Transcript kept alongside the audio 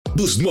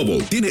Boost Mobile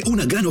tiene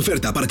una gran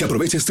oferta para que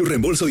aproveches tu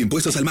reembolso de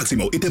impuestos al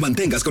máximo y te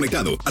mantengas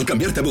conectado. Al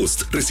cambiarte a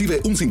Boost,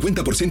 recibe un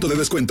 50% de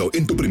descuento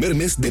en tu primer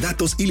mes de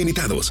datos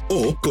ilimitados.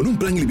 O, con un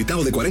plan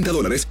ilimitado de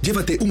 $40,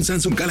 llévate un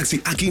Samsung Galaxy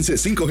A15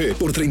 5G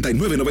por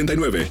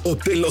 $39.99.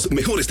 Obtén los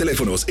mejores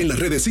teléfonos en las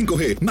redes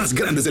 5G más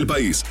grandes del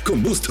país.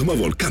 Con Boost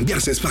Mobile,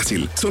 cambiarse es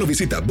fácil. Solo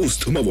visita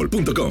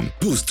boostmobile.com.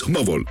 Boost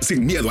Mobile,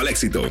 sin miedo al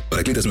éxito.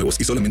 Para clientes nuevos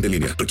y solamente en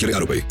línea, requiere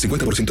AroPay.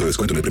 50% de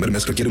descuento en el primer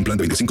mes requiere un plan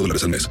de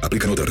 $25 al mes.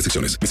 Aplican otras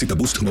restricciones. Visita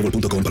boostmobile.com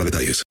para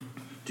detalles.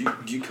 Do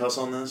you cuss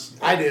on this?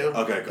 I do.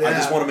 Okay, yeah. I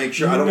just want to make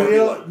sure. I don't want to be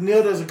like...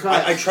 Neil doesn't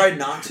cuss. I tried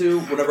not to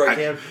whenever I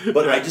can,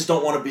 but I just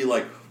don't want to be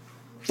like,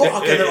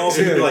 fuck, and then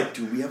also be like,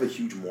 do we have a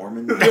huge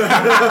Mormon? We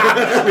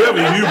have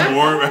a huge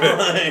Mormon.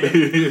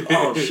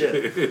 Oh,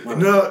 shit.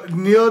 No,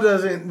 Neil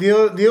doesn't.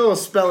 Neil will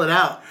spell it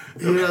out.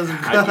 He doesn't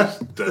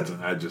cuss.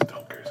 I just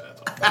don't curse.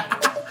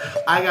 That's all.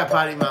 I got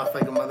potty mouth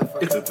like a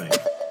motherfucker. It's a thing.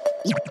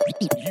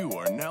 You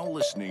are now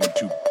listening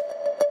to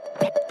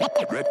Get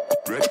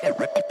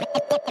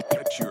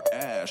Your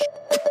Ash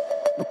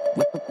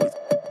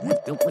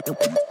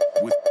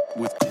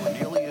with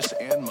Cornelius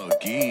and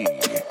McGee.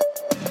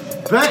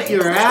 Bet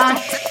Your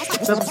Ash.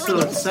 It's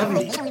episode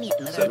 70.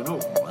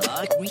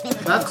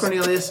 7-0. That's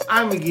Cornelius.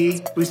 I'm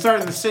McGee. We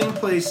start in the same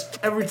place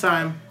every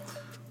time.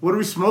 What are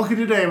we smoking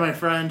today, my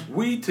friend?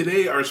 We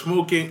today are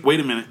smoking. Wait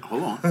a minute.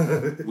 Hold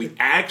on. We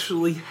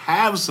actually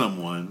have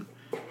someone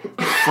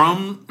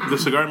from the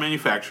cigar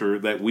manufacturer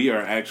that we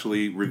are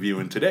actually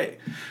reviewing today.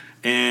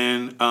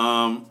 And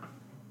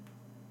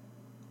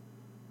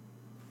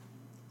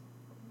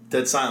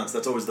Dead silence.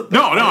 That's always the best.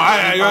 no,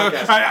 I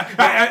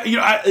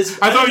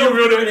thought you were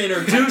going going to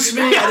introduce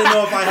me. I didn't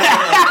know if I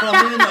had to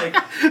come in like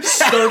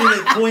starting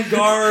at point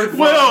guard.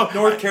 Well,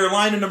 North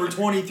Carolina, number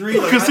 23.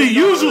 Like, because I see,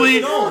 didn't know where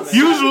it was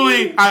going.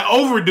 usually I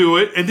overdo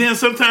it, and then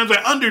sometimes I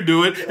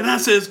underdo it, and I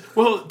says,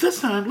 well,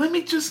 this time let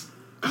me just.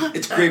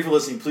 It's great for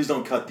listening. Please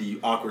don't cut the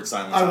awkward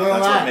silence I'm out. gonna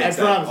That's what lie, makes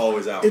I that promise.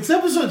 always out. It's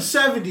episode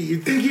 70.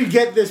 You'd think you'd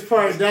get this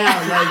part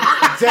down.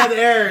 Like, dead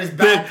air is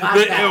bad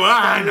podcast.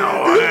 I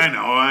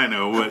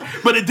know.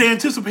 But the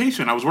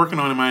anticipation, I was working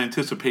on my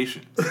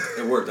anticipation.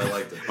 It worked. I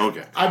liked it.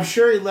 Okay. I'm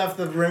sure he left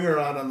the ringer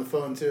on the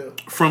phone, too.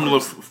 No,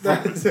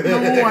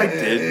 I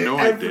didn't.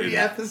 Every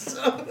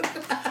episode.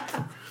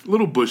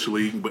 Little bush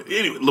league, but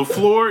anyway, La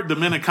Flor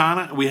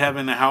Dominicana we have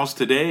in the house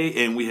today,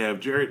 and we have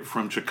Jared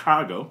from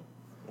Chicago.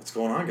 What's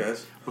going on,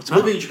 guys? What's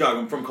Living up? in Chicago.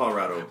 I'm from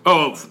Colorado.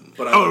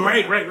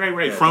 Right.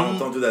 Yeah, From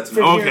don't do that to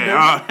me. okay,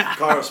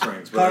 Colorado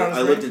Springs. But Colorado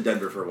I lived Springs? in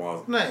Denver for a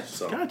while. Nice.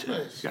 So.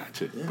 gotcha. Yeah.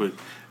 But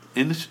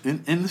in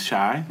the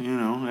Chi,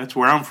 that's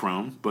where I'm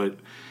from. But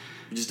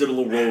You just did a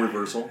little role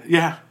reversal.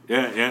 yeah. So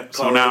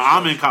Colorado now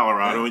I'm in Springs.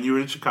 Colorado, and you're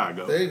in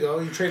Chicago. There you go.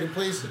 You traded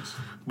places.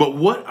 But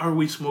what are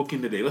we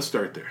smoking today? Let's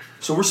start there.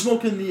 So we're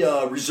smoking the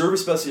Reserva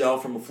Especial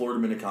from La Flor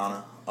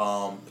Dominicana.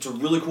 It's a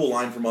really cool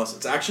line from us.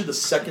 It's actually the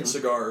second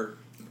cigar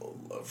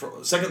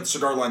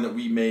line that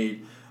we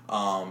made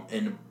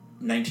in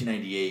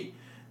 1998.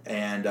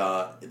 And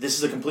this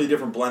is a completely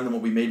different blend than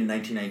what we made in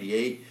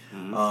 1998.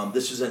 Mm-hmm.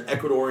 This is an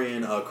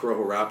Ecuadorian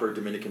Corojo wrapper,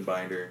 Dominican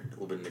binder, a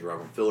little bit of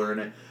Nicaraguan filler in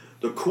it.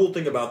 The cool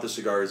thing about this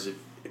cigar is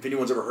if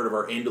anyone's ever heard of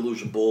our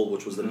Andalusian Bull,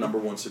 which was the number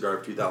one cigar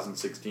of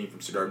 2016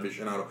 from Cigar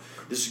Aficionado,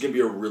 this is going to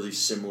be a really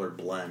similar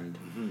blend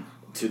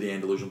to the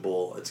Andalusian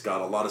Bull. It's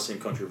got a lot of same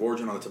country of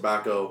origin on the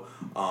tobacco,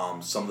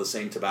 some of the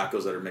same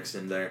tobaccos that are mixed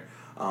in there.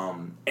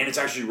 And it's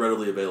actually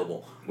readily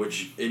available,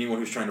 which anyone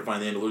who's trying to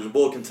find the Andalusian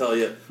Bull can tell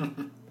you,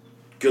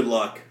 good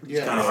luck.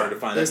 It's kind of hard to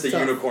find. That's the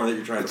tough. Unicorn that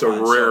you're trying It's to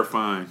find. a rare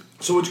find.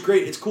 So it's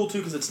great. It's cool, too,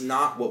 because it's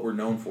not what we're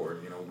known for.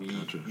 We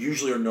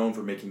usually are known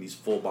for making these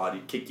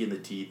full-bodied,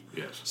 kick-you-in-the-teeth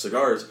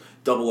cigars.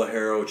 Double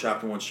Ajero,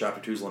 Chapter 1s, Chapter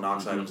 2s,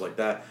 Lennox items like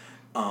that.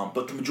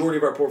 But the majority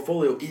of our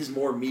portfolio is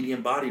more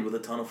medium-bodied with a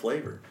ton of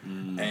flavor.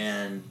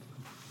 And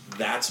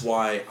that's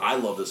why I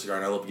love this cigar,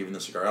 and I love giving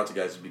this cigar out to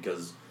guys,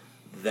 because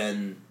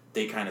then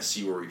they kind of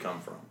see where we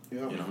come from.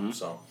 Yeah.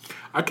 So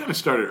I kind of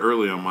started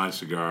early on my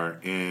cigar,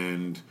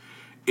 and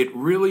it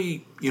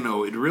really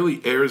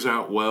airs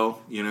out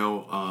well,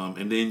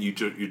 and then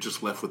you're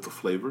just left with the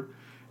flavor,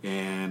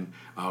 and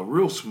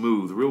real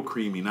smooth, real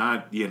creamy,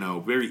 not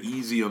very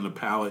easy on the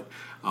palate.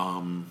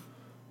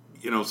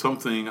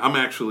 Something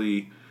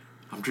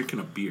I'm drinking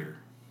a beer.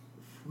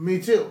 Me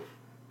too.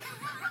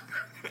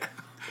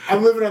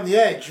 I'm living on the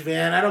edge,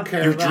 man. I don't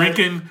care. You're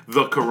drinking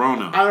the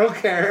Corona. I don't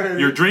care.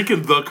 You're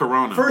drinking the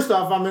Corona. First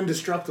off, I'm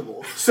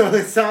indestructible, so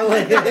it's not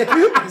like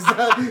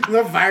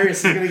no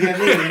virus is gonna get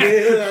me.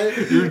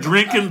 You're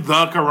drinking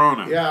the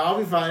Corona. Yeah, I'll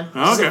be fine.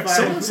 Okay.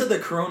 someone said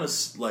that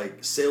Corona's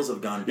sales have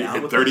gone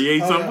down. With 38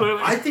 this. something.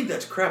 I think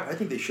that's crap. I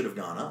think they should have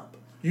gone up.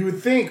 You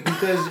would think,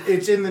 because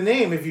it's in the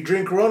name. If you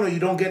drink Corona, you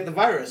don't get the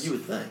virus. You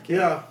would think.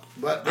 Yeah.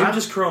 But Maybe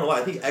just Corona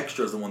Light. I think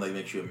Extra is the one that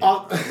makes you immune.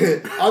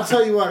 I'll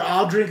tell you what.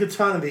 I'll drink a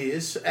ton of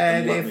these,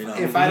 and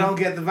if I don't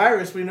get the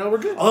virus, we know we're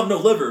good. I'll have no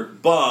liver,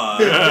 but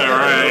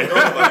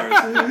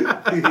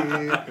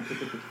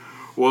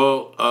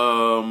Well,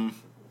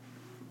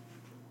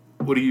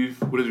 what are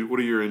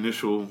your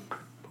initial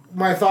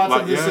My thoughts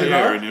on this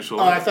cigar? Yeah, initial.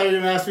 Oh, I thought you were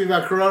going to ask me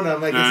about Corona.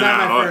 I'm like, it's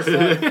not my first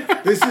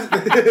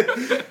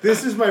one.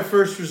 This is my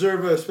first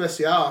Reserva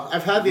Especial.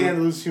 I've had the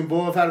Andalusian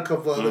Bull. I've had a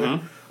couple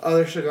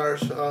other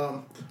cigars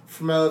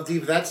from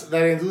LFD. But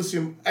that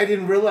Andalusian, I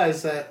didn't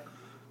realize that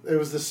it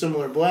was the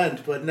similar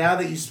blend. But now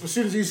that as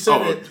soon as you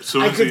said it,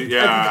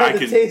 I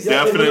could taste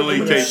definitely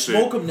when taste you it.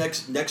 smoke them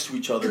next to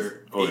each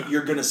other,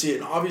 you're going to see it.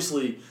 And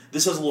obviously,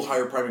 this has a little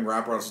higher priming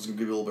wrapper on it, so it's going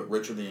to be a little bit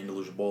richer than the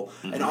Andalusian Bull.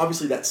 And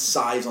obviously, that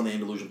size on the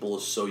Andalusian Bull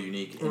is so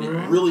unique. And it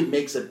really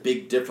makes a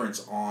big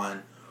difference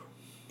on,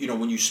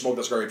 when you smoke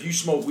that cigar. If you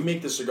smoke, we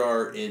make this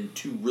cigar in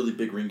 2 really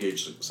big ring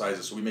gauge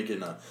sizes. So we make it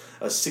in a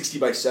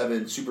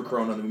 60x7 Super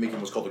Corona, and then we make it in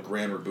what's called a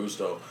Gran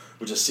Robusto,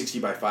 which is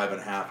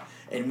 60x5.5.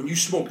 And when you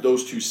smoke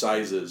those 2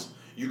 sizes,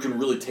 you can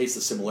really taste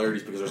the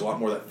similarities because there's a lot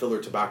more of that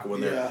filler tobacco in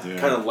there.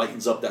 Kind of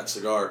lightens up that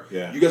cigar.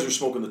 Yeah. You guys are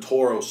smoking the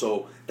Toro,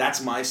 so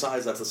that's my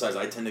size. That's the size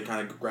I tend to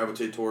kind of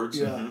gravitate towards.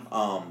 Yeah.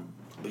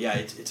 But yeah,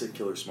 it's a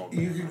killer smoke.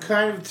 You can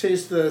kind of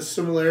taste the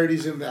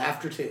similarities in the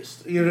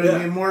aftertaste. You know what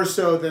I mean? More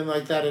so than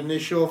like that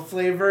initial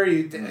flavor.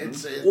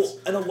 It's well,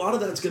 and a lot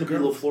of that's going to be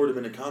La Flor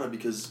Dominicana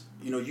because,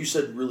 you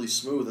said really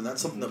smooth, and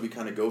that's something that we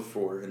kind of go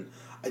for. And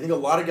I think a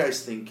lot of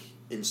guys think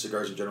in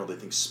cigars in general, they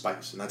think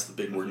spice, and that's the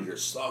big word you hear.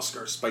 Oh,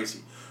 cigar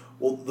spicy.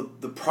 Well,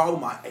 the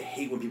problem, I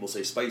hate when people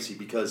say spicy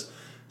because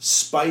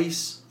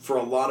spice, for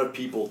a lot of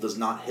people, does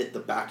not hit the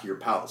back of your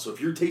palate. So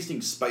if you're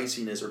tasting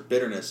spiciness or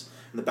bitterness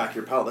in the back of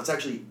your palate, that's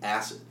actually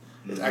acid.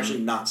 It's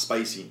actually not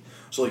spicy.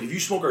 So like if you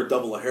smoke our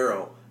Double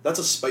Ajero, that's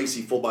a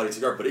spicy, full-bodied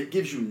cigar, but it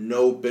gives you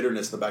no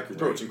bitterness in the back of your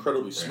throat. It's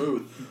incredibly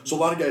smooth. So a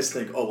lot of guys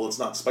think, oh, well, it's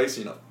not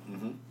spicy enough.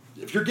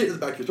 If you're getting to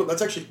the back of your throat,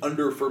 that's actually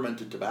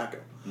under-fermented tobacco.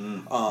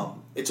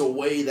 It's a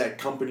way that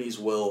companies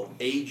will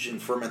age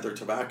and ferment their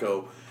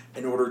tobacco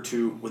in order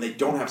to, when they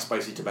don't have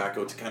spicy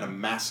tobacco, to kind of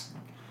mask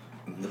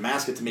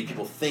it to make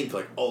people think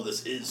like, oh,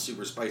 this is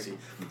super spicy.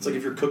 It's like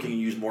if you're cooking and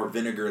you use more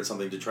vinegar and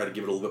something to try to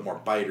give it a little bit more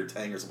bite or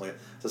tang or something like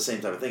that. It's the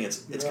same type of thing.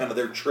 It's kind of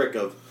their trick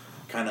of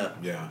kind of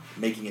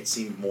making it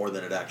seem more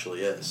than it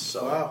actually is.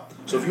 So,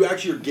 so if you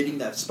actually are getting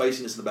that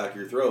spiciness in the back of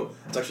your throat,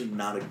 it's actually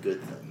not a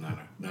good thing.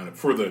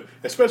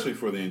 Especially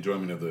for the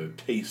enjoyment of the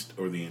taste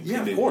or the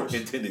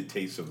intended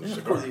taste of the cigar.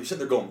 Of course, you're sitting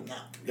there going,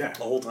 the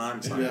whole time.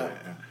 It's not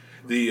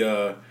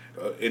The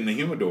in the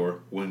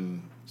humidor,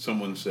 when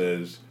someone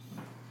says,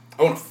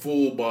 I want a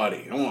full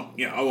body. I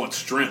want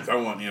strength.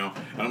 And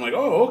I'm like,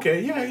 oh,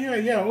 okay,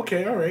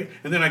 okay, all right.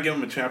 And then I give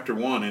them a chapter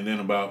 1, and then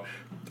about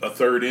a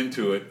third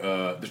into it,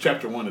 the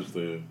chapter 1 is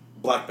the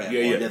Black Band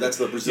one. Yeah, that's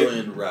the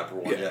Brazilian rapper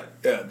one.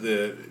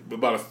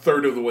 About a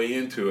third of the way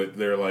into it,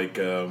 they're like,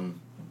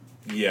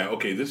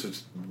 okay, this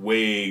is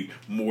way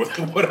more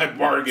than what I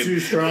bargained. Too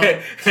strong.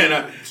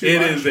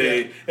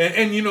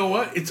 And you know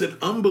what? It's an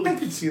unbelievable. I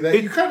can see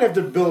that. You kind of have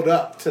to build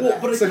up to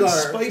that but cigar. I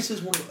think spice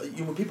is one.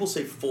 When people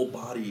say full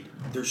bodied,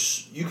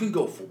 you can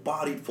go full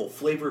bodied, full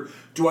flavor.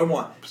 Do I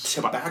want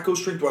tobacco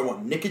strength? Do I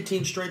want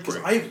nicotine strength?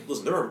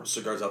 Because there are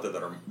cigars out there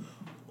that are,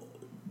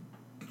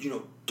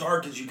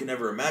 dark as you can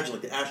ever imagine,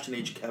 like the Ashton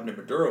H Cabinet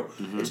Maduro.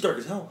 It's dark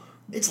as hell.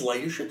 It's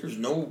light as shit. There's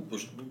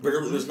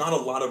not a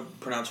lot of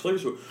pronounced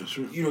flavors to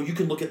it. You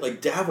can look at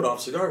like Davidoff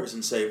cigars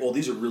and say, "Oh,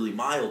 these are really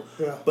mild."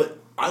 Yeah. But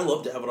I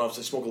love Davidoffs.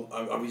 I smoke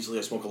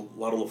a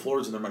lot of La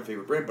Flores, and they're my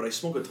favorite brand. But I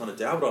smoke a ton of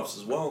Davidoffs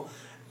as well,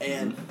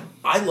 and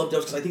I love Davidoffs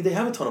because I think they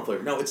have a ton of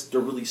flavor. Now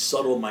they're really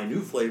subtle,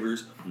 minute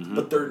flavors,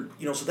 but they're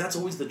so that's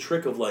always the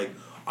trick of like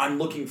I'm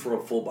looking for a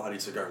full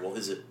bodied cigar. Well,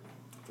 is it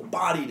full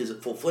bodied? Is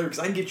it full flavor? Because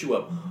I can get you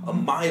a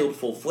mild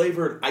full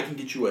flavor. I can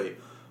get you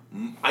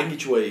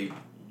a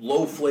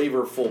low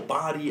flavor, full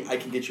body. I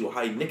can get you a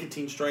high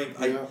nicotine strength.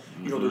 That's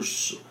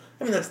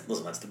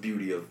the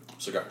beauty of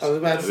cigars. I was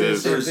about to say the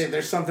same thing.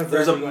 There's something for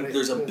everybody.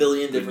 There's a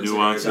billion different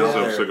nuances cigars out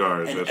of there,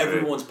 cigars, and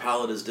everyone's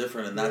palate is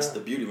different, and that's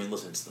the beauty. I mean,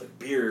 listen, it's like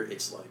beer,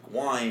 it's like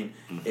wine,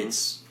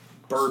 it's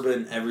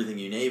bourbon, everything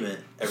you name it.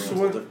 So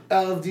when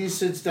LFD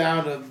sits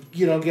down to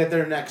get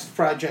their next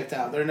project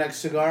out, their next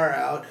cigar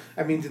out,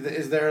 I mean,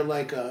 is there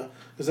like a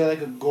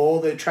goal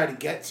they try to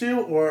get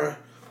to, or?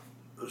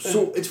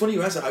 So it's funny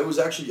you asked that. I was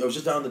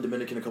just down in the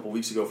Dominican a couple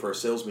weeks ago for a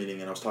sales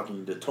meeting, and I was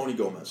talking to Tony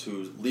Gomez,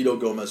 Lito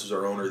Gomez is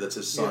our owner. That's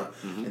his son,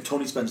 and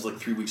Tony spends like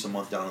 3 weeks a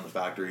month down in the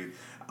factory,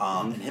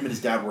 and him and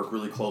his dad work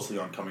really closely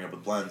on coming up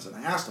with blends. And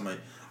I asked him,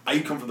 I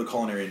come from the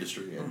culinary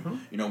industry, and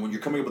when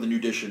you're coming up with a new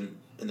dish in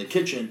the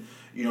kitchen,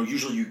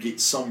 usually you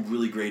get some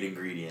really great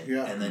ingredient,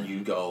 and then you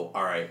go,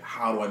 all right,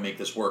 how do I make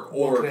this work?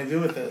 Or what can I do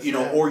with this?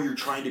 Or you're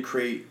trying to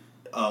create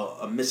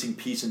a missing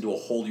piece into a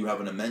hole you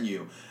have in a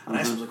menu. And I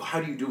asked him, how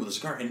do you do it with a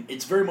cigar? And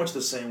it's very much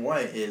the same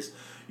way is,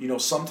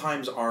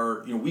 sometimes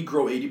we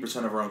grow 80%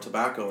 of our own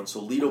tobacco, and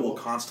so Lito will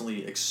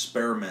constantly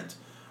experiment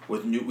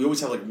with we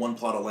always have like one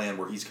plot of land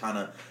where he's kind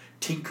of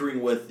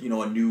tinkering with,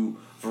 a new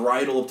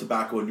varietal of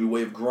tobacco, a new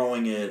way of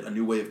growing it, a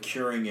new way of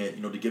curing it,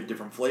 to give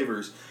different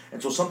flavors.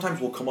 And so sometimes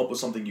we'll come up with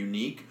something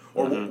unique,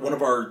 or one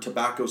of our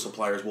tobacco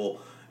suppliers will,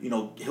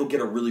 he'll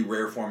get a really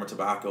rare form of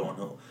tobacco, and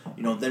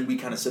he'll, then we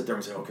kind of sit there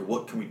and say, okay,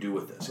 what can we do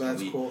with this?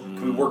 That's cool.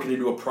 Can we work it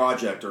into a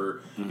project,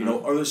 or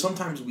or there's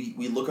sometimes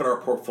we look at our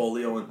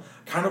portfolio and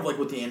kind of like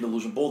with the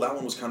Andalusian Bull, that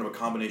one was kind of a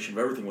combination of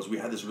everything. Was we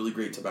had this really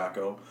great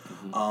tobacco.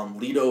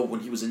 Lido, when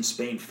he was in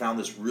Spain, found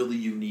this really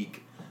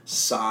unique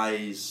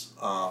size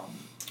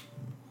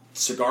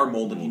cigar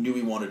mold, and he knew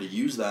he wanted to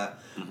use that.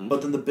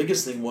 But then the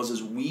biggest thing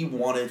is we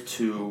wanted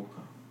to.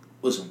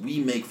 Listen, we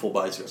make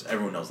full-body cigars.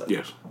 Everyone knows that.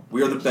 Yes.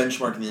 We are the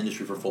benchmark in the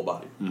industry for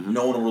full-body.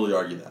 No one will really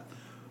argue that.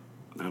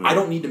 I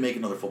don't need to make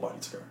another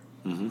full-bodied cigar.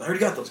 I already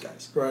got those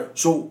guys. Right.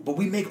 So, but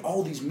we make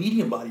all these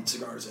medium-bodied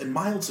cigars and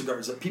mild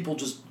cigars that people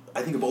just,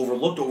 I think, have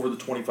overlooked over the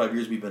 25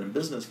 years we've been in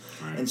business.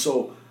 Right. And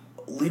so,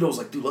 Lido's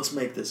like, dude, let's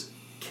make this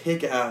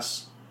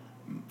kick-ass,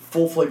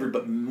 full-flavored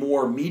but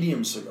more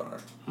medium cigar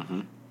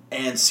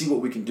and see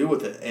what we can do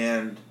with it.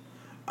 And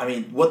I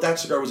mean, what that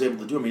cigar was able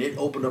to do, it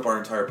opened up our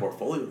entire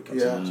portfolio to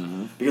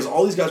customers. Because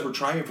all these guys were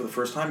trying it for the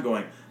first time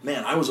going,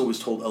 man, I was always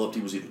told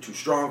LFD was either too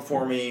strong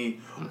for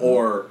me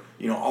or,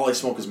 all I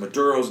smoke is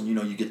Maduros, and,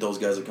 you get those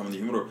guys that come in the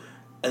humidor.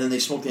 And then they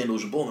smoke the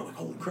Andalusian Bull, and they're like,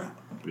 holy crap.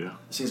 Yeah.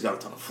 This thing's got a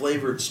ton of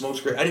flavor. It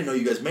smokes great. I didn't know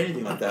you guys made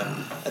anything like that.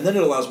 And then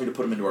it allows me to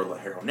put them into our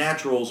Ligero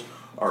Naturals,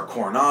 our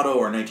Coronado,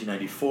 our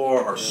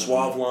 1994, our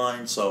Suave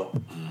line. So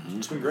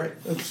it's been great.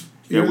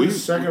 You're the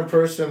second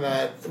person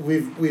that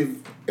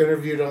we've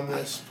interviewed on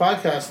this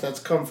podcast that's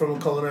come from a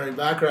culinary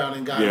background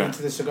and got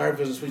into the cigar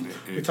business.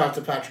 We talked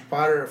to Patrick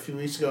Potter a few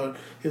weeks ago, and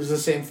it was the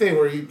same thing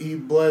where he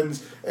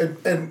blends,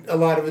 and a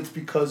lot of it's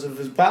because of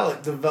his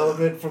palate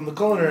development from the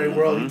culinary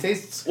world. He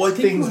tastes I think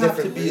things you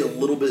have to be a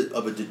little bit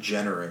of a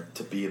degenerate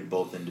to be in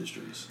both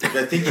industries.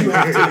 I think you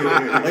have to.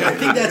 I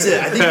think that's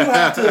it. I think you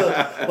have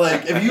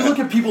to. If you look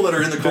at people that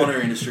are in the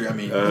culinary industry,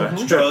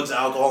 it's drugs,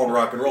 alcohol, and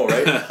rock and roll,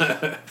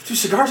 right? Dude,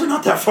 cigars are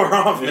not that far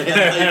off, man.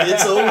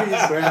 It's always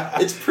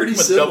it's pretty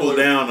similar. Double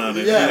down on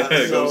it. Yeah,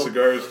 go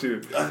cigars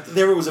too.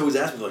 They was always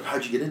asking me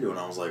how'd you get into it? And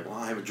I was like, well,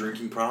 I have a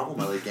drinking problem.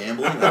 I like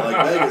gambling. I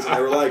like Vegas. And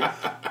they were like,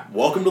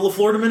 welcome to La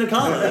Flor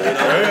Dominicana.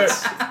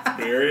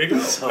 There you go.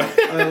 So,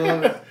 I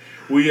love it.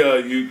 We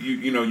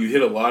you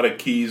hit a lot of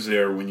keys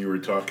there when you were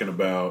talking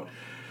about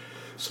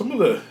some of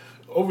the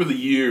over the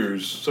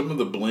years, some of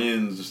the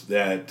blends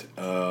that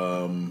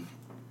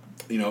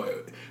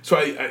So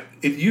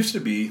it used to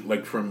be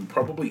like from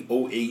probably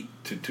 2008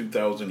 to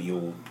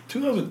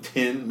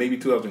 2010, maybe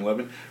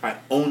 2011. I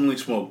only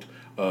smoked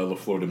La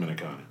Flor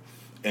Dominicana,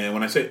 and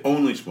when I say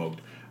only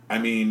smoked, I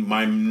mean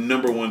my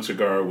number one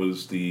cigar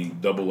was the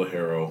Double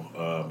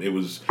Ligero. It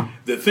was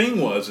the thing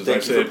was as Thank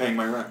I said, for paying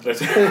my rent.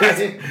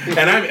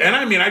 and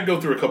I mean I'd go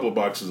through a couple of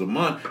boxes a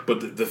month,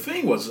 but the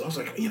thing was I was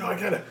like I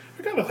gotta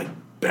like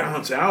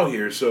balance out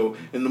here. So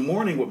in the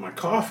morning with my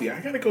coffee,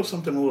 I gotta go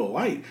something a little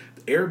light.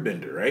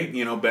 Airbender, right?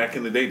 Back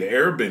in the day, the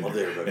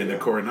Airbender and the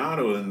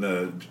Coronado and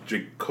the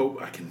Jacob.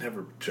 I can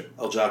never.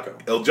 El Jaco.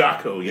 El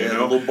Jaco, you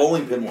know, the little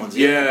bowling pin ones.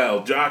 Yeah,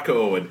 El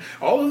Jaco, and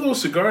all of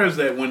those cigars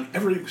that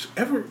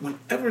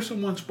whenever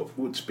someone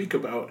would speak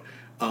about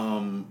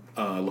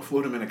La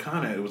Flor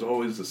Dominicana, it was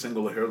always the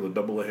single Ligero, the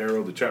double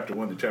Ligero, the chapter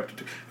 1, the chapter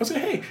 2. I say,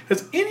 hey,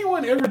 has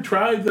anyone ever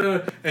tried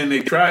and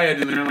they try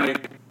it and they're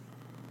like,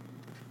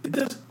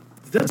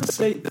 does this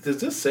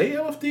say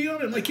LFD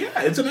on it? I'm like,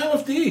 yeah, it's an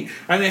LFD.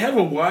 And they have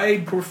a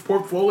wide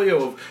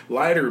portfolio of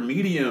lighter,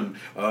 medium,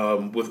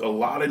 with a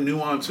lot of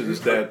nuances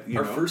that,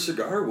 Our first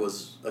cigar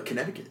was a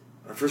Connecticut.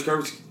 Our first cigar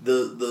was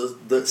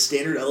the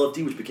standard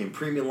LFD, which became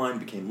premium line,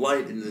 became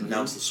light, and then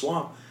now it's the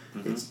Suave.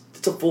 It's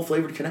a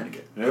full-flavored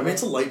Connecticut. Yeah.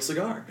 It's a light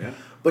cigar. Yeah.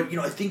 But,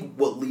 I think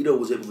what Lido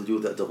was able to do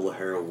with that Double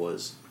Ligero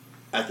was,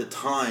 at the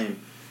time,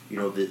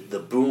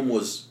 the boom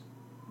was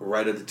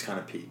right at its kind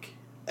of peak.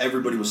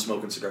 Everybody was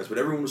smoking cigars, but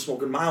everyone was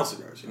smoking mild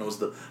cigars. It was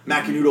the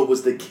Macanudo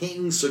was the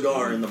king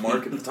cigar in the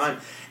market at the time,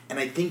 and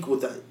I think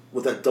with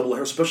that Double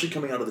Ligero, especially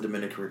coming out of the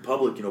Dominican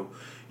Republic,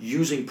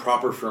 using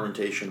proper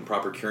fermentation,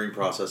 proper curing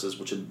processes,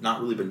 which had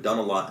not really been done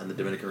a lot in the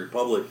Dominican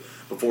Republic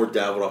before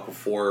Davidoff,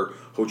 before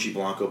Hochi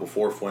Blanco,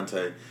 before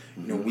Fuente,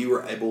 we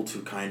were able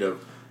to kind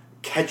of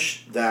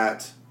catch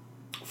that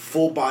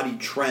full body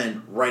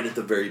trend right at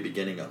the very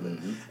beginning of it.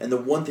 And the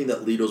one thing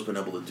that Lido's been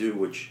able to do,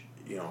 which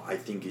I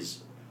think is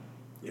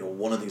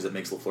one of the things that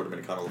makes La Flor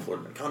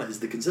Dominicana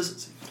is the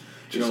consistency.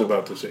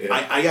 About to say,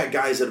 yeah. I got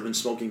guys that have been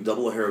smoking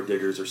Double Ligero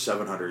Diggers or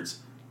 700s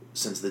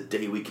since the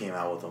day we came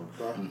out with them.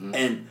 Wow.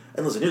 And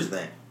listen, here's the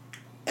thing.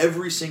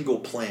 Every single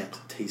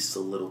plant tastes a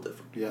little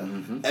different. Yeah.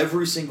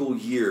 Every single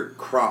year,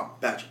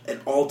 crop, batch,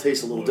 it all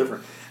tastes a little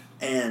different.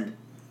 And,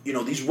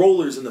 these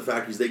rollers in the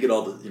factories, they get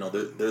all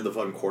the, they're the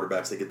fucking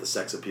quarterbacks. They get the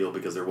sex appeal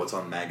because they're what's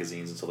on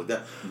magazines and stuff like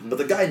that. But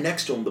the guy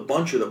next to him, the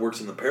buncher that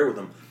works in the pair with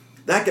him,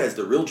 that guy's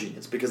the real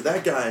genius because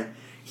that guy,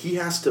 he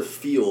has to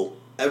feel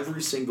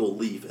every single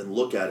leaf and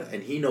look at it,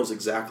 and he knows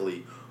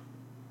exactly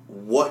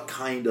what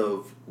kind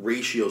of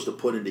ratios to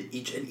put into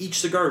each, and each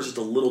cigar is just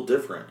a little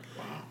different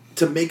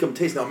to make them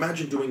taste. Now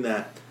imagine doing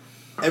that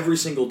every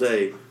single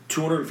day,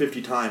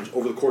 250 times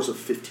over the course of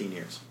 15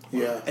 years.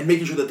 Yeah. And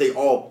making sure that they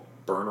all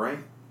burn right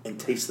and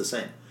taste the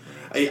same.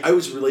 I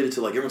always related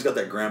to, like, everyone's got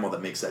that grandma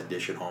that makes that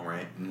dish at home,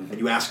 right? And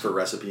you ask for a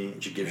recipe,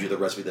 and she gives you the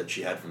recipe that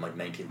she had from, like,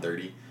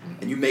 1930,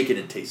 and you make it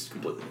and it tastes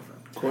completely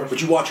different. Of course.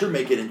 But you watch her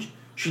make it, and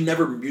she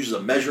never uses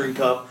a measuring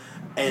cup,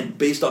 and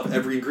based off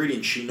every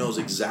ingredient, she knows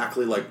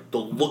exactly, like, the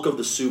look of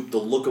the soup, the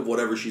look of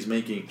whatever she's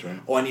making. Right.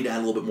 Oh, I need to add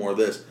a little bit more of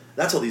this.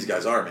 That's how these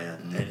guys are,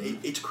 man. And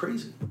it's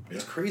crazy. Yeah.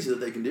 It's crazy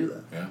that they can do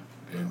that.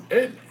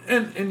 Yeah.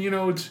 And you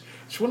know, it's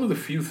one of the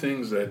few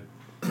things that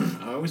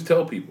I always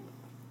tell people.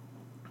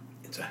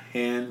 It's a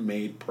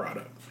handmade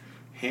product.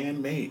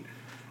 Handmade.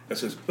 I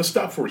says, let's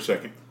stop for a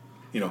second.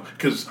 You know,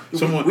 because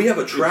we have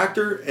a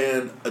tractor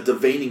and a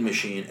deveining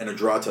machine and a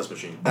draw test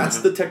machine. That's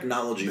the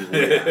technology we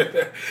have.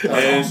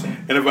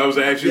 And if I was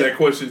to ask you that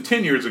question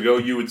 10 years ago,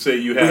 you would say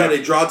you had... We had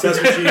a draw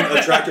test machine,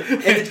 a tractor,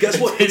 and guess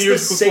what?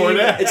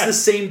 It's the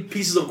same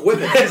pieces of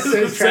equipment. It's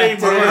the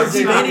same Our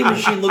deveining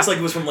machine looks like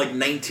it was from like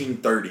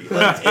 1930.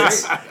 Like,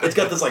 it's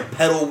got this like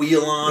pedal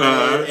wheel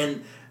on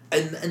it,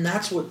 and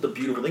that's what the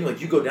beautiful thing.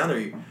 Like, you go down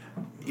there,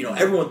 you know,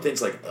 everyone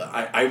thinks like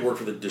I work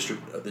for the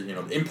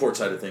the import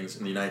side of things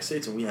in the United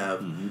States, and we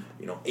have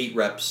 8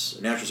 reps,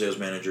 a national sales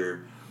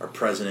manager, our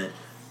president,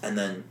 and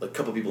then a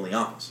couple people in the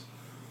office.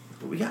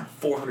 But we got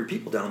 400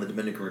 people down in the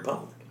Dominican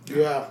Republic.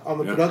 Yeah, on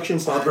the production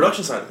side. On the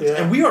production side of things,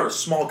 and we are a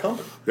small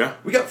company. Yeah,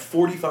 we got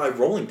 45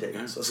 rolling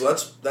tables, so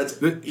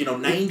that's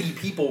 90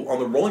 people on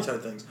the rolling side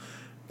of things.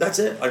 That's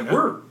it. Like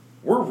we're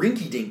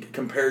rinky dink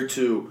compared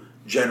to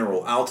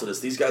General, Altadis,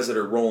 these guys that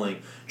are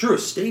rolling. Drew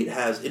Estate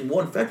has, in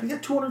one factory, they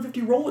got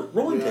 250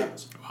 rolling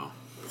tables. Wow.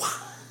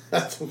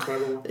 That's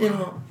incredible. You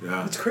know,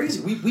 it's crazy.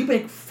 We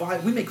make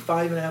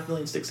 5.5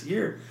 million sticks a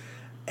year.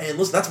 And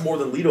listen, that's more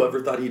than Lido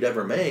ever thought he'd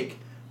ever make.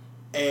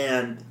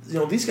 And, you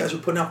know, these guys are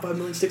putting out 5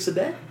 million sticks a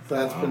day.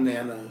 That's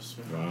bananas.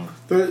 Wow.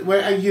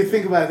 You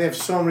think about it, they have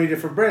so many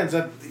different brands.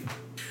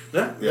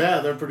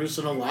 Yeah, they're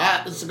producing a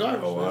lot of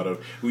cigars. A lot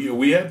of...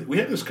 We had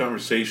this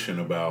conversation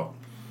about...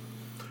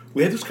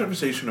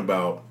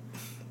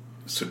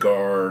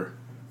 cigar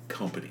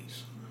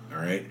companies, all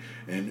right?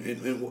 And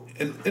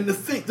the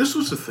thing, this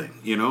was the thing,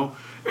 you know,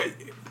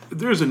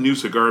 there's a new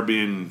cigar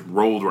being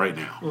rolled right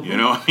now, you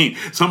know? I mean,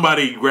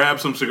 somebody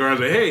grabs some cigars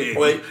and say,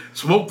 hey,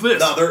 smoke this.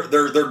 No,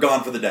 they're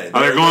gone for the day.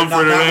 They're gone for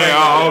the day?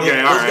 Oh,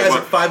 okay, all right. Those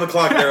guys at 5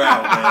 o'clock, they're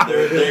out,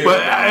 man.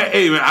 But,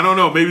 hey, man, I don't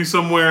know, maybe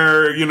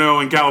somewhere, you know,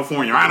 in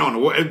California, I don't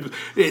know.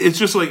 It's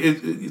just like,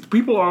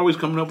 people are always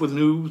coming up with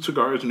new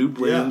cigars, new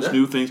blends,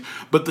 new things,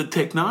 but the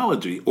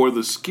technology or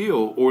the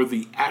skill or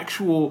the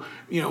actual,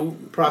 you know...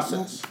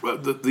 process.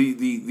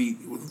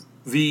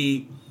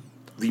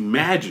 The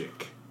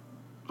magic,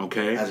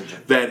 okay,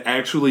 that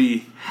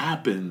actually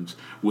happens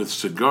with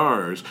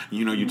cigars.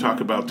 You know, you talk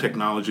about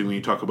technology when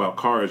you talk about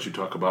cars, you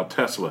talk about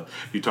Tesla,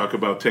 you talk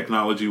about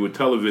technology with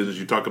televisions,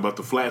 you talk about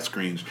the flat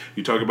screens,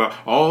 you talk about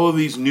all of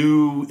these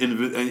new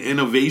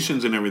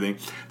innovations and everything.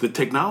 The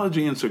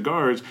technology in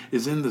cigars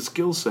is in the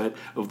skill set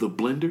of the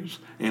blenders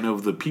and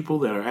of the people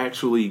that are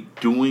actually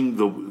doing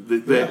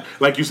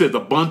like you said,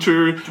 the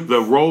buncher,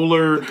 the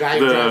roller, the guy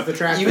who drives the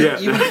tractor.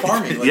 Even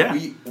farming.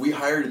 Like we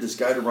hired this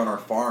guy to run our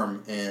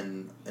farm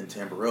in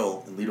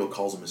Tamboril, and Lido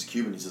calls him his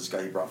Cuban. He's this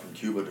guy he brought from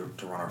Cuba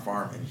to run our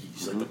farm, and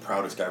he's like the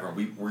proudest guy ever.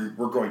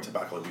 We're growing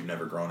tobacco like we've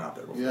never grown out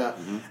there before. Yeah.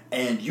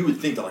 And you would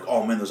think that, like,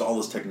 oh man, there's all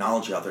this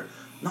technology out there.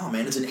 No,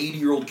 man, it's an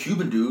 80-year-old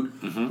Cuban dude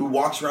who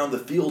walks around the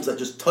fields that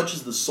just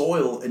touches the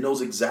soil and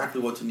knows exactly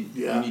what you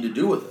need to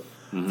do with it.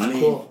 I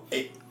mean,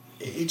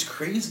 it's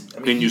crazy.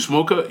 I mean, and you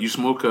smoke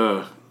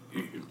a,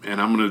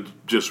 and I'm gonna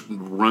just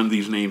run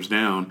these names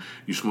down.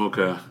 You smoke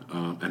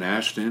an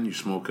Ashton. You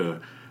smoke a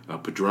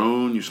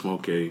Padron. You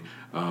smoke a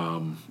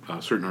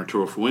certain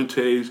Arturo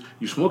Fuentes.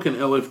 You smoke an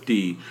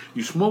LFD.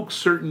 You smoke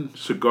certain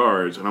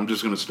cigars, and I'm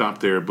just going to stop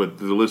there, but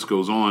the list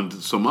goes on to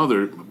some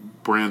other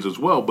brands as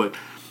well. But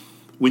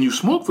when you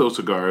smoke those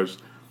cigars,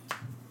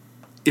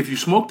 if you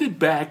smoked it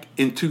back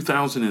in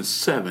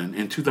 2007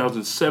 and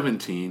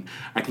 2017,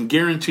 I can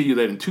guarantee you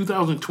that in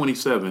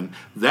 2027,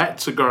 that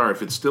cigar,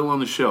 if it's still on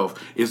the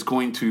shelf, is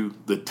going to,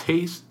 the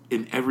taste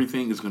and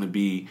everything is going to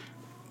be...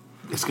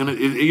 It's gonna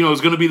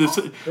be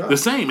the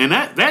same, and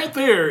that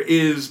there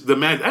is the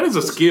magic. That is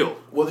a skill.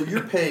 Whether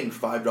you're paying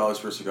 $5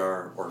 for a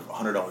cigar or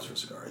 $100 for a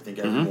cigar, I think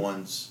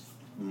everyone's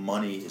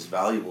money is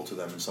valuable to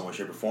them in some way,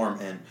 shape, or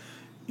form. And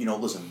you know,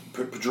 listen,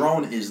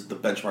 Padron is the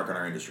benchmark in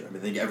our industry. I mean,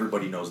 I think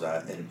everybody knows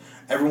that, and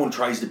everyone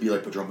tries to be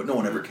like Padron, but no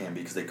one ever can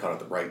because they cut at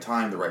the right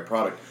time, the right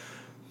product.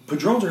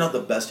 Padrons are not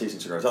the best tasting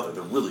cigars out there.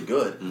 They're really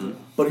good,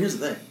 but here's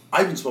the thing: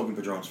 I've been smoking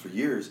Padrons for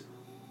years.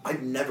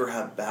 I've never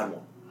had a bad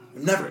one.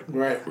 Never.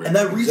 Right. And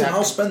that reason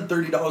I'll spend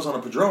 $30 on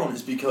a Padron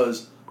is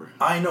because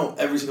I know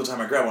every single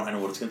time I grab one, I know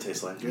what it's going to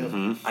taste like.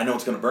 I know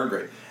it's going to burn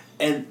great.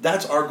 And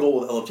that's our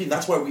goal with LFT. And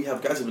that's why we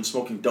have guys who have been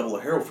smoking Double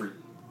Ajero for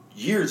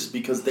years,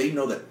 because they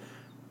know that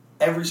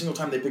every single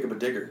time they pick up a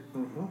Digger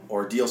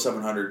or a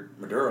DL700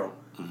 Maduro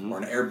or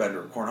an Airbender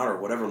or Coronado or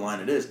whatever line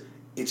it is,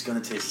 it's going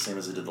to taste the same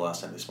as it did the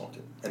last time they smoked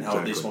it and how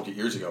they smoked it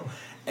years ago.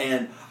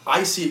 And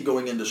I see it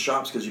going into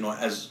shops because, you know,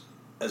 as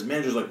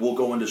managers, like, we'll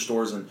go into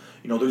stores and,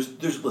 you know,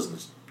 there's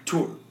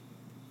a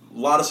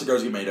lot of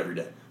cigars get made every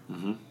day.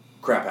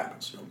 crap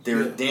happens.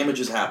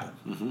 Damages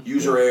happen.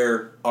 User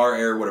error, our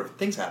error, whatever.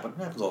 Things happen.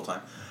 It happens all the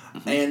time.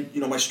 And,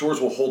 my stores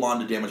will hold on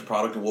to damaged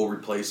product and we'll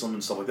replace them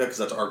and stuff like that because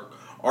that's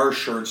our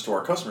assurance to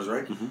our customers,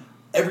 right?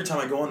 Every time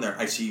I go in there,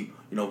 I see,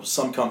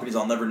 some companies,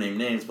 I'll never name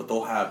names, but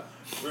they'll have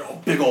a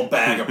big old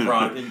bag of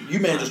product. And you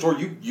manage a store,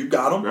 you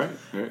got them.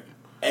 Right.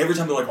 Every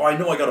time they're like, I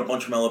know I got a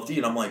bunch from LFD.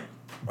 And I'm like,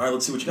 all right,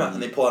 let's see what you got.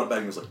 And they pull out a bag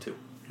and it's like 2.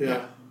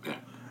 Yeah.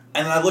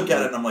 And I look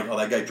at it and I'm like,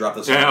 that guy dropped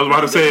this. Yeah, I was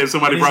about to say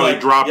somebody probably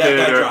dropped it.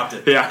 Yeah, guy dropped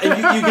it. Yeah.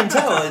 And you can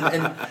tell.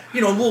 And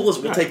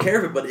we'll take care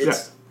of it, but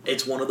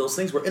it's one of those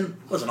things where, and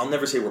listen, I'll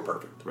never say we're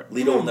perfect. Right.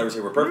 Lido will never say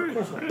we're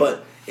perfect.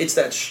 But it's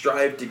that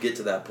strive to get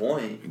to that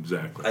point.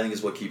 Exactly. I think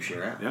is what keeps you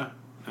around. Yeah.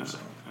 So.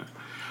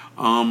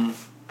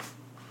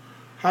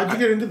 How'd you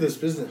get into this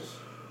business?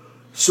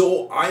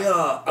 So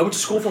I went to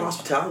school for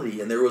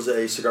hospitality, and there was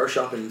a cigar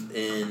shop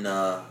in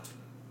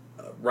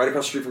right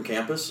across the street from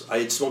campus. I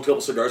had smoked a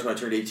couple cigars when I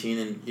turned 18,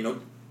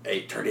 and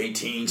I turned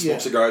 18,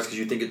 smoked cigars because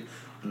you think it.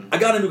 I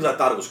got into it because I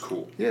thought it was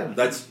cool. Yeah.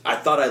 I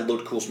thought I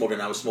looked cool smoking.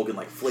 I was smoking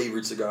like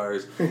flavored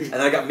cigars, and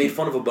I got made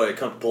fun of by a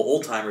couple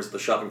old timers at the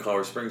shop in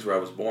Colorado Springs where I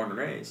was born and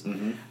raised.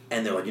 And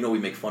they're like, we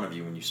make fun of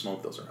you when you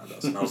smoke those around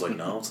us. And I was like,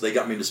 no. So they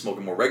got me into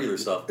smoking more regular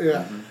stuff.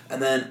 Yeah.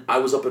 And then I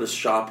was up at a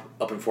shop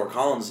up in Fort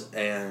Collins,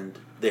 and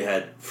they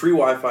had free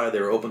Wi-Fi. They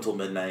were open till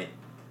midnight,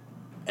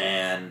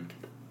 and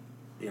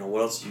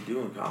what else do you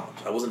do in college?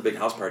 I wasn't a big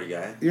house party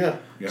guy. Yeah.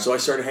 So I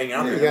started hanging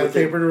out there. You got a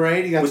paper to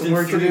write. You got some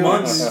work to do. Within 3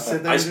 months,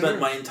 I spent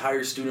my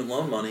entire student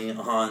loan money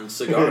on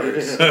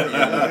cigars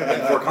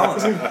in Fort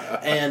Collins.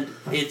 And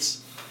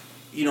it's,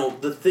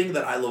 the thing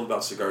that I love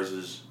about cigars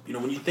is,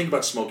 when you think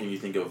about smoking, you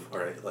think of, all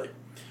right, like,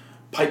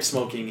 pipe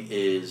smoking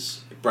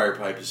is, briar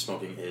pipe is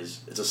smoking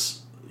is,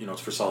 it's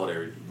for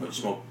solidarity. When you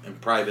smoke in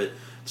private,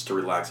 it's to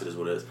relax, it is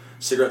what it is.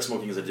 Cigarette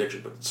smoking is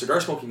addiction, but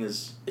cigar smoking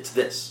it's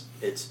this.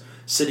 It's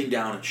sitting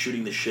down and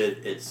shooting the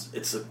shit.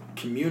 It's a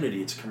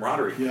community. It's a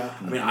camaraderie. Yeah.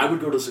 I mean, I would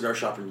go to a cigar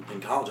shop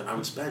in college, and I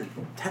would spend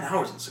 10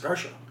 hours in the cigar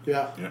shop.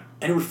 Yeah.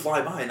 And it would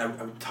fly by, and I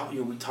would talk.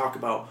 We'd talk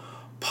about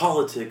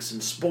politics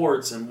and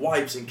sports and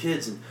wives and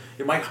kids. And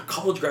my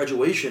college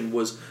graduation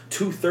was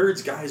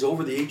 2/3 guys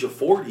over the age of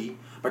 40.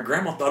 My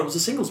grandma thought it was a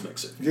singles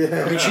mixer.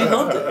 Yeah. I mean, she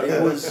loved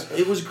it.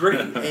 It was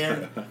great,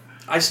 and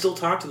I still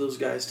talk to those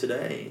guys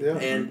today. Yeah.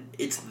 And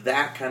it's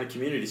that kind of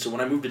community. So when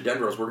I moved to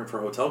Denver, I was working for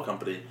a hotel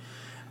company.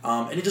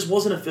 And it just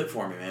wasn't a fit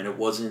for me, man. It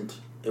wasn't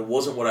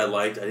what I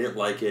liked. I didn't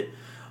like it.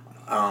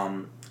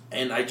 And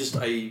I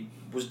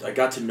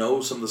got to know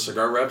some of the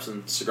cigar reps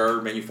and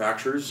cigar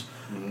manufacturers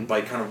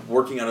by kind of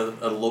working at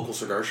a local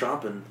cigar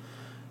shop. And,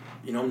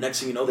 next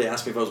thing you know, they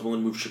asked me if I was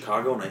willing to move to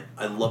Chicago. And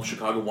I love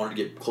Chicago, wanted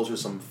to get closer to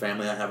some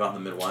family I have out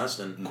in the Midwest.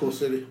 And cool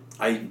city.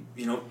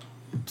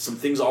 Some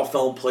things all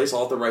fell in place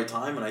all at the right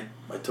time. And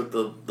I took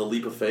the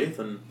leap of faith.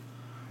 And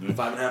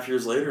 5.5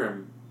 years later,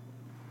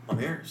 I'm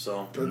here,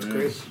 so that's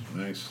great.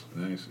 Nice.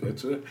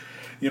 It's it.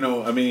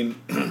 I mean,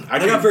 I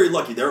got very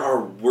lucky. There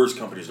are worse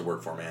companies to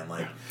work for, man.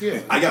 Like,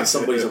 I got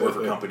somebody that work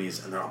for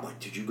companies, and I'm like,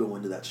 did you go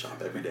into that shop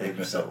every day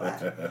and sell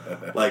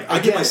that? Like, I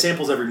get my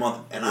samples every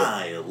month, and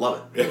I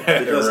love it.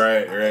 Because,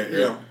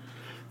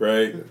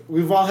 Right.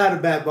 We've all had a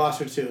bad boss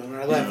or two in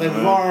our life. Like,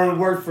 we've all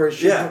worked for a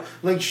shit. Yeah.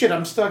 Like, shit,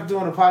 I'm stuck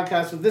doing a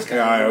podcast with this guy.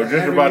 Yeah, I was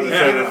just about to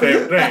say the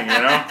same thing,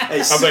 Hey, I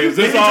was like, is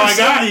this all I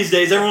got? These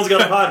days, everyone's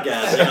got a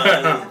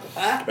podcast,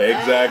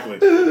 Exactly.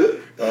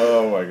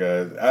 Oh, my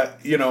God.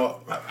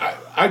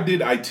 I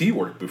did IT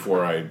work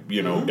before I,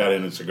 got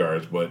into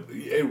cigars, but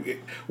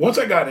once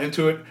I got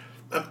into it,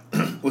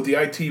 with the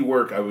IT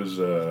work, I was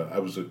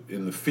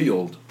in the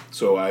field,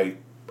 so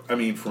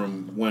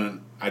from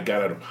when I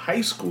got out of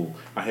high school,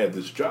 I had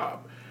this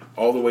job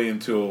all the way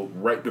until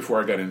right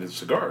before I got into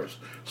cigars.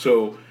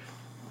 So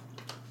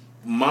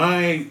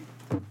my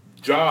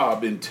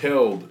job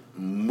entailed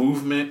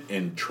movement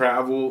and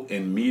travel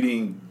and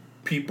meeting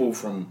people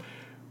from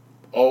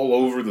all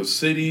over the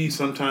city,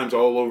 sometimes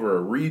all over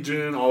a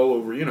region, all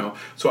over,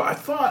 So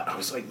I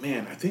was like,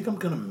 man, I think I'm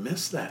going to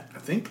miss that. I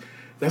think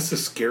that's the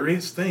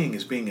scariest thing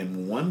is being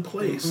in one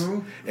place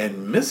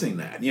and missing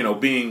that.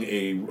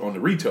 Being on the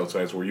retail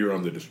side where you're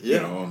on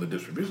the on the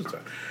distribution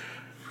side.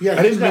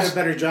 Yeah, he's got a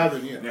better job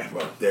than you. Yeah,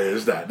 well,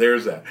 there's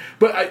that.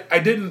 But I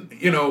didn't,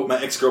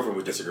 My ex-girlfriend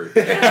would disagree.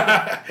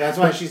 That's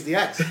why she's the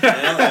ex.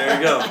 Yeah, there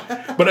you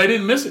go. But I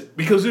didn't miss it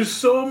because there's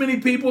so many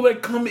people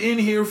that come in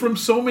here from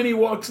so many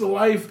walks of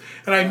life,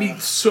 and I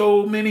meet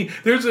so many.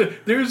 There's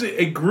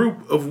a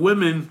group of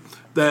women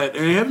that,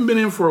 and I haven't been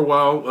in for a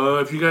while.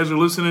 If you guys are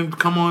listening,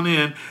 come on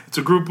in. It's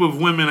a group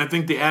of women. I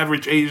think the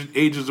average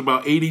age is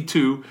about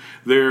 82.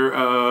 They're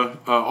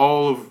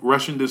all of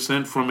Russian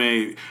descent from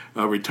a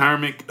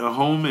retirement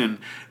home, and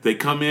they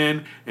come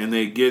in and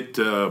they get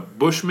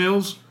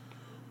Bushmills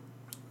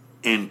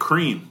and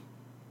cream.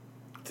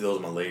 Those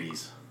are my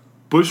ladies.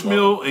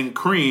 Bushmill and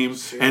cream,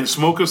 and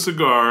smoke a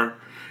cigar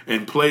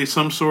and play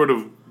some sort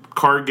of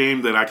card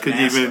game that I couldn't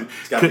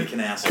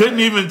Canasta. couldn't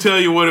even tell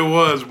you what it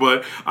was.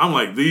 But I'm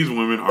like, these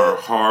women are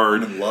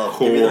hardcore.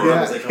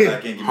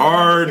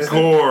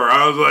 Hardcore.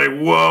 I was like,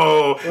 whoa.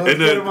 Well, and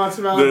then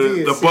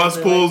the bus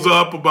pulls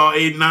up, about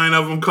 8-9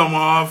 of them come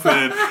off,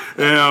 and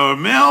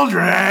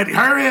Mildred,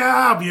 hurry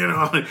up,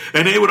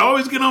 and they would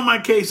always get on my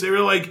case. They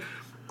were like,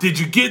 did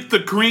you get the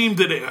cream?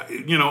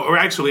 Or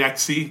actually,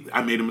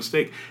 I made a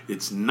mistake.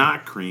 It's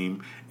not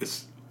cream.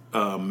 It's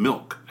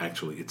milk,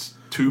 actually. It's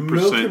 2%.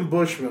 Milk and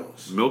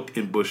Bushmills. Milk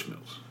and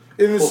Bushmills.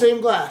 In the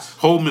same glass.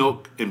 Whole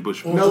milk and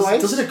Bushmills. No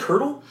ice? Doesn't it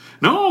curdle?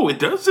 No, it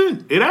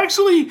doesn't. It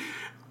actually...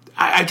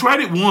 I tried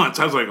it once.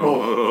 I was like,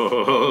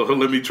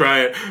 let me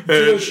try it.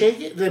 Do they shake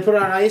it? Do they put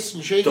it on ice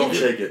and shake Don't it?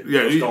 shake it.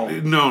 Yeah,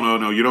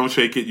 no. You don't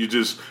shake it. You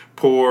just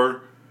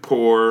pour,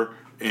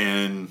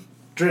 and...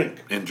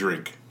 Drink.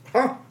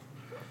 Huh.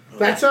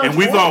 That sounds And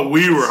we thought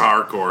we were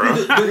hardcore.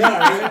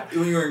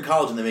 When you were in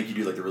college and they make you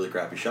do like the really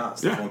crappy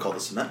shots, there's one called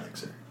the cement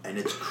mixer. And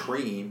it's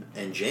cream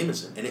and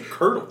Jameson, and it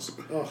curdles.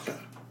 Oh.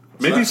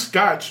 Maybe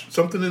Scotch.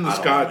 Something in the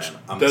Scotch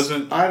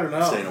doesn't... I don't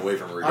know. Staying away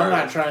from it. I'm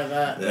not trying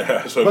that.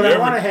 Yeah, so but I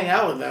want to hang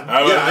out with them.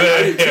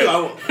 I do too.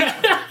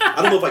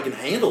 I don't know if I can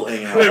handle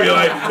hanging out. Maybe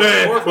like,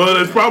 well,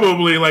 there's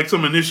probably like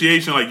some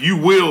initiation, like, you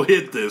will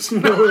hit this.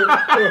 And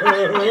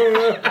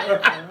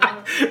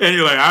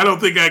you're like, I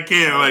don't think I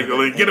can.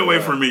 Like get away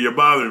from me. You're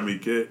bothering me,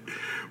 kid.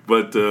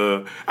 But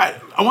I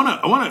want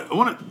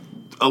to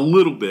a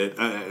little bit.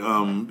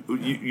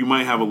 You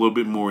might have a little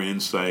bit more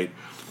insight.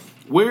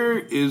 Where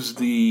is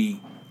the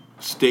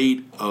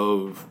state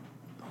of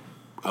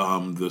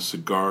the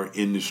cigar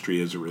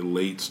industry as it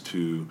relates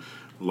to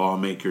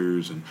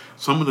lawmakers and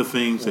some of the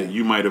things that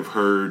you might have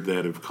heard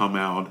that have come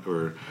out?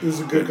 Or this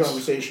is a good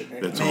conversation.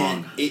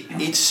 Man,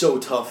 it's so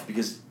tough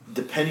because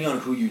depending on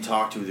who you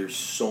talk to, there's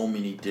so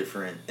many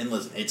different. And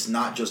listen, it's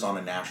not just on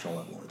a national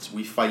level.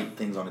 We fight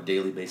things on a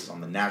daily basis on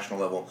the national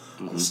level,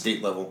 on the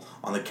state level,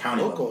 on the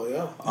county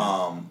level,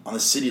 on the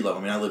city level.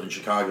 I mean, I live in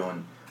Chicago,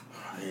 and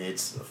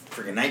it's a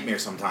freaking nightmare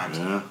sometimes.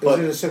 Yeah. But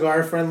is it a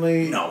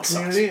cigar-friendly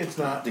community? It's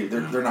not. Dude,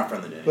 they're not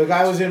friendly to anyone. Like,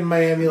 I was in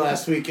Miami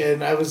last week,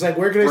 and I was like,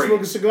 where can I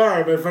smoke a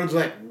cigar? And my friend's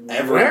like,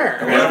 where?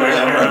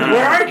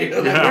 Where are you?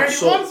 Like, where do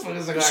you want to smoke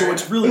a cigar? So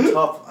it's really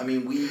tough. I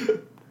mean,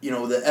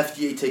 the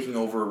FDA taking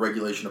over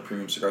regulation of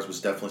premium cigars was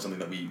definitely something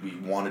that we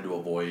wanted to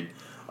avoid.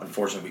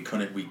 Unfortunately, we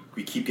couldn't.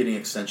 We keep getting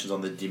extensions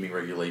on the deeming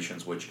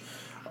regulations, which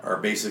are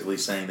basically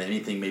saying that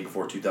anything made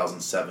before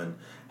 2007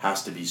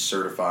 has to be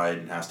certified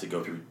and has to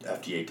go through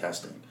FDA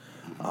testing.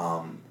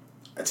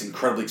 It's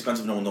incredibly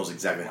expensive. No one knows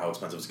exactly how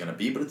expensive it's going to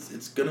be, but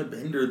it's going to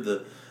hinder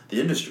the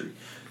industry.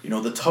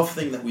 The tough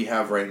thing that we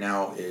have right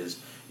now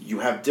is you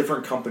have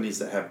different companies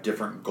that have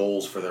different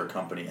goals for their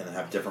company and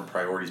have different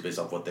priorities based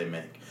off what they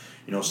make.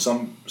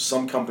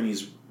 Some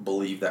companies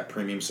believe that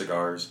premium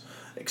cigars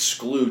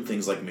exclude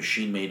things like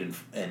machine-made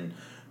and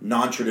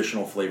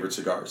non-traditional flavored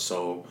cigars.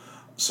 So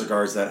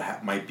cigars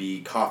that might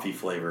be coffee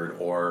flavored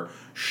or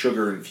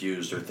sugar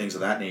infused or things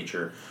of that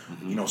nature.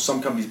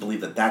 Some companies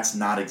believe that that's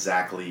not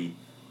exactly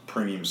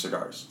premium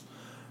cigars.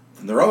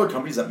 And there are other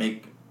companies that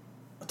make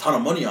a ton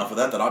of money off of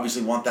that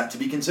obviously want that to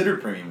be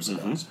considered premium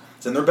cigars.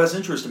 It's in their best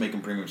interest to make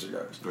them premium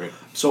cigars. Right.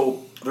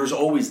 So there's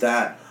always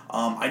that.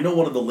 I know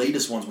one of the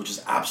latest ones, which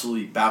is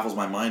absolutely baffles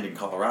my mind in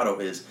Colorado,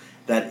 is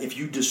that if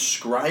you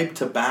describe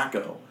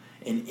tobacco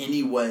in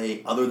any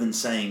way other than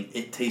saying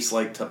it tastes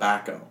like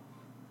tobacco,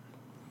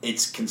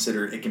 it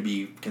can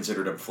be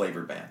considered a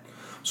flavored ban.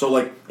 So,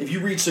 like, if you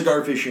read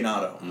Cigar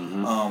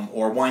Aficionado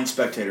or Wine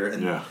Spectator,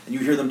 and you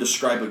hear them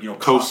describe,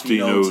 coffee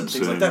notes and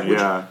things like that, which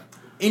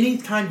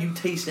anytime you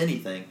taste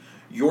anything,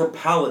 your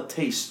palate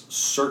tastes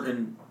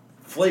certain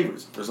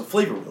flavors. There's a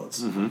flavor wheel.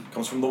 It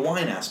comes from the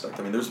wine aspect.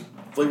 I mean, there's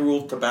flavor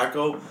wheel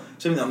tobacco.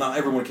 Same thing. Not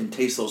everyone can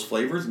taste those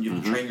flavors, and you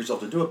can train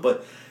yourself to do it,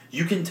 but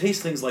you can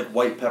taste things like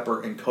white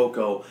pepper and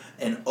cocoa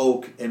and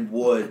oak and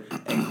wood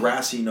and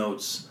grassy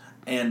notes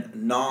and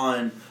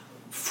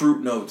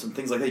non-fruit notes and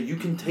things like that. You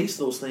can taste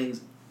those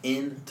things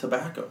in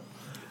tobacco.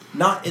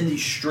 Not in the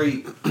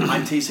straight,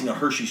 I'm tasting a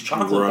Hershey's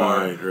chocolate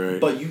bar,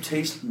 but you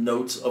taste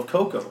notes of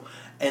cocoa.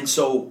 And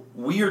so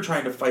we are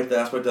trying to fight the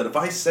aspect that if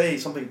I say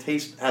something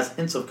has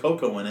hints of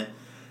cocoa in it,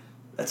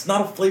 that's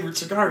not a flavored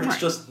cigar. It's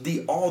just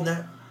the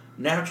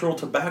all-natural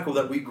tobacco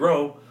that we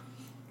grow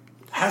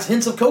has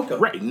hints of cocoa.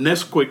 Right.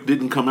 Nesquik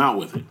didn't come out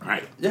with it.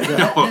 Right.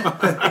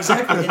 Yeah,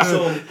 exactly. And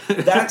so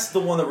that's the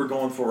one that we're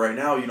going for right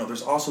now.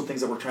 There's also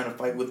things that we're trying to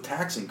fight with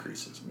tax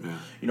increases.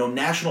 Yeah.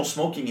 National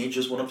smoking age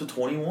just went up to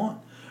 21,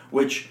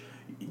 which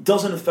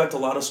doesn't affect a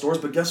lot of stores,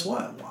 but guess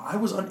what? I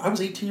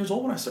was 18 years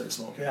old when I started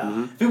smoking.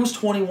 Yeah. If it was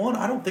 21,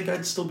 I don't think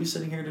I'd still be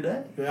sitting here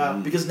today. Yeah.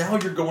 Because now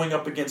you're going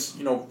up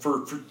against,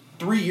 for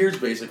 3 years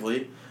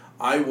basically,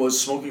 I was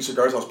smoking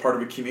cigars. I was part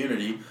of a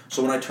community.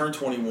 So when I turned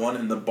 21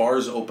 and the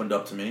bars opened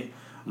up to me,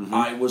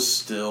 I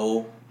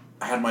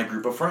had my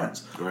group of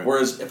friends. Right.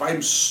 Whereas if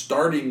I'm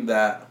starting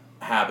that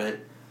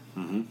habit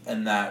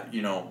and that,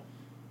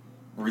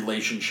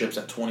 relationships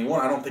at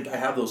 21. I don't think I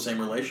have those same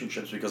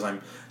relationships because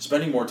I'm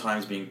spending more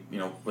time being,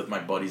 with my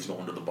buddies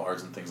going to the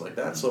bars and things like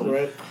that.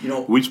 So,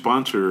 we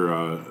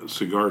sponsor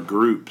cigar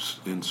groups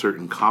in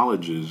certain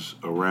colleges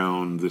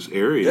around this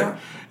area,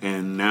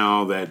 and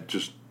now that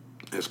just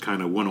has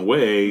kind of went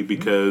away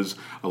because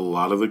a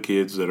lot of the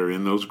kids that are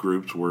in those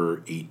groups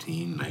were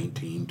 18,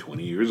 19,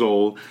 20 years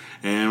old,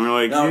 and we're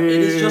like, now, it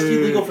is just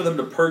illegal for them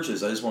to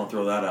purchase. I just want to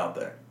throw that out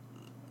there.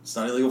 It's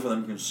not illegal for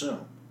them to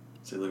consume.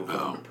 It's illegal for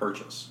them to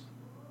purchase.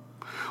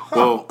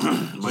 Well, so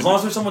as long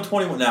as there's someone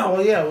 21 now,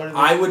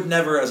 I would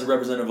never, as a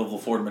representative of La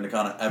Flor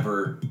Dominicana,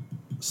 ever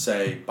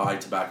say buy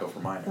tobacco for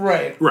minors.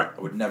 Right.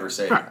 I would never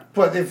say that.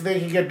 But if they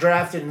could get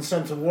drafted and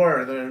sent to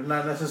war, they're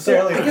not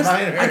necessarily a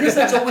minor. I guess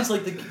that's always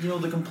like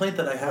the complaint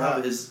that I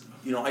have is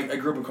I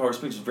grew up in Colorado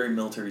Springs, a very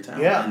military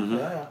town. Yeah. And,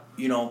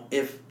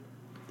 if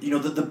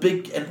the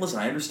big, and listen,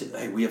 I understand.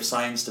 Hey, we have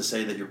science to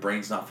say that your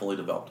brain's not fully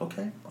developed.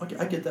 Okay,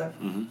 I get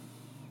that. Mm-hmm.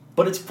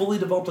 But it's fully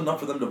developed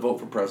enough for them to vote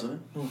for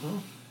president. Mm-hmm.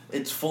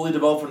 It's fully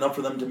developed enough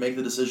for them to make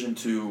the decision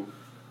to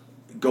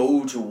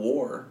go to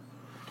war.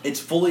 It's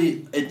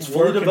fully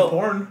developed.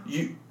 Porn.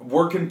 You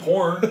work in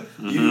porn.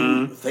 Mm-hmm.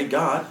 You thank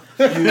God.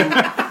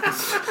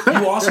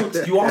 You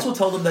also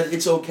tell them that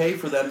it's okay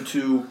for them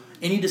to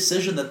any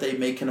decision that they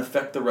make can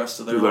affect the rest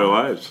of their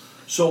lives.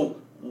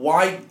 So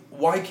why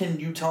can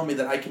you tell me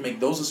that I can make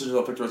those decisions that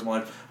affect the rest of my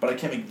life, but I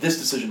can't make this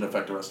decision to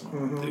affect the rest of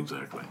my life? Mm-hmm.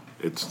 Exactly.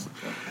 It's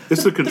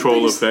the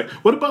control effect.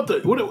 What about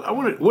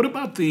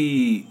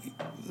the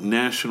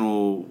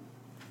national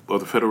or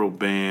the federal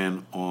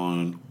ban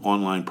on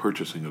online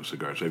purchasing of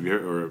cigars? Have you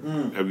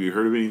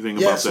heard of anything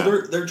about that? Yeah,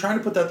 so they're trying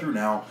to put that through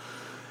now.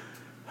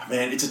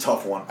 Man, it's a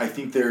tough one. I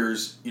think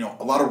there's,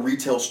 a lot of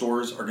retail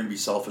stores are going to be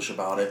selfish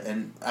about it.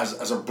 And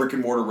as a brick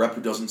and mortar rep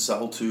who doesn't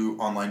sell to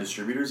online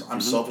distributors, I'm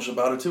selfish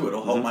about it too.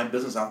 It'll help my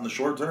business out in the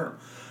short term.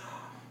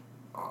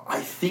 I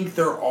think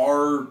there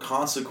are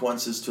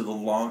consequences to the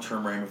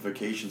long-term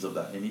ramifications of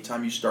that.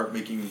 Anytime you start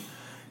making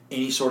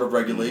any sort of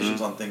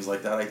regulations on things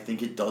like that, I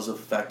think it does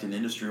affect an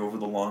industry over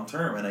the long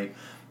term. And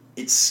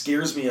it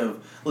scares me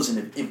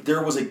listen, if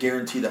there was a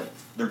guarantee that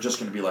they're just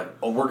going to be like,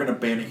 oh, we're going to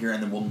ban it here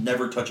and then we'll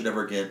never touch it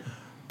ever again,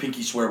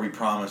 pinky swear we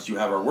promise, you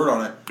have our word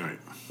on it, right.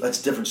 That's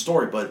a different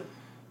story. But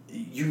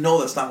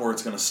that's not where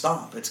it's going to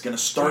stop. It's going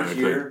to start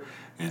here,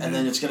 and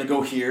then it's going to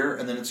go here,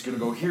 and then it's going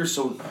to go here.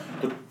 So,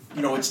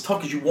 it's tough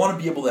because you want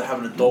to be able to have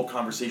an adult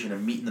conversation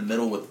and meet in the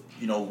middle with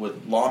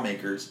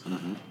lawmakers.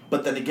 Mm-hmm.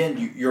 But then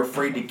again, you're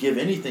afraid to give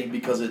anything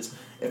because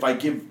if I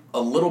give a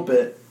little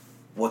bit,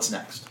 what's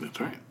next? That's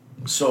right.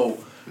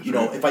 So,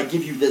 if I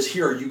give you this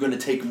here, are you going to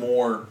take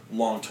more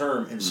long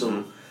term? And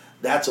so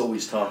that's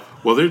always tough.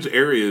 Well, there's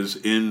areas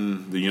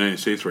in the United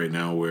States right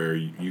now where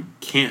you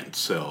can't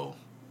sell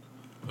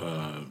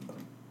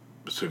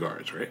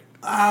cigars, right?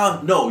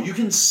 No, you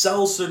can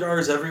sell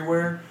cigars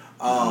everywhere.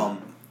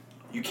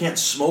 You can't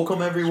smoke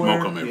them everywhere.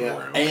 Yeah.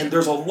 Okay. And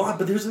there's a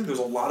lot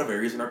of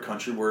areas in our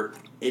country where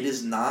it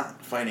is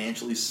not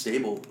financially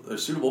stable or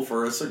suitable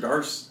for a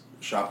cigar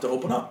shop to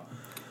open up.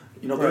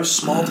 There's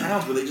small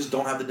towns where they just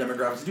don't have the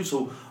demographics to do.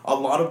 So a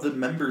lot of the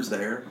members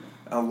there,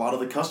 a lot of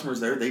the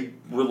customers there, they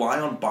rely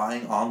on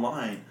buying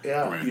online.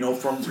 Yeah. Right.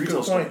 From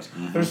retail stores.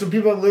 Mm-hmm. There's some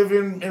people that live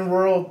in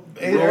rural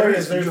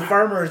areas. There's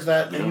farmers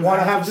that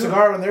want to have a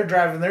cigar when they're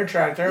driving their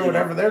tractor or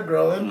whatever they're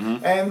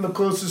growing, and the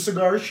closest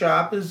cigar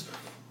shop is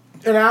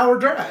an hour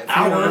drive.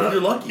 If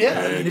you're lucky.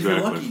 Yeah. If you're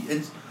lucky.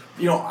 And,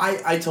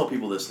 I tell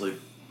people this,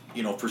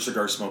 for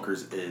cigar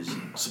smokers is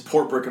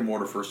support brick and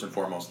mortar first and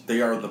foremost.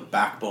 They are the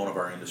backbone of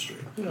our industry.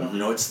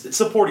 Yeah. It's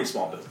supporting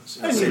small business.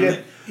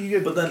 And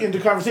you get into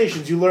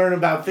conversations. You learn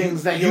about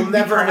things that you'll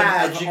never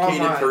have. An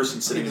educated online.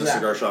 person sitting in a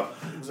cigar shop.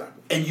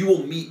 Exactly. And you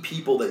will meet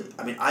people that,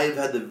 I have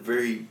had the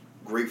very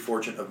great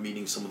fortune of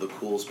meeting some of the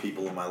coolest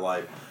people in my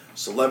life.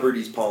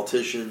 Celebrities,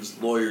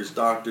 politicians, lawyers,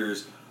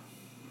 doctors,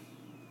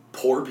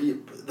 poor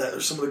people that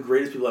are some of the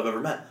greatest people I've ever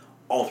met,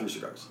 all through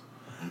cigars.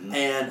 Mm-hmm.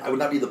 And I would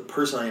not be the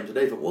person I am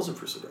today if it wasn't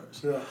for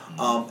cigars. Yeah.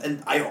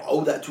 And I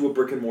owe that to a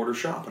brick and mortar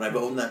shop, and I've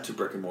owned that to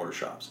brick and mortar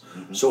shops.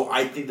 Mm-hmm. So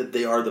I think that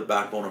they are the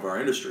backbone of our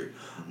industry.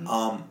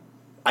 Mm-hmm.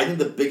 I think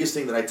the biggest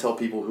thing that I tell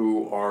people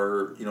who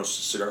are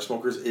cigar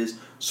smokers is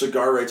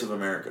Cigar Rights of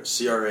America,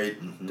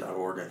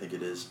 CRA.org, I think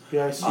it is.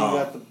 Yeah, I see you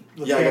got the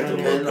I got the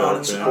pin on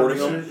it, supporting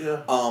them.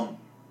 Yeah.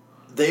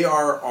 They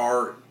are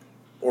our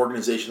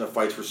organization that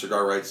fights for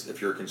cigar rights if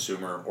you're a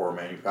consumer or a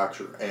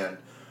manufacturer. And,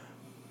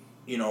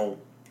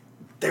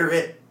 they're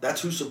it.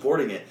 That's who's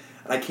supporting it.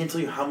 And I can't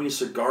tell you how many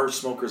cigar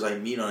smokers I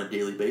meet on a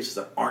daily basis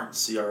that aren't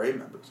CRA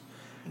members.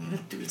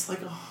 And dude, it's like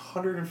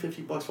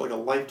 $150 for a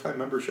lifetime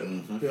membership.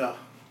 Mm-hmm. Yeah.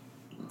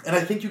 And I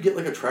think you get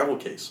a travel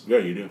case. Yeah,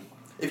 you do.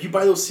 If you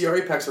buy those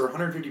CRA packs, they're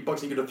 $150 and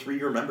you get a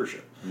 3-year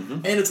membership. Mm-hmm.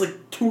 And it's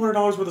 $200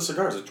 worth of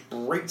cigars. It's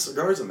great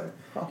cigars in there.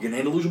 Oh. You get an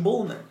Andalusian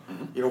Bull in there.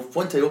 Mm-hmm.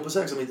 Fuente, Opus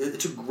X.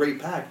 It's a great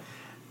pack.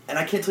 And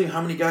I can't tell you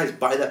how many guys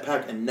buy that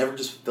pack and never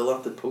just fill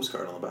out the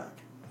postcard on the back.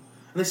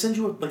 And they send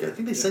you I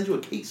think they send you a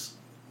case.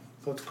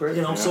 That's great.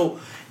 So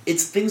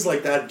it's things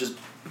like that. Just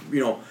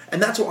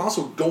and that's what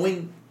also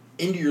going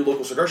into your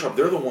local cigar shop,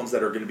 they're the ones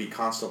that are going to be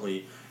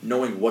constantly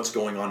knowing what's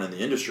going on in the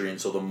industry. And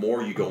so the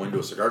more you go into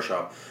a cigar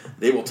shop,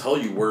 they will tell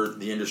you where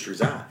the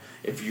industry's at.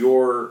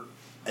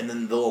 And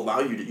then they'll allow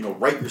you to,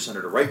 write your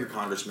senator, write your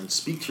congressman,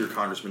 speak to your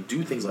congressman,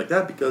 do things like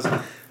that because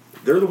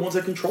they're the ones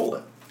that control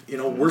it.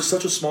 We're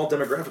such a small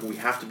demographic, we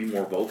have to be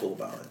more vocal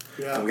about it.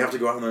 Yeah. And we have to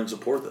go out there and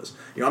support this.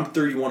 I'm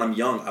 31, I'm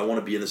young, I want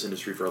to be in this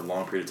industry for a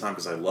long period of time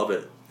because I love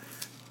it.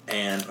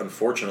 And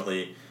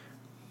unfortunately,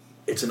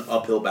 it's an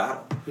uphill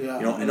battle. Yeah.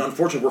 And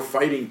unfortunately, we're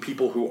fighting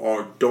people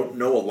who don't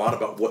know a lot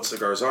about what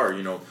cigars are.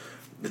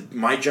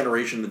 My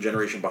generation, the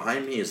generation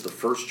behind me, is the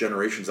first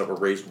generations that were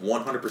raised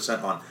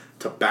 100% on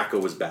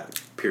tobacco is bad.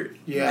 Period.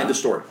 Yeah. End of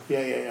story.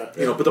 Yeah.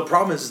 But the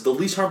problem is the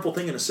least harmful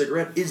thing in a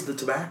cigarette is the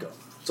tobacco.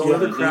 It's all the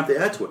other crap they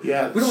add to it.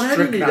 Yeah, we don't have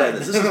any of that.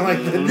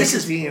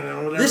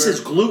 This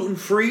is gluten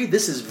free.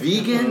 This is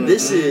vegan.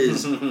 This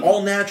is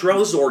all natural.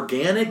 This is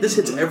organic. This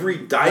hits every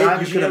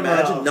diet you can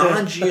imagine.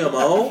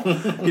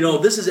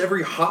 Non-GMO. This is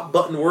every hot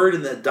button word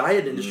in the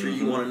diet industry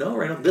you want to know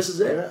right now. This is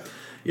it.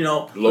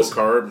 Low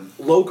carb.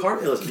 Low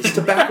carb. Listen, is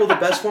tobacco the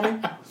best for me?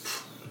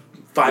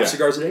 5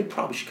 cigars a day.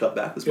 Probably should cut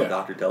back. That's what my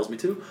doctor tells me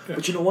to. Yeah.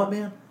 But you know what,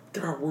 man?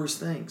 There are worse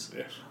things.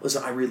 Yes.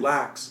 Listen, I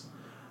relax.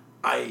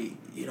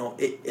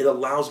 It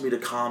allows me to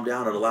calm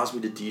down. It allows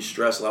me to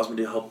de-stress. It allows me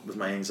to help with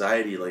my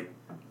anxiety.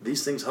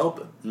 These things help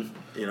it.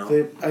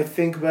 I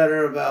think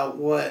better about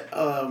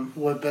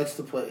what bets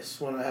to place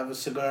when I have a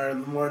cigar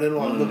in the morning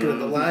while I'm looking at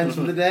the lines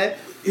for the day.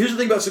 Here's the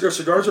thing about cigars.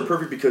 Cigars are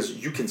perfect because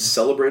you can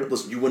celebrate it.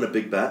 Listen, you win a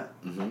big bet.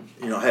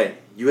 Hey,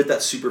 you hit that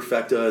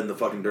superfecta in the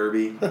fucking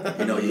derby. You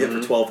hit for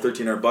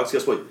 $1,200-$1,300.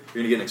 Guess what? You're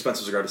going to get an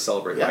expensive cigar to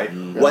celebrate, right?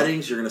 Yeah.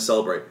 Weddings, you're going to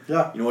celebrate.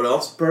 Yeah. You know what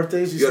else?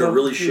 Birthdays, you got a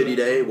really shitty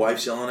day,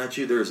 wife's yelling at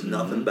you. There's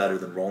nothing better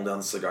than rolling down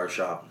the cigar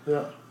shop,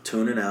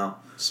 tuning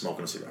out,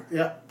 smoking a cigar.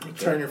 Yeah.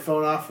 Turn your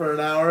phone off for an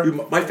hour.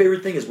 Dude, my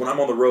favorite thing is when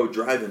I'm on the road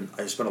driving,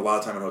 I spend a lot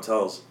of time in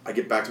hotels. I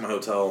get back to my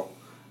hotel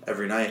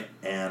every night,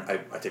 and I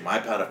take my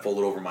iPad, I fold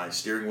it over my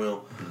steering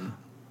wheel,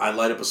 I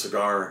light up a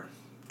cigar,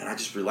 and I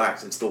just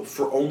relax. It's the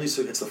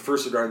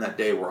first cigar in that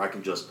day where I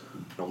can just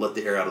let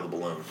the air out of the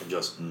balloon and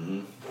just,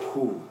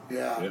 whew.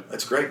 Yeah.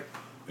 It's great.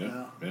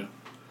 Yeah.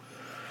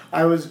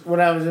 When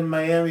I was in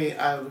Miami,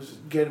 I was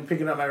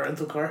picking up my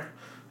rental car,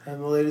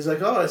 and the lady's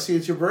like, "Oh, I see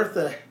it's your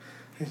birthday."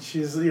 And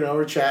she's,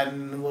 we're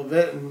chatting a little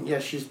bit,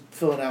 and she's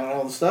filling out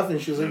all the stuff, and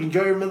she was like,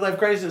 "Enjoy your midlife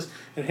crisis,"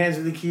 and hands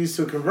me the keys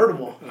to a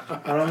convertible.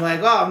 And I'm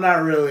like, "Oh, I'm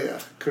not really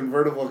a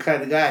convertible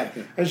kind of guy."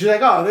 And she's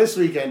like, "Oh, this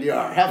weekend you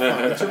are. Have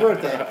fun. It's your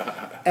birthday."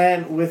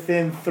 And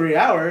within 3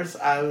 hours,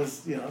 I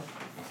was,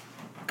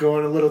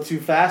 going a little too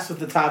fast with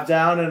the top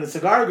down and a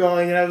cigar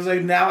going, and I was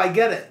like, now I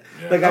get it.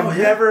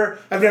 Yeah.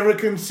 I've never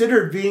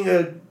considered being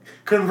a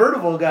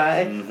convertible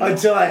guy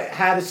until I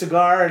had a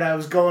cigar and I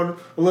was going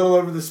a little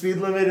over the speed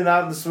limit and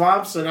out in the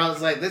swamps, and I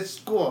was like, "This is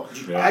cool.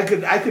 Yeah. I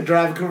could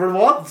drive a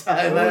convertible all the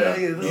time."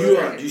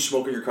 Do you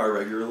smoke in your car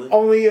regularly?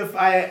 Only if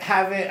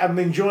I'm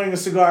enjoying a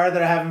cigar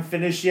that I haven't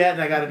finished yet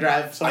and I got to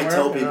drive somewhere. I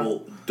tell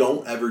people,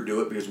 don't ever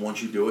do it because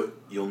once you do it,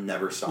 you'll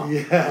never stop.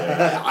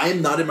 Yeah. I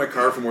am not in my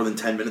car for more than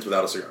 10 minutes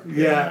without a cigar.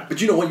 Yeah.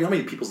 But you know what? You know how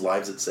many people's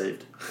lives it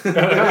saved? Because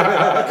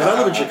I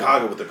live in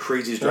Chicago with the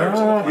craziest drivers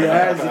in the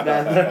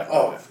planet. Yeah,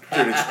 oh,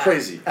 dude, it's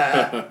crazy.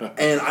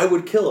 And I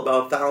would kill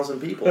about 1,000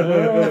 people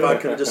if I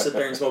could just sit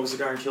there and smoke a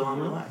cigar and chill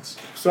and relax.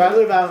 So I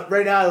live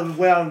right now, I live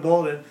way out in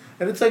Golden.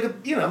 And it's like a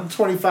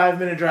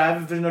 25-minute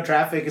drive if there's no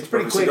traffic. It's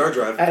pretty quick. Cigar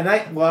drive. At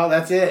night, well,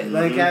 that's it.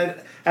 Like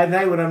at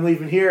night when I'm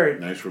leaving here,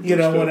 nice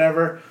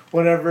whenever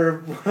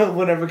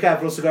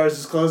Capital Cigars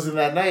is closing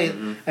that night,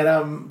 and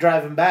I'm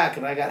driving back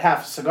and I got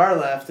half a cigar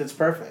left, it's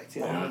perfect.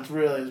 It's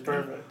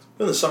perfect.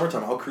 In the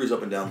summertime, I'll cruise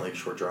up and down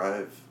Lakeshore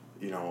Drive.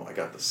 I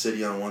got the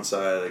city on one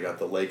side, I got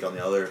the lake on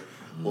the other.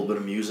 A little bit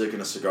of music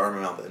and a cigar in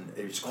my mouth, and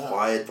it's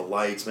quiet. The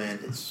lights, man.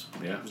 There's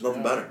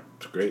nothing better.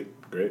 It's great.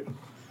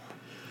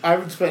 I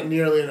haven't spent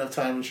nearly enough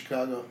time in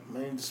Chicago.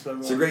 I need to spend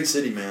more. It's a great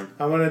city, man.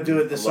 I want to do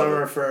it this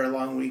summer for a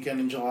long weekend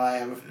in July. I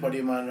have a buddy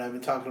of mine and I've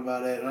been talking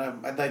about it,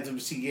 and I'd like to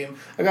see a game.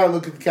 I got to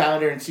look at the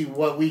calendar and see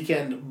what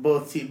weekend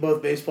both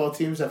baseball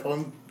teams have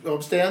home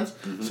stands,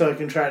 so I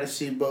can try to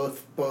see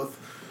both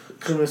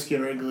Comiskey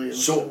and Wrigley.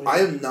 So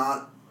I am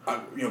not,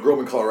 grew up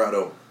in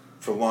Colorado.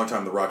 For a long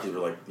time, the Rockies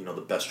were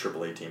the best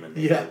AAA team in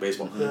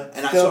baseball. Yeah.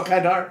 And still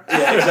kind of are.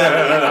 Yeah,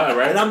 exactly.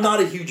 Right? And I'm not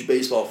a huge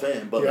baseball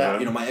fan, but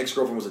my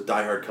ex-girlfriend was a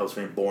diehard Cubs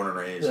fan, born and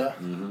raised. Yeah.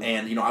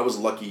 And I was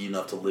lucky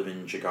enough to live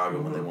in Chicago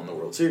when they won the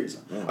World Series.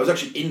 I was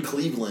actually in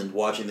Cleveland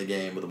watching the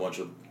game with a bunch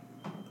of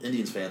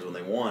Indians fans when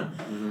they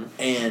won.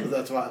 And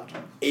that's wild.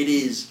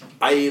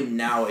 I am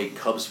now a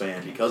Cubs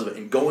fan because of it.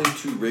 And going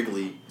to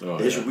Wrigley,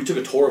 we took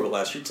a tour of it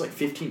last year. It's like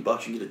 $15. You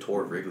can get a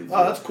tour of Wrigley.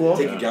 Oh, that's cool.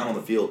 Take you down on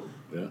the field.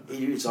 Yeah.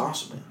 It's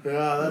awesome, man.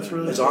 Yeah, that's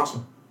really It's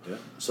awesome. Yeah.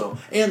 So,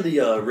 and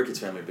the Ricketts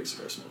family are big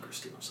cigar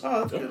smokers, too. So.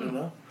 Oh, that's good to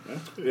know.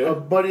 Yeah. A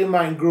buddy of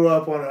mine grew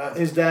up on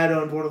his dad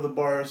owned one of the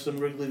bars in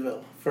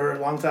Wrigleyville for a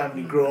long time.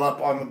 He grew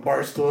up on the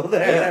bar stool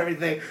there and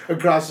everything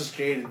across the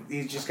street.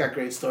 He's just got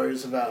great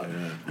stories about,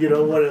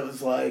 what it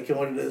was like and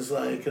what it is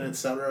like and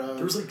etc.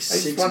 There was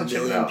 6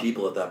 million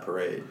people at that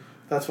parade.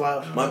 That's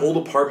wild. My old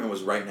apartment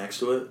was right next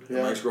to it.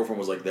 Yeah. My ex-girlfend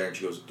was like there, and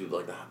she goes, "Dude,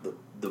 like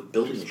the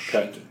building is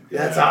shaking."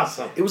 That's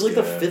awesome. It was like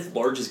the 5th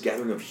largest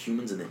gathering of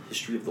humans in the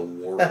history of the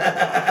world.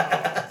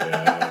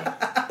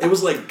 It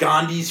was like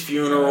Gandhi's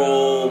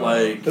funeral,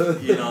 like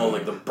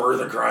like the birth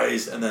of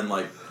Christ, and then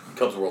like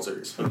Cubs World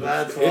Series.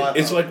 That's wild.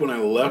 It's like when I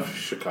left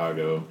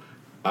Chicago,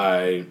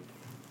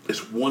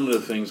 it's one of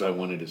the things I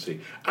wanted to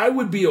see. I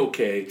would be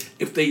okay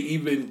if they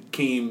even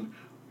came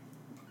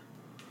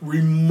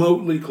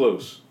remotely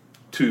close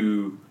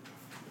to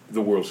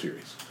the World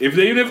Series.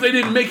 Even if they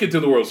didn't make it to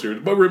the World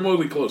Series, but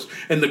remotely close.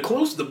 And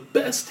the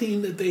best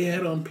team that they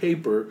had on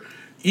paper,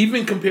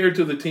 even compared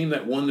to the team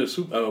that won the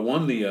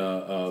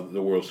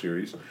World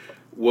Series,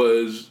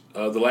 was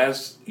the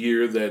last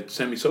year that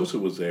Sammy Sosa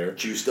was there.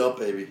 Juiced up,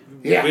 baby.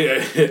 Yeah.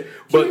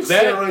 But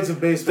steroids of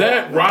baseball.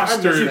 that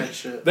roster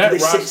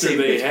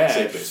they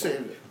had.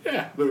 Save it.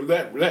 Yeah,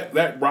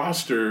 that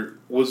roster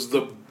was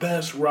the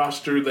best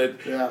roster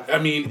that. Yeah. I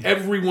mean,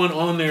 everyone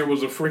on there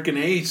was a freaking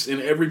ace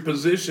in every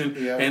position,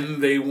 Yeah.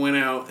 and they went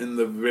out in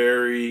the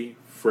very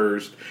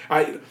first.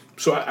 I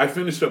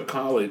finished up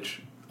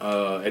college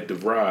at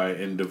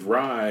DeVry, and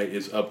DeVry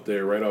is up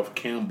there right off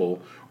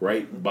Campbell,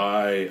 right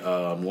by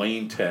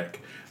Lane Tech,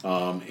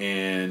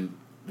 and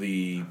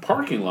the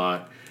parking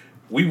lot.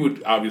 We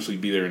would obviously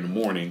be there in the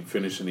morning,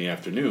 finish in the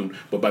afternoon,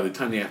 but by the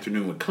time the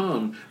afternoon would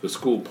come, the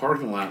school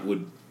parking lot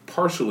would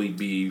partially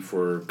be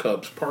for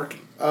Cubs parking.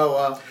 Oh,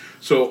 wow.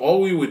 So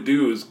all we would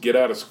do is get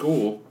out of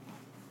school,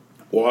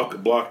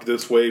 block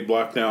this way,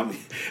 block down,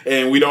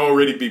 and we'd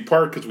already be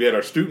parked because we had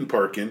our student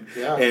parking,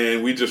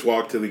 and we just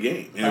walked to the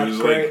game. And it was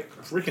like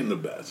freaking the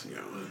best,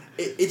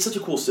 It's such a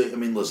cool stadium. I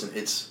mean, listen,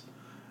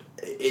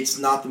 it's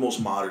not the most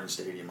modern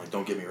stadium, like,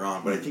 don't get me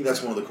wrong, but I think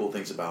that's one of the cool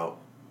things about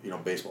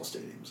baseball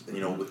stadiums.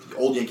 And, with the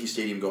old Yankee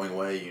Stadium going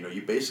away,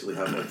 you basically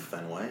have, like,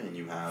 Fenway, and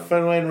you have...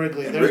 Fenway and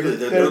Wrigley.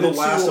 They're the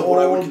last of what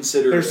I would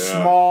consider... They're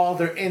small,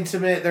 they're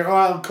intimate, they're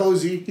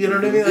cozy, you know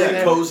what I mean?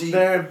 Yeah, cozy.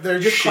 They're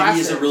just shitty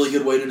classics. is a really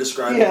good way to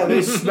describe it. Yeah,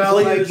 they smell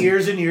like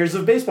years and years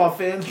of baseball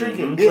fans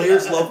drinking.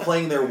 Players love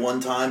playing there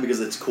one time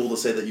because it's cool to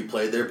say that you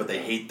played there, but they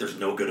hate there's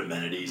no good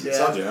amenities and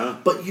such. Yeah.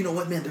 But you know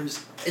what, man,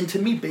 and to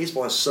me,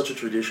 baseball has such a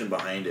tradition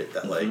behind it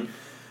that, like,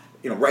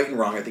 right and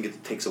wrong, I think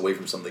it takes away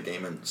from some of the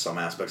game and some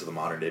aspects of the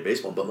modern day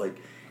baseball, but, like,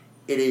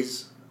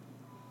 it's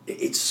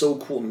so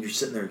cool when you're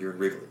sitting there and you're in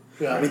Wrigley.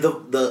 Yeah. I mean,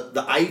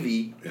 the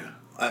Ivy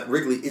at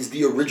Wrigley is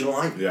the original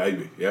Ivy. The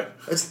Ivy, yeah.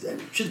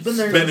 She's been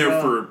there. Been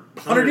there for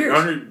 100 years.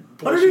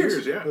 100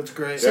 years, yeah. That's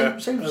great. Same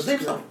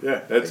stuff.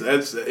 Yeah, that's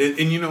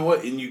and you know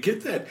what? And you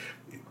get that.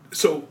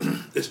 So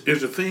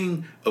there's a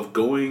thing of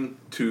going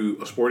to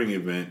a sporting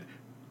event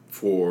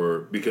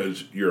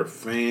because you're a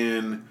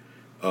fan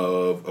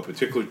of a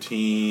particular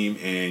team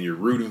and you're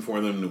rooting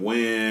for them to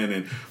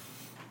win,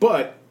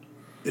 but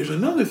there's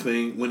another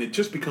thing when it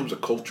just becomes a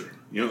culture.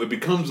 It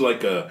becomes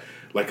like a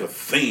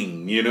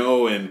thing,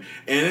 and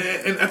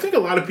I think a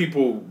lot of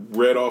people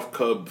read off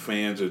Cub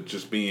fans as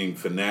just being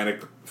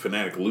fanatic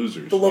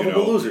losers. The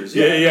lovable losers.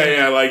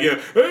 Yeah. Like,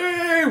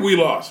 hey, we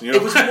lost.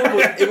 It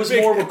was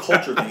more of a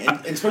culture thing,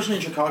 and especially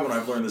in Chicago, and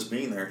I've learned this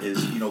being there,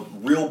 is,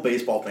 real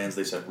baseball fans,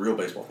 they said real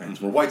baseball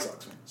fans were White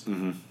Sox fans.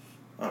 Mm-hmm.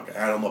 Okay,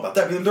 I don't know about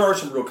that. I mean, there are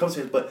some real Cubs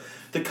fans, but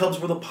the Cubs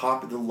were the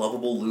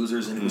lovable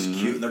losers, and it was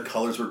cute, and their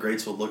colors were great,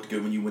 so it looked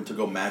good when you went to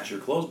go match your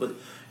clothes. But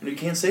you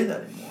can't say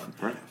that anymore.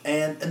 Right.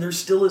 And there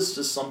still is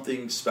just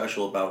something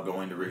special about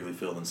going to Wrigley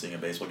Field and seeing a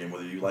baseball game,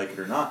 whether you like it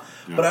or not.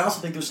 Yeah. But I also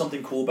think there's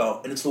something cool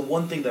about, and it's the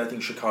one thing that I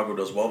think Chicago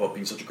does well about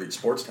being such a great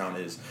sports town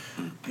is,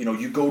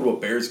 you go to a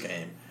Bears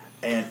game,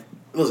 and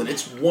listen,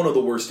 it's one of the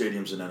worst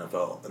stadiums in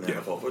NFL.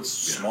 NFL, it's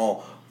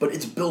small. But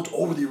it's built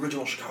over the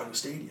original Chicago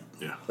Stadium.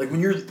 Yeah. Like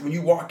when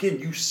you walk in,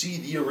 you see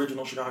the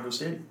original Chicago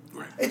Stadium.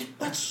 Right.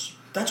 That's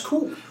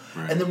cool.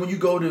 Right. And then when you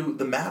go to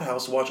the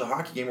Madhouse to watch a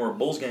hockey game or a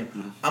Bulls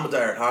game, I'm a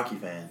diehard hockey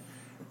fan.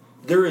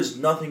 There is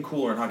nothing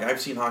cooler in hockey. I've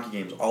seen hockey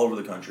games all over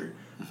the country.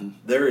 Mm-hmm.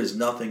 There is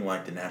nothing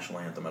like the national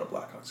anthem at a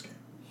Blackhawks game.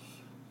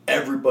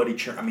 Everybody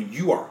cheering. I mean,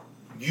 you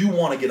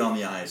want to get on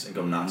the ice and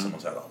go knock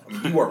someone's head off. I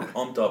mean, you are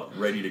pumped up,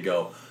 ready to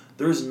go.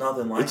 There is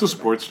nothing like it's a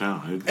sports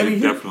town. It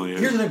definitely is.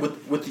 Here's the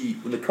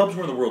thing when the Cubs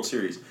were in the World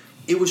Series,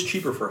 it was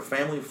cheaper for a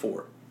family of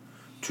 4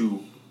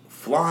 to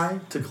fly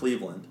to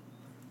Cleveland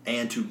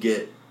and to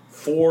get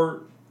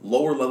 4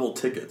 lower level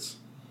tickets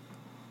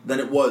than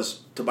it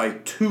was to buy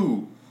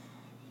 2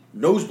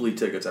 nosebleed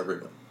tickets at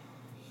Wrigley.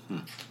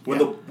 When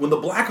the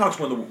Blackhawks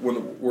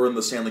were in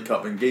the Stanley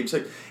Cup in Game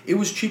 6, it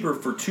was cheaper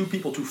for 2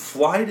 people to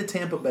fly to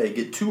Tampa Bay,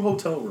 get 2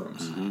 hotel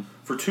rooms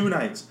for 2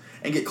 nights,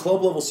 and get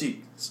club level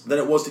seats than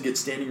it was to get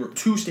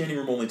 2 standing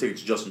room only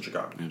tickets just in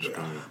Chicago.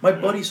 My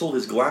buddy sold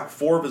his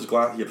 4 of his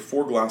glass. He had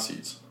 4 glass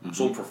seats.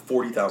 Sold them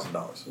for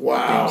 $40,000.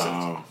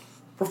 Wow!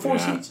 For 4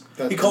 seats.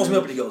 He calls me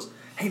up and he goes,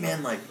 "Hey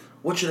man, like,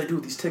 what should I do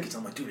with these tickets?"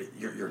 I'm like, "Dude,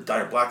 you're a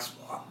dire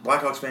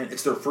Blackhawks fan.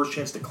 It's their first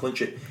chance to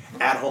clinch it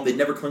at home. They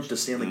never clinched a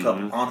Stanley Cup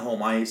on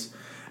home ice."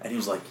 And he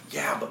was like,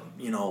 "Yeah, but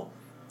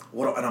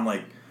what?" And I'm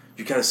like,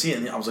 you kind of see it,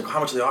 and I was like, how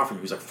much are they offering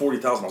you? He's like,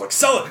 $40,000. I was like,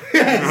 sell it!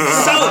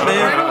 Sell it,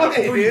 man!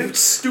 Right away, dude.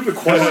 Stupid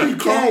question.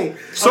 Okay.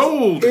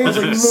 Sold! It's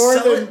Like, more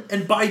sell than... it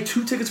and buy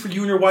 2 tickets for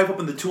you and your wife up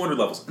in the 200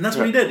 levels. And that's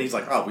what he did. And he's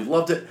like, oh, we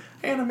loved it.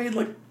 And I made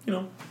like,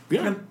 made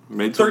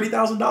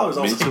 $30,000. I was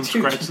made like, some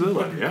scratch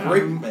silver. Yeah.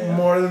 Great, man.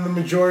 More than the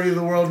majority of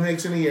the world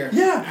makes in a year.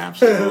 Yeah.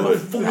 Absolutely.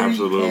 40K.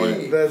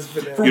 Absolutely. That's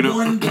bananas. For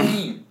one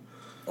game.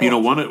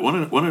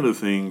 One of the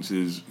things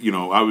is,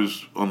 I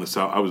was on the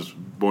South. I was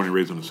born and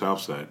raised on the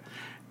South Side,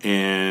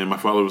 and my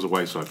father was a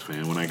White Sox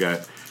fan. When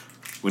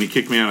he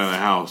kicked me out of the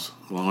house,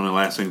 one of the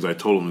last things I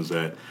told him is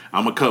that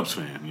I'm a Cubs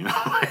fan,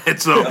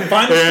 And so, and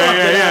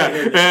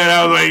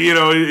I was like,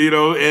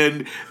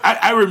 and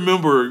I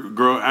remember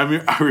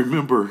I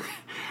remember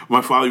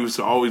my father used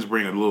to always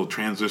bring a little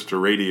transistor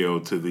radio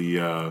to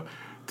the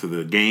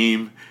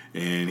game.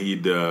 And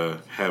he'd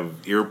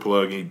have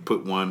earplug. He'd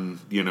put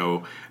one,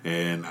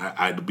 and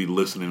I'd be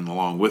listening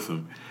along with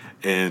him.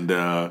 And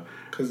I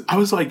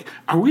was like,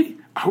 "Are we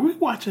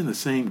watching the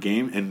same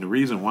game?" And the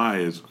reason why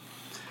is,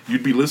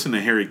 you'd be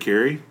listening to Harry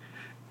Carey,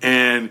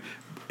 and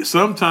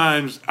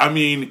sometimes,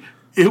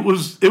 it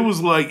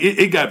was like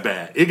it got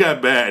bad. It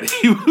got bad.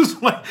 He was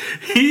like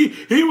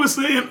he was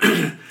saying.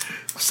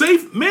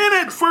 Safe, man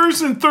at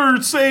first and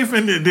third safe,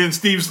 and then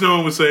Steve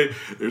Stone would say,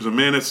 "There's a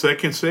man at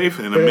second safe,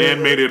 and a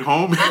man made it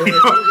home."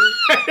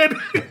 and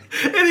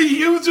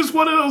it was just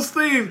one of those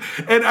things.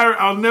 And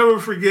I'll never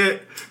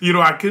forget.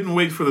 I couldn't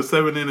wait for the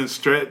 7-inning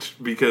stretch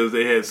because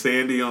they had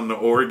Sandy on the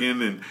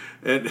organ,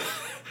 and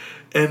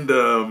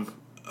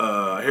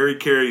Harry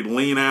Carey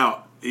lean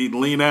out. He'd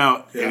lean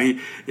out and he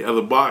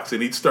the box,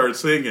 and he'd start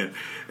singing.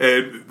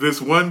 And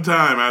this one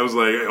time, I was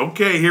like,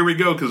 "Okay, here we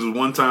go." Because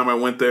one time I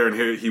went there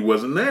and he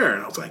wasn't there,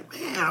 and I was like,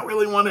 "Man, I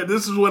really wanted.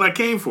 This is what I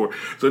came for."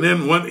 So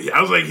then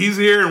I was like, "He's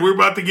here, and we're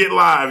about to get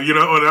live," And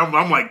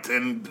I'm like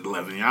 10,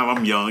 11.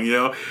 I'm young,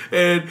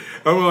 And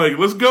I'm like,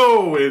 "Let's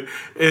go!"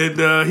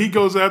 And he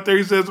goes out there.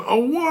 He says, "A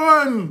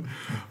 1,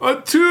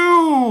 a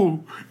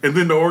 2," and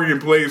then the organ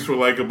plays for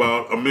like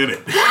about a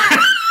minute.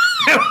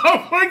 And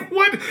I'm like,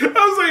 what? I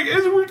was like,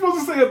 isn't we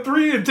supposed to say a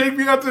 3 and take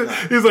me out to...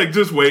 He's like,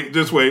 just wait. A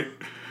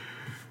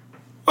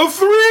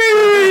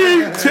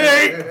 3!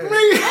 Take me!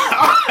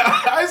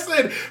 I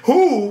said,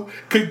 who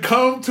could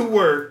come to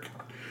work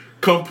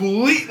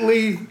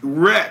completely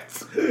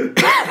wrecked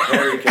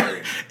Harry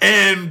Carey.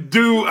 and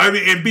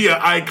be an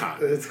icon?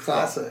 It's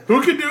classic.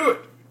 Who could do it?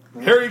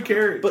 Harry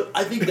Carey. But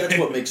I think that's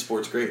what makes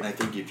sports great. And I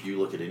think if you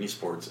look at any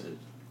sports...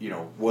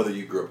 whether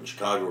you grew up in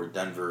Chicago or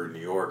Denver or New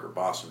York or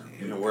Boston,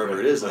 or, wherever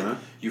it is,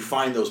 you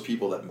find those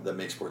people that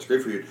make sports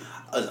great for you.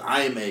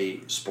 I am a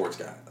sports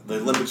guy.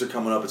 The Olympics are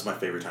coming up. It's my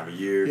favorite time of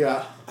year.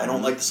 Yeah. I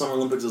don't like the Summer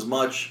Olympics as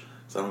much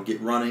because I don't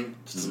get running. It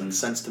just doesn't make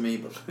sense to me,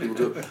 but people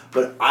do it.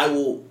 But I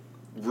will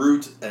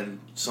root and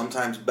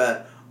sometimes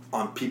bet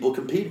on people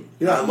competing.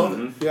 Yeah. I love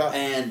it. Yeah.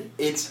 And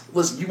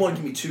listen, you want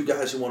to give me 2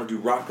 guys who want to do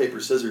rock,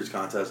 paper, scissors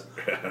contest,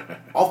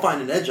 I'll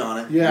find an edge on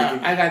it. Yeah,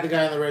 I got the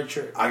guy in the red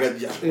shirt. I got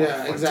exactly.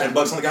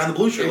 $10 on the guy in the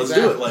blue shirt.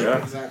 Exactly. Let's do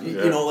it. Exactly.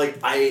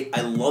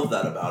 I love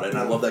that about it, and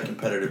I love that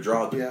competitive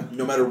draw. Yeah.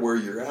 No matter where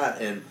you're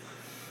at, and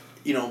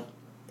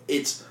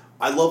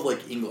I love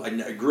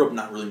England. I grew up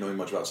not really knowing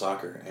much about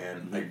soccer,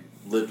 and I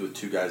lived with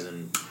 2 guys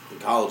in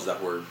college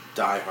that were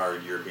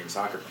diehard European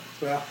soccer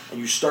fans. Yeah. And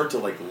you start to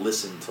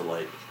listen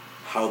to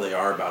how they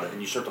are about it, and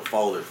you start to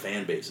follow their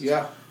fan bases.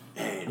 Yeah.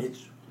 And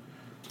it's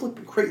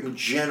flipping crazy.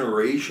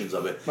 Generations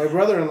of it. My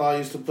brother-in-law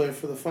used to play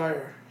for the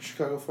Fire,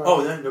 Chicago Fire.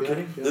 Oh, yeah, no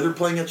kidding. Yeah. They're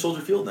playing at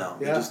Soldier Field now.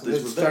 Yeah, they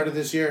started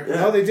this year.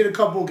 Yeah. No, they did a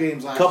couple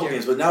games last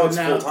year. But now it's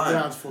full time.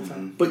 Now it's full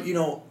time. But you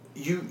don't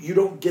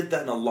get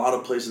that in a lot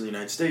of places in the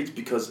United States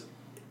because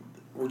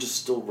we're just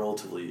still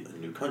relatively a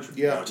new country.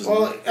 Yeah.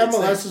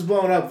 MLS is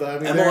blowing up though.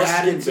 MLS they're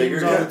adding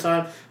teams all the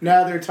time.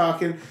 Now they're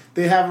talking.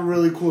 They have a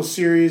really cool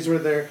series where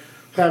they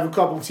have a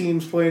couple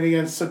teams playing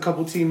against a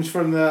couple teams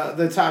from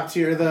the top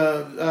tier,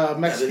 the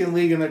Mexican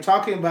League, and they're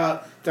talking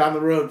about down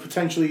the road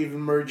potentially even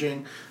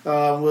merging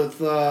with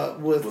Liga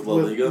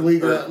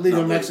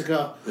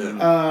Mexico,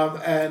 and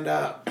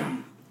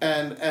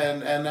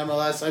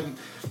MLS.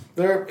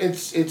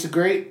 It's a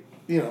great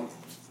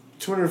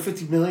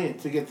 $250 million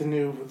to get the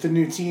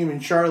new team in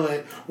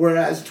Charlotte,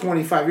 whereas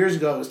 25 years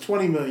ago it was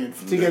 $20 million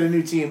to get a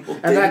new team,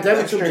 and that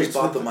demonstrates. Just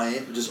bought the Miami.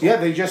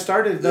 They just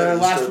started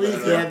last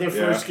week. They had their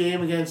first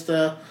game against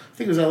I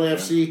think it was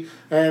LAFC,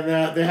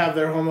 and they have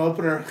their home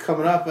opener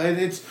coming up. And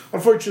it's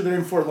unfortunately they're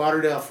in Fort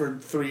Lauderdale for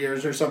 3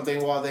 years or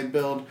something while they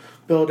build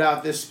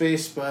out this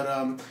space. But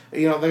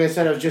like I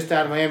said, I was just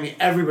down in Miami.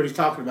 Everybody's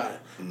talking about it.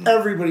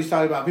 Everybody's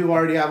talking about it. People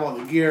already have all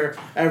the gear,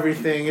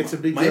 everything. It's a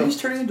big deal. Miami's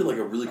turning into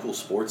a really cool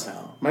sports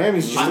town.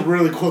 Miami's just a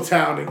really cool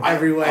town in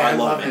every way. I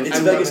love it. It's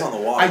Vegas on the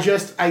water.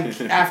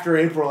 After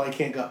April I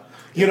can't go.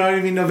 You know what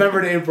I mean?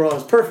 November to April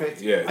is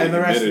perfect. Yeah, and the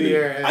rest of the humidity.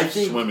 year. I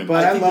think. Swimming.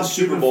 But I I think love the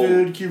Super Cuban Bowl.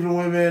 food, Cuban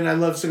women. I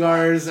love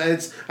cigars.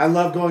 I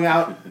love going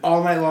out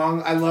all night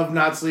long. I love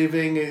not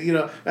sleeping.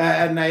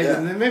 At night, Yeah.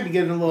 and then maybe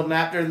getting a little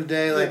nap during the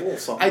day. Like a little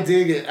something. I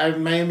dig it.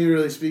 Miami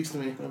really speaks to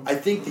me. I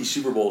think the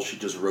Super Bowl should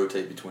just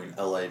rotate between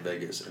L.A.,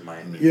 Vegas, and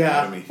Miami.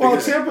 Yeah. Miami.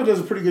 Well, Tampa does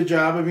a pretty good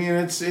job. I mean,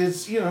 it's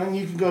you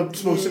can go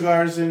smoke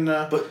cigars and.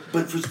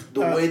 But for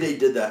the way they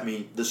did that, I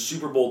mean, the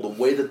Super Bowl, the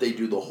way that they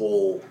do the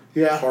whole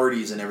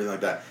parties and everything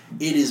like that,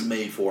 it is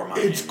made for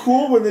Miami. It's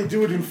cool when they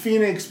do it in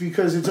Phoenix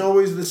because it's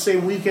always the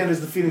same weekend as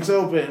the Phoenix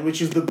Open,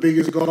 which is the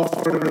biggest golf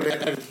tournament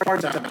and it's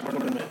part-time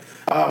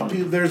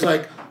tournament. There's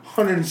like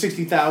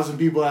 160,000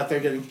 people out there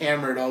getting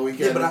hammered all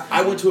weekend. Yeah, but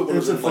I went to it when it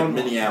was in fun one.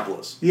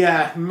 Minneapolis.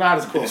 Yeah, not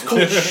as cool. It's cool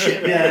as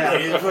shit. Yeah.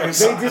 It fucking They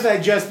sucks. did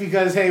that just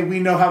because, hey, we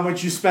know how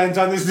much you spent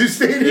on this new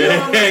stadium.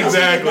 Yeah,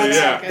 exactly.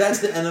 Yeah. That's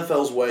the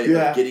NFL's way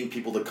Yeah. of getting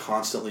people to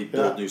constantly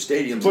build new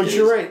stadiums. But is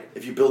you're right.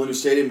 If you build a new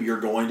stadium, you're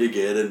going to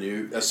get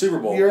a Super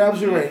Bowl. You're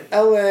absolutely right.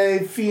 L.A.,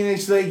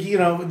 Phoenix,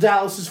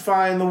 Dallas is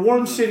fine. The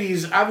warm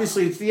cities,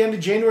 obviously, it's the end of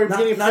January,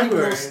 beginning of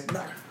February.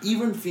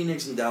 Even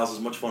Phoenix and Dallas, as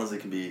much fun as they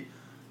can be,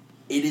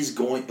 it is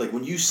going, like,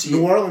 when you see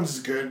New Orleans is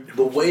good.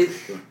 the way,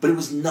 but it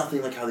was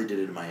nothing like how they did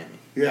it in Miami.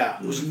 Yeah.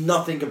 It was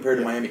nothing compared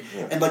to Miami.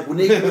 And, like, when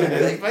they go in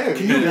Vegas,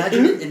 can you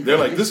imagine it in They're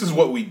like, Vegas? this is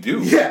what we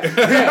do. Yeah.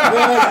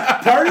 They're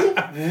like,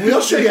 party?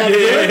 We'll show you how to do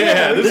it.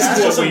 Yeah, This is what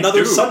just we another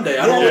do. Sunday.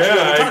 I don't know what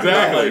Yeah, you're talking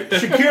about.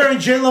 exactly. Shakira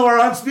and J-Lo are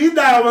on speed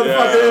dial,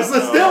 motherfuckers.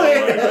 Let's do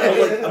it.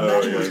 Like,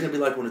 imagine what it's going to be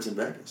like when it's in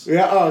Vegas.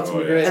 Yeah, it's gonna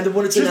be yeah. great. And then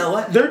when it's in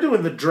LA. They're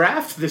doing the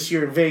draft this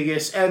year in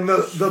Vegas, and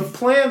the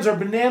plans are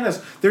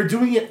bananas. They're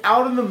doing it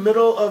out in the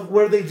middle of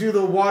where they do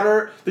the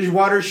water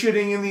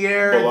shooting in the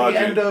air at Bellagio.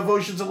 the end of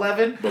Ocean's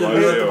 11.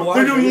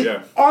 Bellagio. They're doing it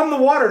Yeah. on the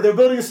water. They're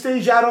building a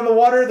stage out on the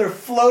water. They're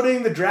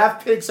floating. The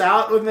draft picks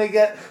out when they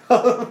get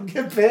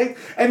picked.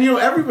 And,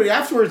 everybody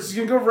afterwards,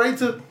 you can go right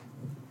to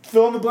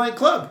fill in the blank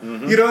club.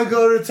 Mm-hmm. You don't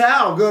go to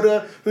Tao, go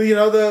to,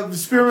 the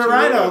Spearmint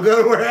Rhino,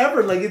 go to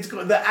wherever. Like,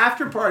 the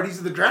after parties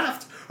of the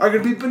draft are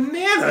going to be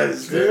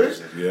bananas,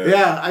 dude.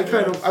 Yeah.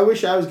 I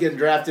wish I was getting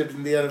drafted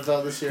in the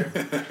NFL this year.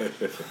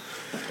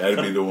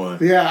 That'd be the one.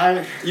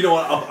 Yeah, You know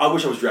what? I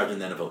wish I was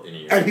drafted in the NFL in a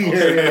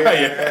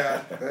year.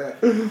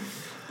 yeah.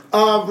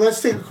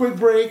 Let's take a quick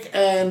break,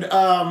 and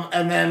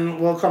then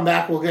we'll come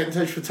back. We'll get in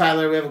touch with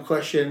Tyler. We have a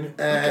question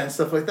and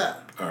stuff like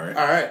that. All right.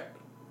 All right.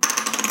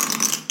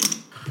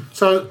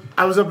 So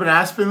I was up in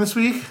Aspen this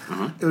week.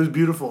 It was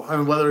beautiful. I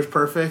mean, weather was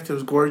perfect. It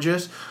was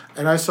gorgeous,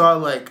 and I saw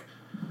like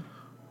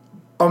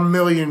a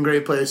million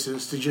great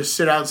places to just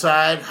sit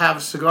outside, have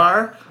a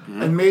cigar,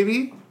 and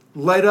maybe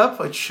light up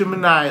a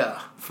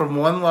chimenea from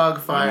one log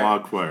fire.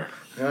 Log fire.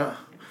 Yeah.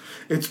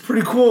 It's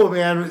pretty cool,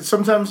 man.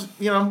 Sometimes,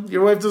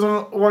 your wife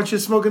doesn't want you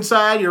to smoke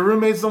inside. Your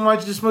roommates don't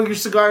want you to smoke your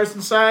cigars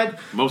inside.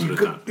 Most of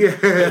the time.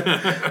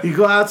 Yeah. You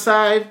go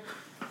outside.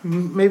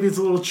 Maybe it's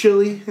a little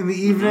chilly in the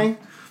evening.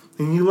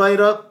 And you light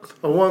up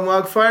a one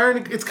log fire.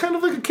 And it's kind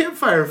of like a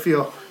campfire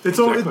feel.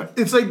 Exactly.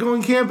 It's like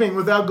going camping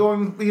without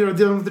going,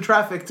 dealing with the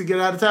traffic to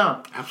get out of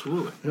town.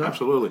 Absolutely. Yeah.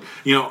 Absolutely.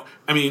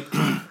 I mean,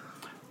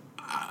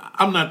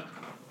 I'm not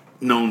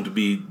known to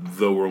be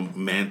the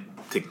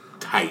romantic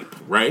type,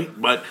 right?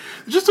 But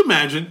just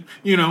imagine,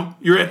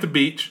 you're at the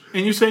beach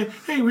and you say,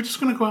 hey, we're just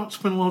going to go out,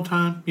 spend a little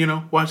time,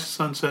 watch the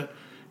sunset.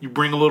 You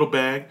bring a little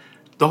bag.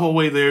 The whole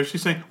way there,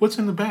 she's saying, what's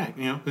in the bag?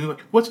 And you're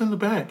like, what's in the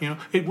bag?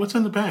 Hey, what's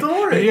in the bag?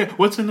 Don't worry. Yeah,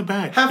 what's in the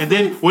bag? Have and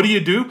then faith. what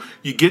do?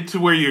 You get to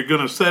where you're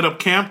going to set up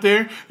camp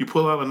there. You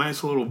pull out a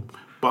nice little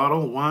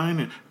bottle of wine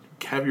and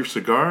have your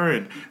cigar.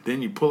 And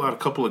then you pull out a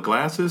couple of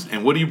glasses.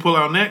 And what do you pull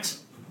out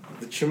next?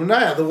 The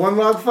chimenea, the one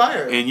log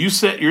fire. And you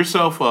set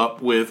yourself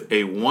up with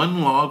a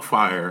one log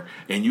fire.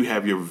 And you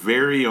have your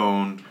very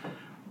own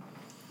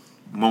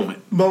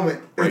moment.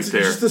 It's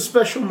there. just a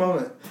special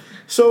moment.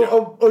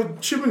 So a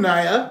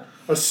chimenea,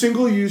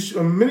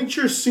 a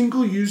miniature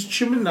single-use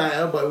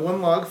chimenea by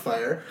one log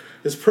fire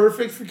is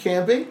perfect for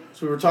camping,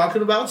 as we were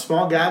talking about,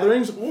 small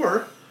gatherings,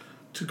 or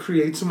to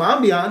create some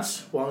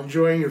ambiance while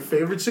enjoying your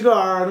favorite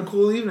cigar on a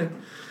cool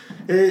evening.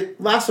 It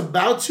lasts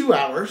about 2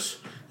 hours.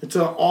 It's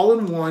an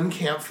all-in-one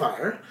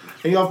campfire,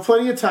 and you'll have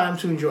plenty of time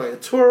to enjoy a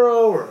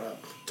Toro or a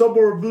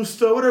Double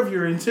Robusto, whatever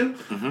you're into,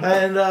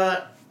 and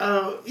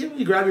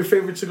you grab your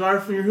favorite cigar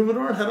from your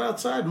humidor and head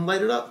outside and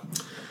light it up.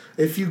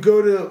 If you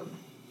go to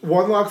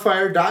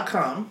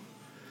onelogfire.com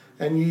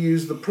and you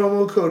use the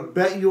promo code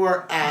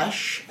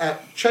BetYourAsh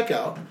at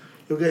checkout,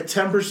 you'll get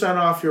 10%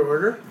 off your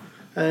order,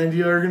 and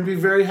you're going to be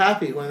very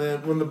happy when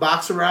the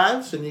box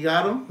arrives and you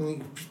got them and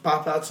you just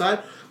pop outside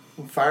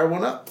and fire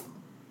one up.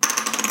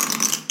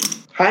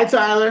 Hi,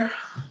 Tyler.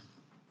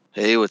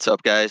 Hey, what's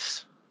up,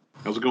 guys?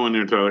 How's it going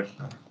there, Tyler?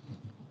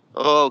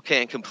 Oh,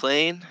 can't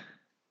complain.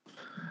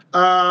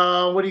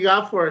 What do you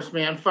got for us,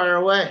 man? Fire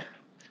away.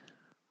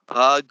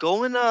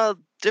 Going a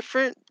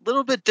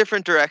little bit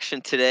different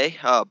direction today.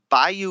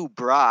 Bayou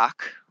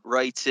Brock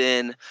writes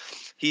in.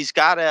 He's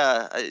got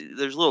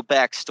there's a little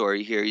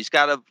backstory here. He's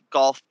got a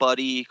golf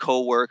buddy,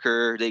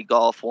 coworker. They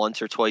golf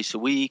once or twice a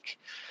week,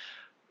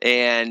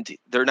 and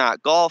they're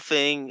not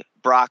golfing.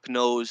 Brock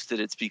knows that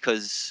it's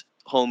because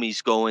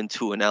homie's going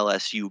to an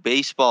LSU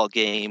baseball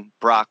game.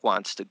 Brock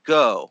wants to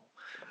go.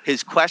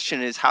 His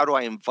question is, how do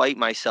I invite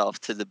myself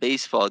to the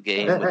baseball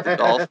game with the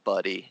golf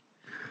buddy?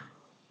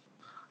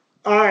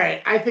 All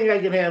right, I think I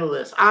can handle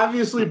this.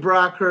 Obviously,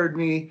 Brock heard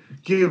me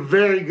give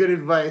very good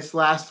advice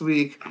last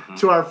week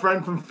to our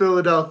friend from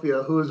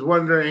Philadelphia who was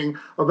wondering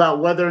about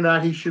whether or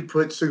not he should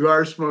put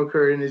cigar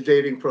smoker in his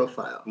dating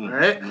profile. All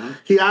right?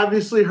 He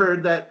obviously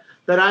heard that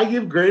I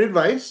give great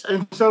advice,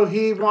 and so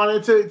he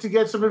wanted to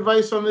get some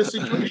advice on this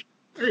situation.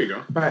 There you go.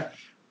 All right.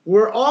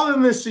 We're all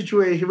in this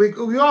situation.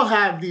 We all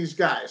have these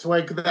guys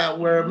like that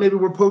where maybe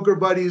we're poker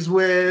buddies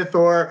with,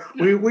 or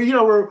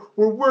we're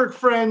work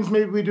friends.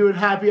 Maybe we do a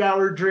happy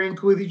hour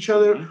drink with each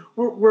other.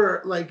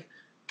 We're like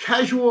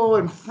casual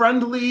and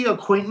friendly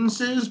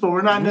acquaintances, but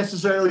we're not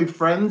necessarily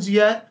friends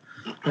yet.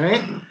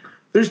 Right?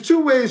 There's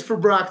two ways for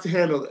Brock to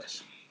handle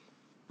this.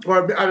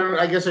 Or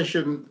I guess I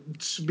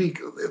shouldn't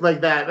speak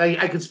like that.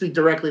 I could speak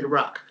directly to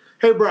Brock.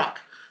 Hey, Brock.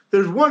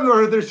 There's one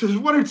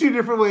or two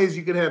different ways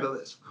you can handle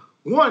this.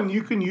 One,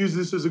 you can use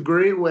this as a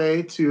great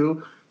way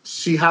to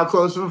see how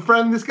close of a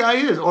friend this guy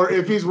is, or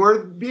if he's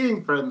worth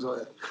being friends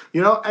with,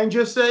 and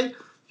just say,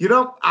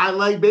 I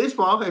like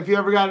baseball. If you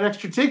ever got an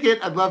extra ticket,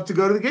 I'd love to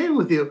go to the game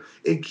with you.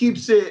 It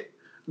keeps it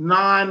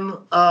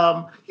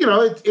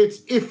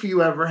it's if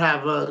you ever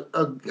have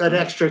an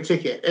extra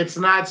ticket. It's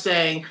not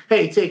saying,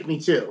 hey, take me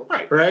too,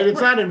 right?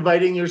 It's not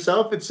inviting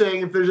yourself. It's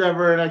saying if there's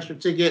ever an extra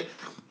ticket,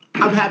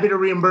 I'm happy to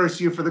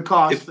reimburse you for the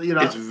cost.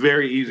 It's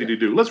very easy to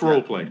do. Let's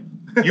role play.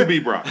 You be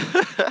Brock.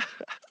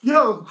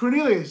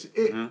 Cornelius,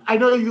 I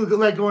know you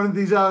like going to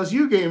these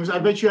LSU games. I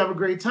bet you have a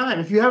great time.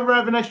 If you ever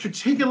have an extra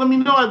ticket, let me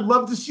know. I'd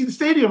love to see the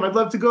stadium. I'd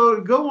love to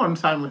go one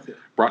time with you.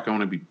 Brock, I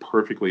want to be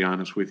perfectly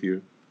honest with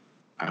you.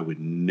 I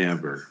would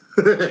never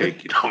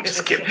take you. No, I'm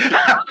just kidding.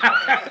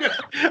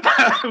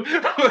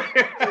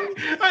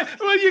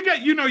 Well, you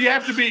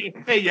have to be.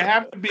 Hey, you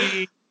have to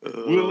be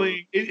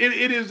willing.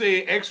 It is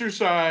a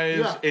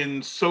exercise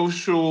in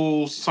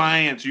social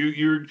science.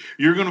 You're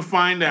going to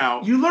find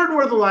out. You learn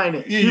where the line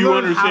is. You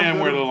understand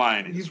where the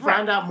line is. You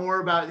find out more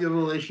about your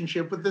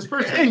relationship with this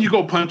person, and you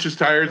go punch his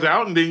tires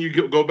out, and then you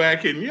go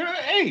back and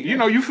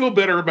you feel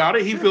better about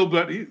it. He feels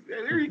better.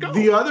 There you go.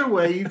 The other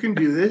way you can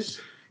do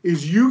this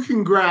is you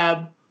can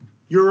grab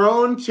your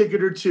own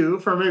ticket or two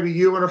for maybe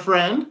you and a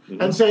friend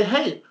and say,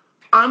 hey,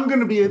 I'm going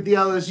to be at the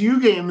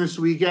LSU game this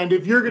weekend.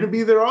 If you're going to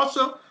be there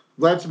also,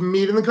 let's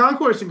meet in the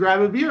concourse and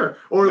grab a beer.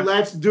 Or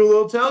let's do a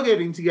little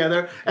tailgating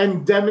together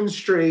and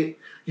demonstrate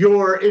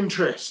your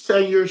interest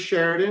and your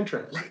shared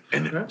interest. Right.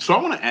 And so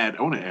I want to add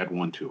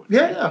one to it.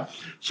 Yeah.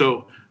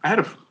 So I had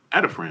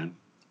a friend,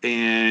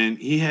 and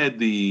he had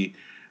the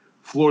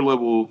floor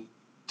level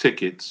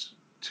tickets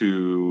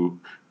to,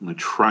 I'm going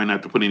to try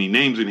not to put any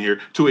names in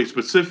here, to a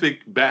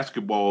specific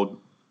basketball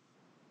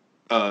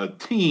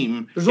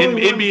team,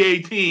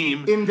 NBA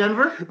team. In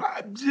Denver?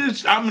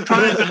 I'm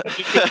trying to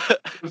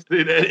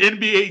an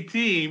NBA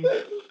team,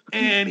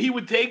 and he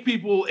would take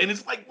people, and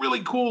it's like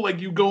really cool.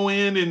 Like you go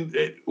in, and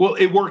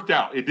it worked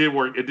out. It did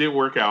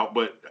work out.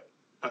 But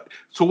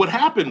so what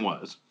happened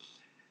was,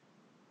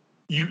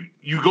 you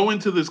go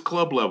into this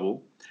club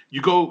level,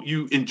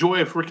 you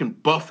enjoy a freaking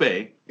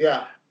buffet.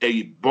 Yeah.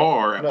 A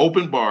bar, an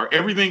open bar,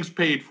 everything's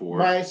paid for.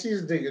 My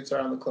season tickets are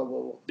on the club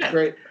level. Yeah.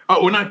 Great.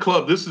 Oh, we're not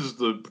club. This is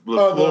the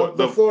floor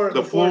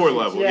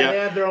level. Yeah, they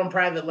have their own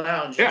private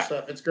lounge and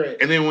stuff. It's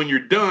great. And then when you're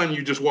done,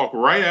 you just walk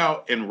right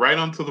out and right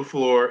onto the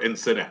floor and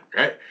sit down,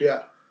 right?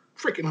 Yeah.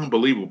 Freaking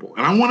unbelievable.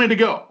 And I wanted to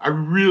go. I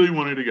really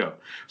wanted to go.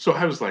 So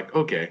I was like,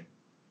 okay,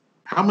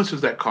 how much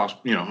does that cost?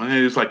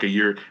 It's like a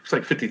year. It's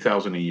like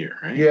 $50,000 a year,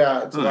 right?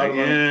 Yeah. It's a lot of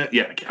money.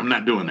 Yeah. I'm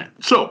not doing that.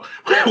 So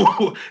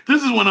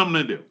this is what I'm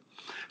gonna do.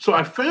 So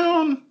I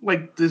found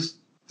like this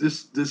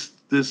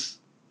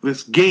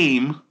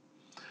game,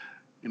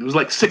 and it was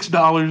like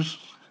 $6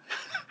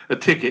 a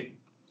ticket,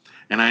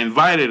 and I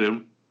invited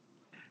him,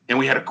 and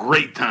we had a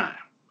great time.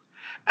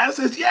 I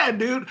says, yeah,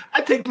 dude, I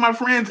take my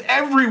friends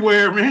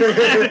everywhere, man.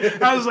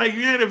 I was like,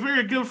 yeah, if you're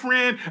a good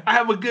friend, I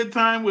have a good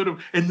time with him.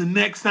 And the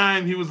next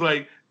time he was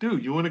like,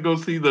 dude, you want to go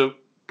see the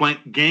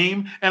blank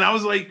game? And I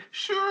was like,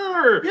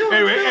 sure.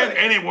 Yeah,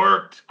 and it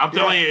worked. I'm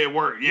telling you, it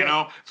worked, you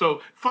know?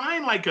 So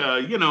find like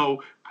a,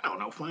 I don't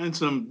know, find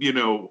some,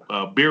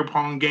 beer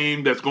pong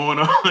game that's going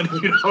on,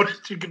 that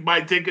you can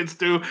buy tickets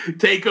to,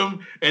 take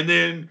them, and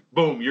then,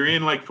 boom, you're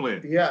in like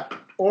Flynn. Yeah.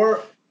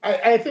 Or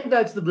I think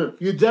that's the move.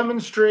 You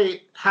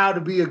demonstrate how to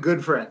be a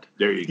good friend.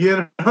 There you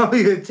go.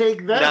 You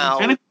take that. Now,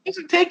 and it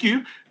doesn't take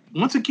you.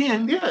 Once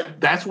again,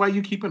 that's why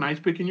you keep an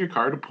ice pick in your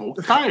car to pull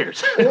the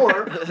tires.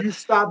 Or you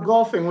stop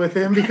golfing with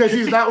him because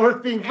he's not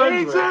worth being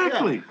friends with.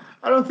 Exactly. Yeah.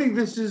 I don't think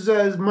this is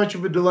as much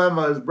of a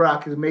dilemma as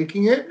Brock is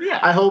making it.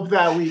 Yeah. I hope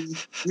that we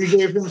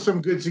gave him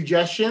some good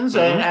suggestions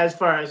and as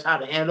far as how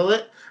to handle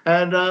it.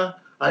 And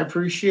I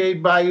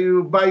appreciate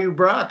Bayou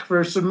Brock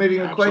for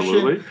submitting a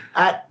question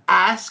at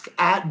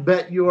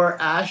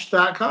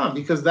ask@betyourash.com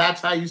because that's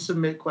how you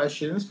submit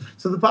questions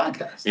to the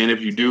podcast. And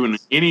if you do in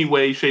any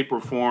way, shape, or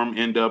form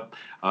end up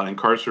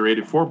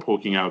incarcerated for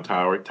poking out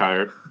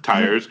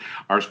tires,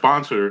 our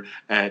sponsor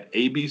at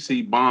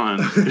ABC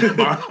Bonds.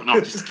 No,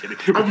 I'm just kidding.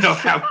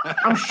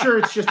 I'm sure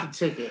it's just a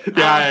ticket. You'd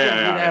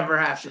ever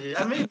have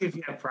to. Maybe if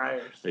you have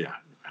priors. Yeah.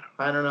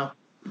 I don't know.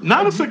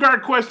 Not a cigar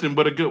question,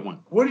 but a good one.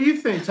 What do you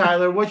think,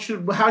 Tyler?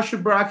 How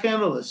should Brock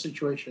handle this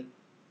situation?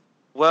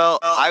 Well,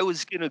 I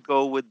was going to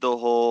go with the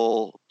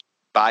whole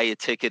buy a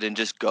ticket and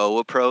just go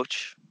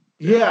approach.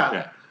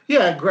 Yeah.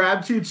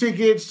 Grab 2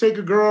 tickets, take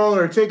a girl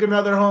or take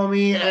another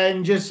homie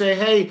and just say,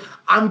 hey,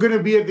 I'm going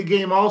to be at the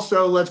game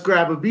also. Let's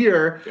grab a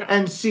beer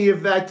and see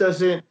if that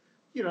doesn't,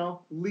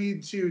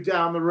 lead to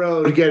down the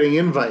road getting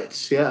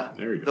invites. Yeah.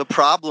 There you go. The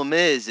problem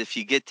is if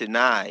you get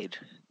denied,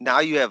 now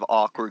you have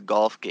awkward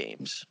golf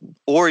games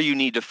or you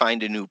need to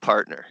find a new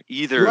partner,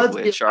 either of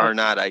which are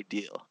not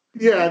ideal.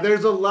 Yeah,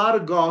 there's a lot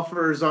of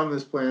golfers on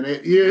this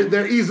planet.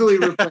 They're easily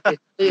replaced.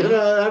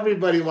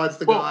 Everybody wants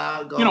to go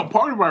out and golf.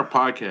 Part of our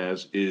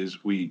podcast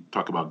is we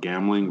talk about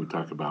gambling. We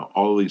talk about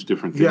all these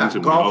different things. Yeah,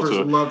 and golfers we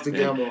also love to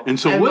gamble. And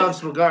so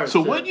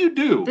what you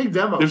do? Big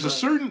demo. There's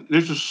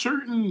a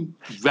certain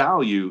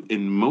value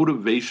in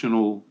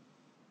motivational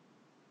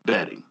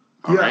betting.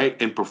 All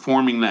right, and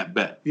performing that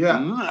bet. Yeah.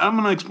 I'm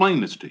going to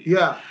explain this to you.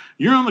 Yeah.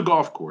 You're on the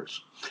golf course,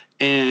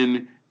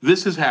 and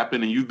this has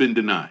happened, and you've been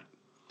denied.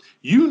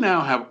 You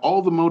now have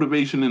all the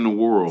motivation in the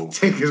world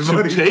to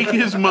take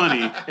his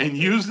money and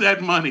use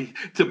that money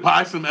to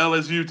buy some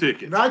LSU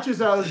tickets. Not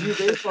just LSU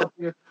baseball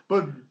tickets,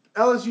 but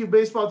LSU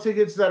baseball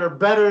tickets that are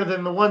better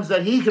than the ones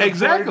that he can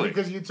afford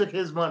because you took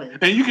his money.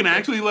 And you can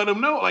actually let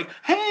him know, like,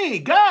 hey,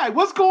 guy,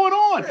 what's going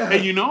on?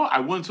 And I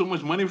won so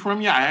much money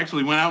from you, I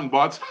actually went out and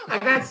bought some. I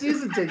got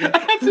season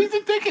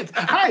tickets.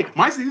 Hi,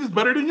 my season's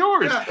better than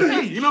yours. Yeah.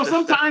 Hey,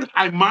 sometimes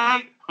I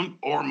might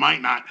or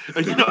might not.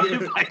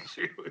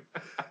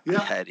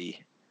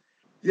 Petty.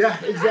 Yeah,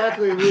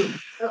 exactly.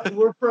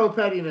 We're pro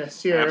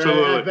pettiness here.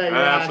 Absolutely.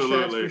 Absolutely.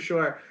 That's for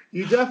sure.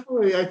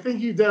 I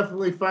think you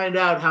definitely find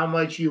out how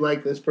much you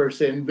like this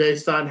person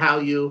based on how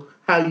you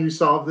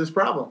solve this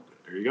problem.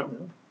 There you go.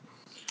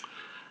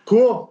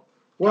 Cool.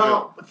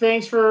 Well,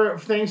 thanks for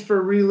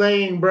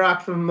relaying Brock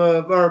from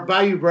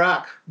Bayou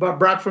Brock, but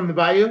Brock from the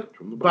Bayou.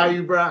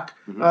 Bayou Brock.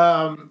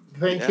 Mm-hmm.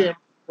 Thank him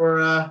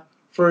for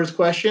his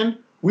question.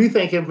 We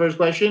thank him for his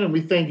question, and we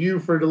thank you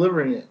for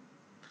delivering it.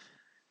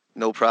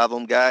 No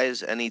problem,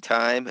 guys.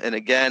 Anytime. And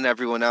again,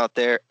 everyone out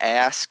there,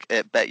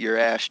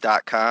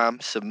 ask@betyourash.com.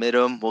 Submit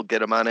them. We'll get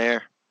them on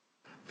air.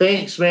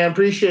 Thanks, man.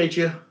 Appreciate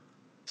you.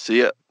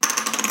 See ya.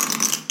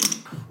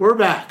 We're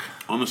back.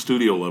 On the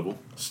studio level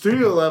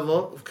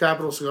of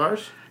Capital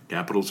Cigars.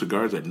 Capital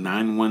Cigars at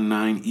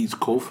 919 East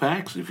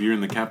Colfax. If you're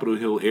in the Capitol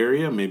Hill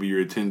area, maybe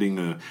you're attending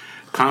a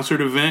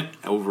concert event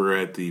over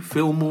at the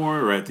Fillmore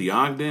or at the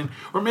Ogden,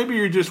 or maybe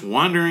you're just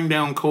wandering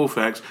down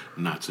Colfax,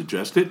 not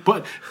suggested,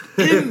 but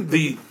in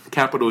the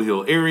Capitol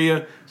Hill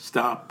area,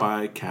 stop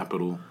by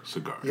Capital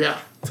Cigars. Yeah,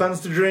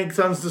 tons to drink,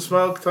 tons to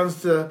smoke,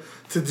 tons to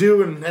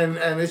do,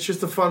 and it's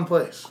just a fun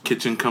place.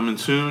 Kitchen coming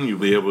soon. You'll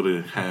be able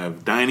to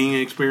have dining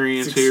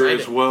experience here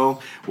as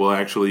well. We'll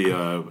actually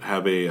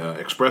have a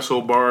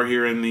espresso bar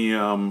here in the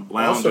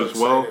lounge as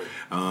well,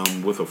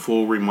 with a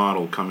full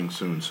remodel coming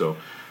soon. So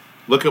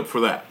look up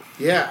for that.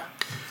 Yeah.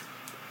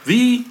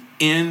 The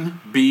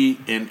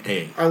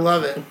NBNA. I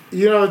love it.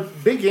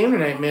 Big game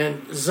tonight,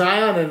 man.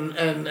 Zion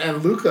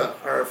and Luka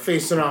are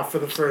facing off for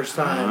the first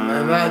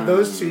time. And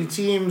those two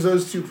teams,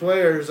 those two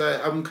players,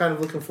 I'm kind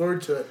of looking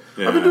forward to it.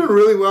 Yeah. I've been doing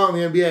really well in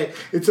the NBA.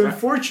 It's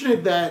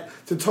unfortunate that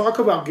to talk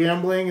about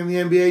gambling in the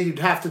NBA, you'd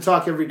have to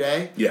talk every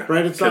day. Yeah.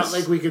 Right? It's not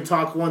like we can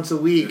talk once a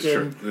week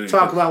and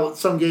talk about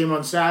some game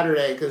on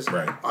Saturday because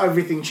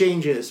everything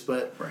changes.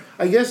 But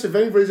I guess if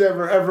anybody's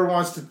ever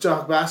wants to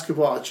talk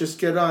basketball, just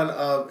get on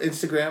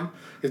Instagram.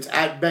 It's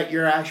at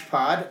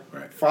BetYourAshPod.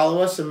 Right.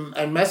 Follow us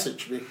and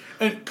message me.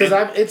 Because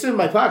it's in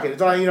my pocket.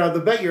 It's on, the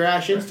Bet Your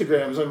Ash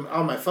Instagram's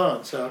on my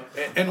phone. So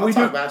we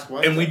talk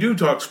basketball. And we do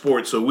talk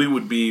sports, so we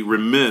would be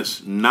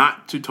remiss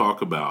not to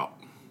talk about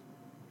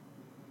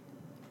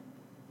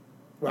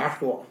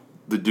basketball.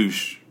 The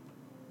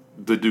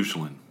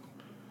Doucheland.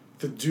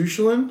 The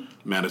Doucheland?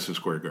 Madison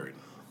Square Garden.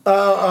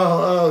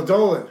 Oh,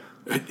 Dolan.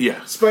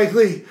 Yeah. Spike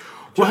Lee.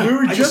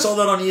 I just saw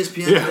that on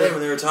ESPN today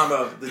when they were talking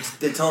about.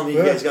 They telling me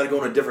you guys got to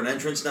go in a different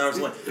entrance now.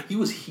 He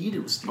was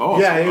heated with Steve.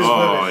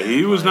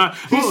 He was not.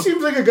 He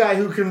seems like a guy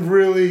who can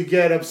really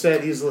get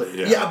upset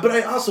easily. Yeah, but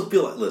I also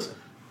feel like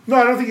No,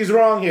 I don't think he's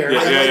wrong here.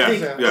 I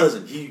think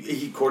listen,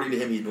 he according to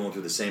him, he's going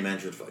through the same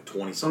entrance for like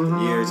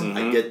 20-something years. And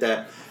I get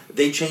that.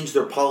 They changed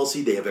their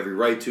policy. They have every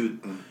right to.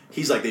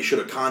 He's like, they should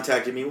have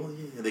contacted me. Well,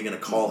 are they going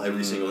to call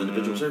every single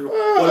individual?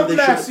 A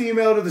mass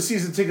email to the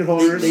season ticket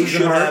holders. They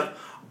should have.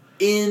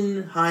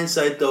 In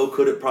hindsight, though,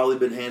 could it probably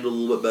been handled a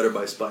little bit better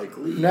by Spike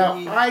Lee?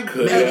 No, I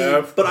could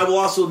have. But I will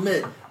also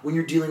admit, when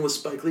you're dealing with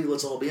Spike Lee,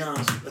 let's all be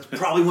honest, that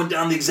probably went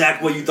down the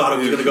exact way you thought it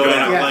was going to go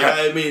down. Yeah. Like,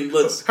 I mean,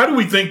 let's. How do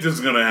we think this is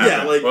going to happen?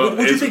 Yeah, like, what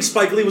do you think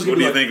Spike Lee was going to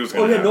be like? What do you think was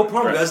going to happen? No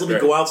problem, guys. Let me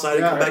go outside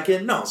and come Right. back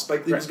in. No,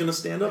 Spike Lee was going to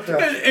stand up.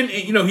 And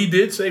he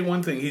did say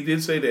one thing. He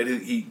did say that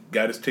he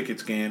got his ticket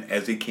scanned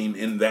as he came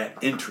in that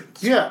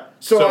entrance. Yeah.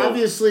 So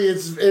obviously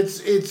it's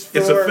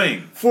for, a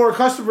thing for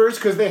customers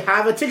because they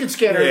have a ticket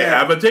scanner. They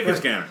have a ticket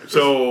scanner.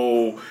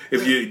 So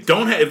if you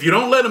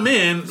don't let him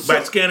in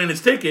by scanning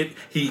his ticket,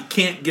 he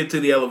can't get to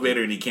the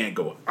elevator and he can't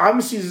go up. I'm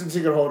a season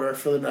ticket holder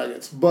for the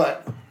Nuggets,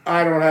 but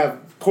I don't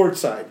have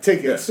courtside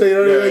tickets. Yeah. So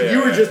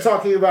you were just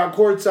talking about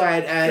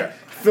courtside at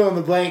fill in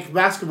the blank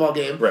basketball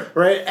game,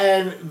 right?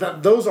 And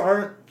those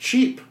aren't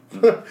cheap.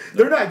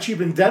 They're not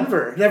cheap in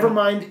Denver. Never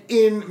mind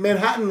in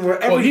Manhattan,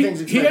 where everything's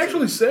expensive. He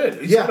actually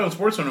said said on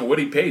SportsCenter what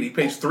he paid. He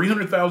pays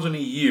 $300,000 a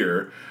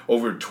year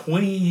over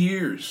 20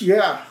 years.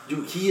 Yeah,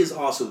 dude, he is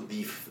also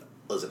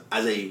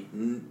as a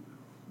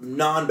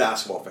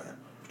non-basketball fan,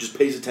 just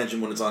pays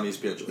attention when it's on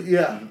ESPN.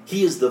 Yeah,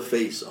 he is the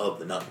face of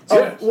the Nuggets.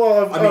 Of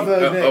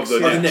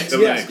the Knicks.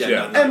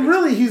 And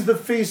really, he's the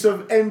face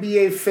of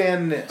NBA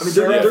fanness. I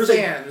mean, there's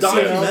a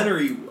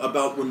documentary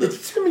about when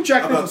it's him and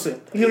Jack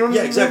Nicholson.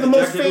 Exactly. The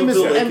most famous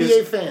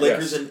NBA fans.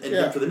 Lakers and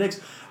him for the Knicks.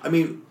 I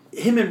mean,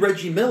 him and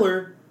Reggie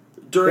Miller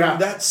during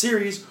that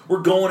series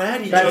were going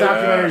at each other. That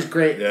documentary is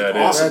great. Yeah,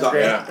 awesome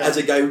documentary. As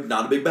a guy who's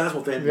not a big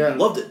basketball fan,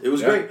 loved it. It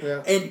was great.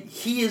 Yeah. And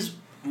he is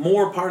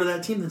more part of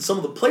that team than some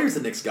of the players the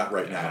Knicks got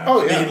right now.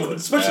 Oh, yeah. I mean,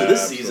 especially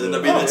this season.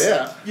 I mean,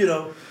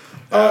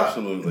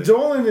 Absolutely.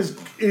 Dolan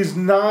is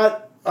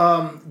not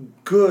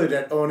good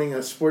at owning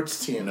a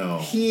sports team. No.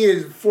 He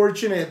is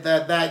fortunate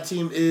that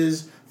team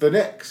is the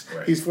Knicks.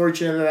 Right. He's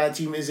fortunate that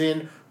team is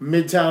in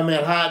Midtown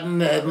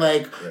Manhattan and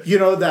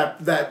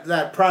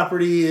that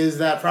property is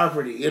that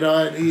property.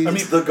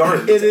 It's the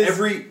Garden. It's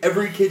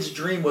every kid's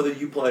dream, whether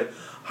you play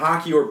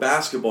hockey or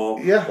basketball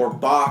or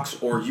box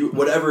or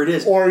whatever it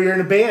is, or you're in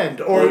a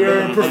band or you're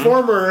a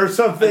performer or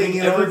something.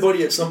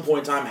 Everybody at some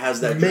point in time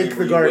has that dream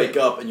where you wake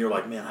up and you're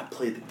like, man, I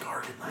played the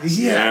Garden last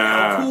night.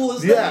 How cool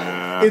is that?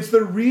 Yeah, it's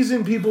the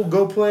reason people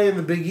go play in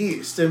the Big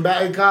East and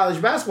in college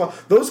basketball.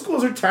 Those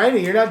schools are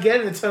tiny. You're not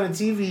getting a ton of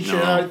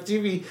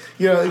TV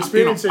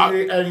experience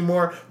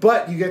anymore,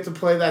 but you get to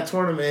play that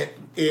tournament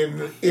in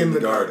the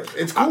Garden.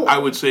 It's cool. I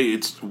would say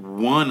it's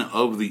one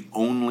of the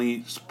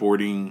only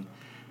sporting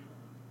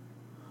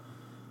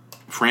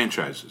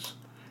franchises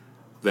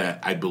that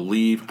I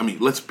believe. I mean,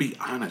 let's be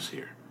honest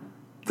here.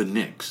 The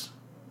Knicks.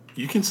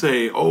 You can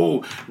say,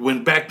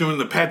 when back during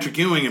the Patrick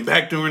Ewing and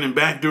back during. They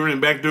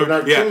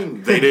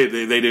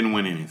didn't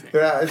win anything.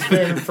 Yeah, it's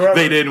been forever.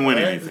 They didn't win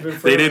anything.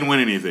 They didn't win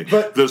anything.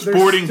 But the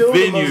sporting still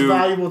venue, the most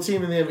valuable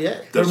team in the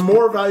NBA. They're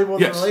more valuable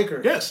than the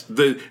Lakers. Yes, Are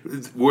they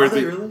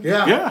really?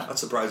 Yeah, that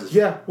surprises me.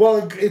 Yeah,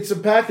 well, it's a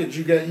package.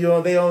 You get,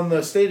 they own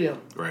the stadium,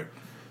 right?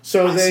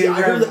 So I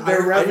didn't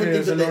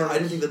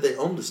think that they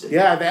owned the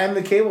stadium. Yeah, and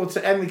the cable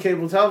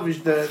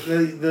television,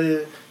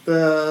 the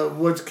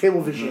what's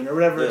Cablevision or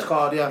whatever it's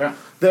called. Yeah.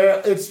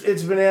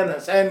 It's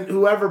bananas, and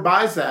whoever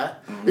buys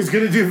that is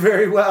going to do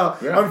very well.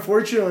 Yeah.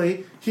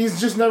 Unfortunately,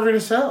 he's just never going to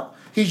sell.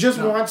 He just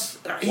wants.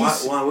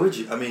 Why would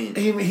you? I mean,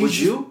 would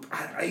you?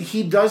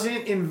 He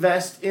doesn't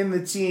invest in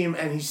the team,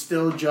 and he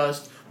still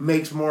just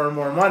makes more and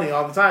more money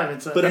all the time. I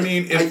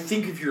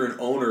think if you're an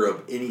owner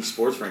of any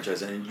sports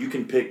franchise, and you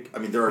can pick, I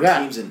mean, there are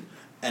teams in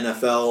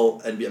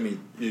NFL, and I mean,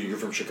 you're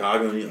from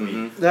Chicago. I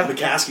mean,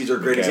 McCaskies are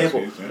a great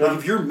example. Yeah. Like,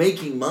 if you're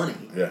making money,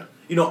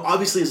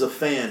 obviously as a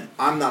fan,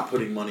 I'm not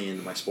putting money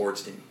into my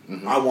sports team.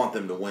 Mm-hmm. I want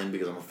them to win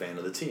because I'm a fan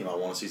of the team. I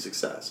want to see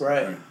success.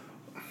 Right.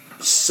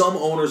 Some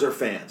owners are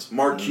fans.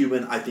 Mark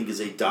Cuban, I think, is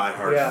a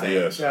diehard fan.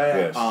 Yes.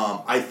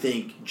 I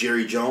think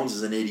Jerry Jones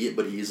is an idiot,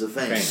 but he is a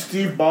fan.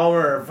 Steve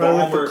Ballmer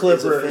with the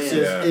Clippers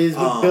is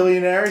a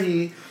billionaire.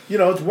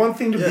 It's one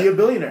thing to be a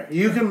billionaire.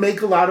 You can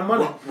make a lot of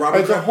money.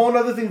 It's a whole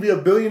other thing to be a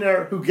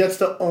billionaire who gets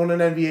to own an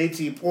NBA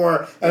team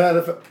or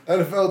an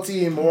NFL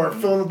team or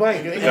fill in the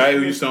blank. The guy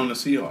who used to own the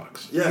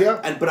Seahawks.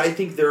 Yeah. But I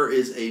think there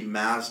is a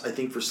mass. I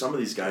think for some of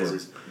these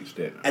guys,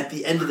 at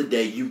the end of the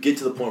day, you get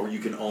to the point where you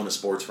can own a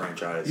sports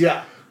franchise.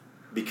 Yeah.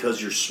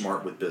 Because you're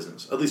smart with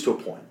business, at least to a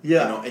point.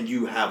 Yeah. And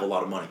you have a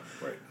lot of money.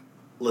 Right.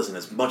 Listen,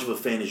 as much of a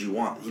fan as you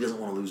want, he doesn't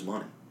want to lose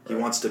money. He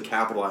wants to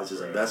capitalize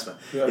his investment.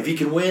 Yeah. If he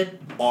can win,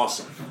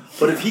 awesome.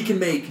 But if he can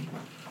make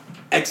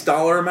X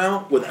dollar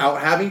amount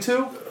without having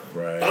to,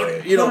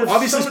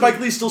 obviously Spike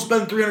Lee still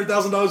spends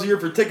 $300,000 a year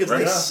for tickets.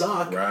 They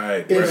suck.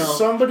 Right. If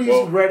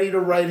somebody's ready to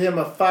write him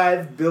a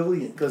 $5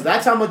 billion, because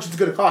that's how much it's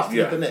going to cost to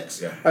get the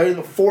Knicks. Yeah. Right,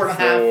 $4.5,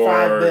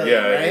 $5 billion.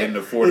 Yeah, right? in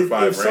the 4 to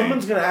 5 range. If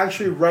someone's going to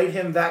actually write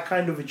him that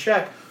kind of a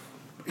check,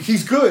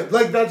 he's good.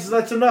 Like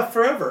that's enough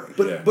forever.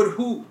 But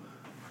who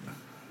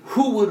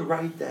would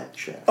write that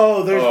check?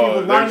 There's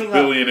people lining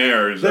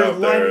billionaires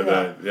up.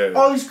 out there.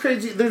 All these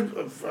crazy.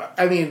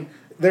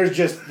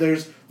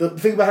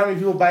 think about how many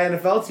people buy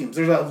NFL teams.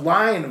 There's a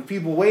line of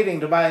people waiting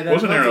to buy an NFL team.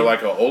 Wasn't there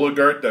like an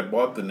oligarch that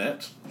bought the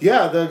Nets?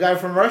 Yeah, the guy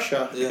from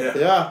Russia.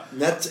 Yeah.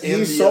 Nets and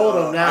he sold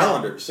them now.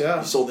 Islanders. Yeah.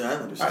 He sold the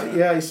Islanders.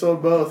 Yeah, he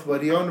sold both,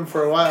 but he owned them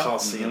for a while.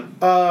 Coliseum.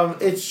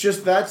 It's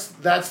just that's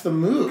the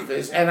move.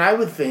 And I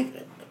would think,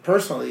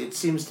 personally, it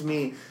seems to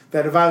me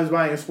that if I was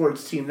buying a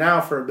sports team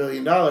now for $1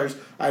 billion,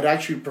 I'd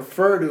actually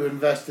prefer to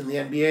invest in the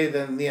NBA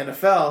than the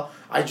NFL.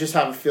 I just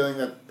have a feeling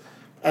that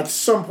at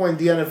some point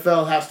the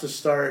NFL has to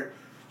start.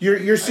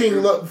 You're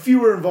seeing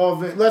fewer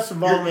involvement, less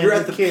involvement. You're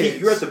at the kids.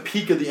 peak. You're at the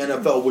peak of the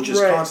NFL, which is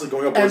constantly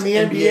going up. And the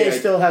NBA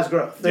still has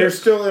growth.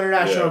 There's still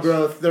international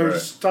growth.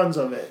 There's tons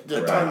of it.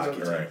 Tons of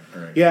it. Right.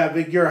 Yeah,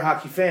 but you're a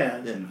hockey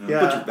fan.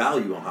 Yeah. But your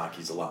value on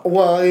hockey is a lot.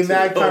 Well, in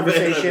that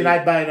conversation,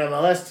 I'd buy an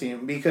MLS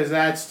team because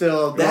that's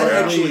still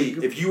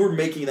if you were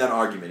making that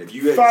argument, if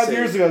you had 5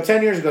 years ago,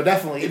 10 years ago,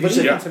 definitely, but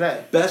even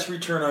today, best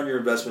return on your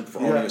investment for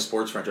owning a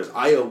sports franchise,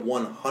 I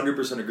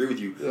 100% agree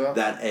with you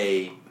that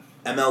a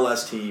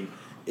MLS team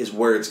is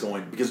where it's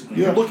going, because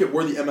you look at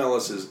where the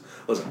MLS is.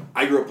 Listen,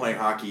 I grew up playing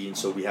hockey, and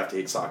so we have to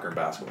hate soccer and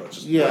basketball.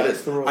 That's just what it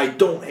is. I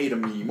don't hate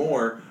them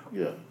anymore.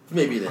 Yeah,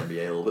 maybe the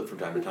NBA a little bit from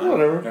time to time.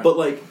 Whatever. But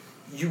like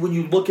when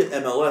you look at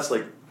MLS,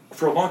 like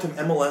for a long time,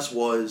 MLS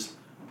was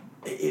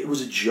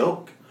a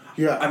joke.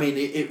 Yeah, I mean,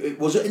 it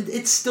was.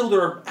 It's still,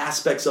 there are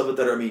aspects of it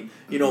that are. I mean,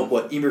 you know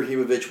what,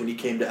 Ibrahimovic when he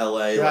came to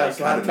LA,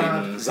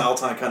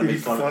 Zlatan kind of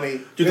made fun of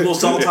it. Dude, the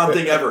most Zlatan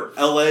thing ever.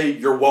 LA,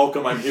 you're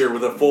welcome. I'm here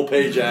with a full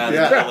page ad.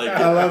 Yeah, LA,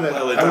 I love it.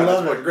 LA I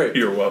love it. Great.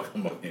 You're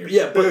welcome. I'm here.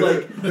 Yeah, but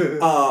like,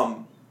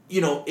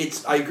 you know,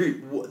 it's. I agree.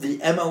 The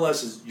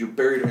MLS is your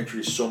barrier to entry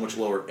is so much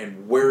lower,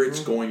 and where it's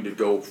going to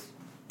go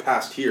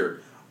past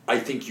here, I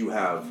think you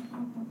have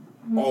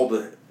all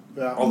the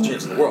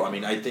chance in the world. I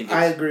mean, I think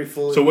I agree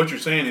fully. So what you're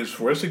saying is,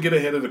 for us to get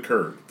ahead of the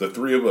curve, the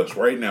three of us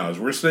right now, as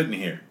we're sitting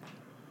here,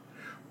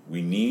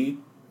 we need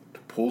to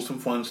pull some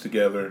funds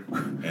together,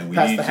 and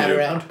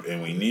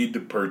we need to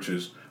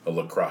purchase a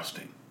lacrosse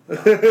team. No,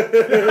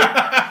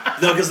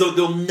 because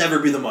there'll never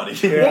be the money.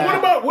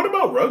 Yeah. Well, what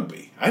about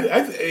rugby?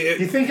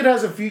 You think it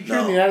has a future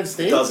in the United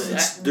States? It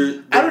doesn't.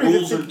 The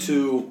rules are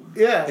too.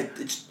 Yeah.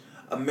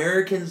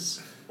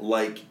 Americans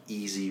like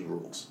easy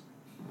rules.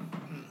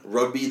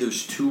 Rugby,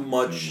 there's too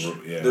much.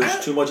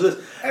 There's too much of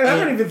this. And I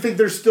don't even think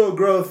there's still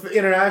growth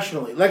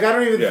internationally. Like I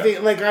don't even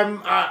think. Like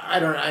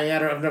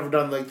I've never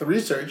done like the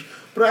research,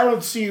 but I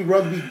don't see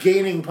rugby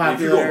gaining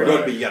popularity. If you go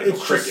rugby, you gotta go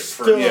cricket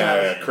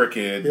first.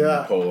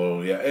 Cricket,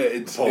 polo. Yeah,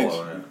 it's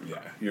polo.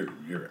 You're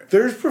right.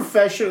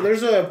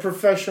 There's a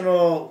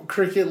professional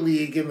cricket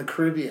league in the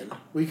Caribbean.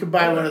 We could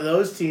buy one of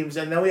those teams,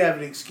 and then we have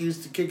an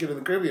excuse to kick it in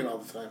the Caribbean all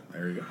the time.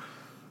 There you go.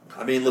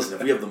 I mean, listen,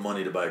 if we have the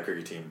money to buy a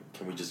cricket team,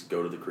 can we just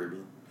go to the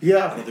Caribbean?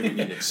 Yeah. I don't think we need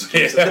an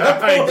excuse.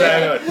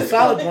 Exactly.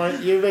 Solid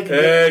point. You're making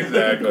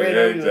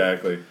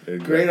exactly.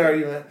 Great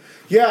argument.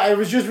 Yeah, I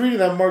was just reading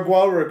that Mark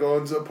Wahlberg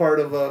owns a part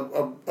of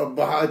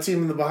a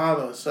team in the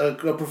Bahamas, a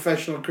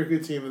professional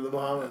cricket team in the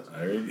Bahamas.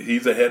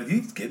 He's ahead.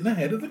 He's getting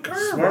ahead of the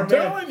curve.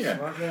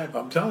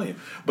 I'm telling you.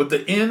 But the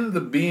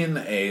B and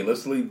the A,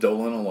 let's leave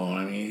Dolan alone.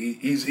 I mean,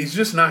 he's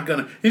just not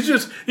gonna. He's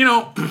just, you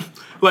know,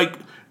 like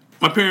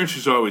my parents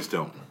used to always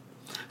tell me,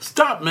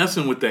 stop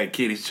messing with that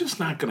kid. He's just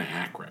not gonna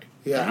act right.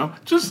 Yeah.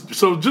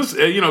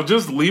 You know,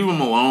 just leave him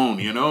alone.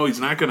 You know,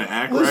 he's not going to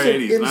act right.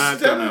 He's not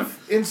going to.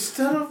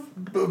 Instead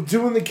of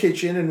doing the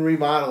kitchen and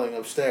remodeling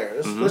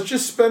upstairs, let's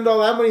just spend all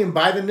that money and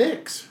buy the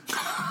Knicks.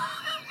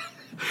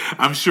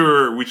 I'm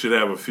sure we should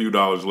have a few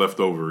dollars left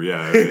over.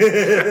 Yeah.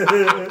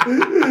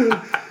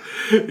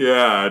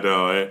 Yeah, I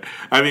know.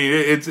 I mean,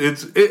 it's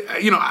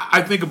you know,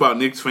 I think about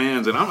Knicks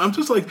fans, and I'm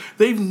just like,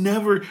 they've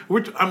never.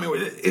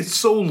 It's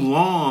so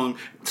long.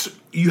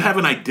 You have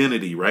an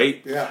identity,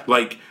 right? Yeah.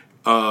 Like.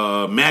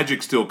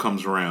 Magic still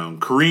comes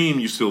around. Kareem,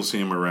 you still see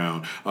him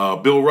around.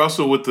 Bill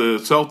Russell with the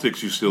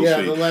Celtics, you still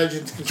see. The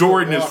legends.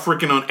 Jordan is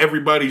freaking on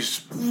everybody's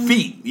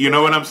feet. You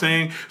know what I'm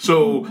saying?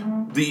 So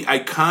the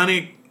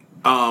iconic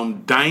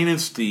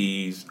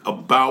dynasties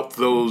about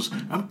those.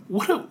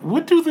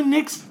 What do the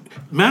Knicks?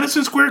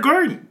 Madison Square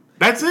Garden.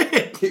 That's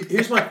it.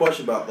 Here's my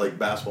question about like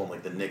basketball and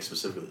like the Knicks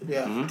specifically.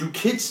 Yeah. Mm-hmm. Do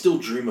kids still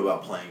dream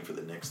about playing for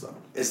the Knicks though?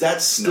 Is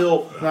that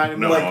still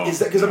no. Is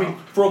that because I mean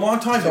for a long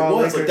time it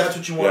was like that's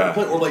what you wanted to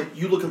play, or like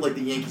you look at like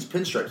the Yankees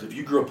pinstripes. If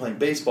you grew up playing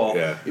baseball,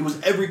 it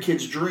was every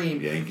kid's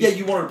dream. Yankees. Yeah,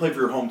 you wanted to play for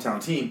your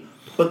hometown team.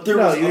 But there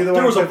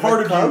was a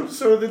part of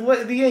you, or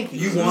the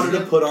Yankees. You wanted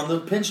to put on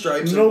the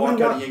pinstripes and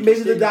walk out of Yankees maybe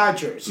Stadium. The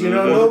Dodgers. You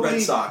know, or the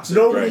Red Sox.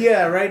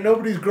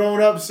 Nobody's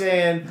grown up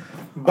saying.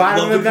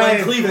 Bottom of the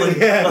ninth, Cleveland.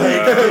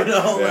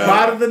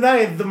 Bottom of the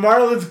ninth, the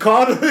Marlins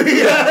called to the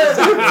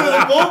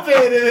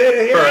bullpen.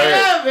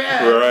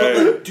 Right. But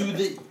like, do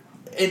they?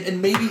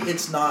 And maybe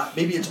it's not.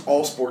 Maybe it's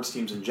all sports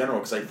teams in general.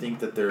 Because I think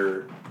that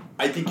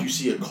I think you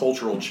see a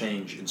cultural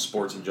change in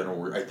sports in general.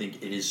 Where I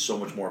think it is so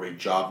much more of a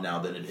job now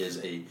than it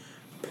is a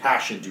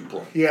passion to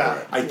play.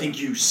 Yeah. I think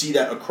you see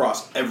that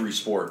across every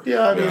sport.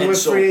 Yeah, I mean, And with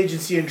so- free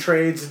agency and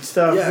trades and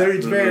stuff, Yeah.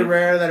 it's very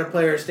rare that a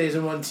player stays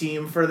in one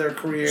team for their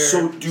career,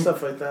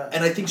 stuff like that.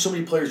 And I think so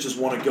many players just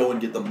want to go and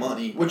get the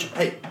money, which,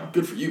 hey,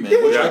 good for you,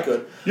 man, which I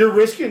could. You're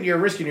risking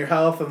your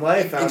health and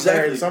life out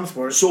there in some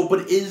sports. So,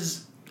 but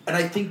and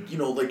I think,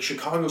 like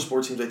Chicago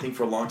sports teams, I think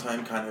for a long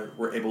time kind of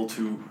were able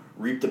to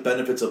reap the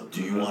benefits of,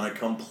 do you want to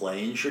come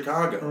play in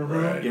Chicago?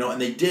 Right.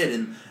 And they did.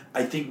 And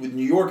I think with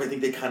New York, I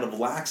think they kind of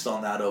laxed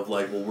on that of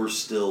like, well, we're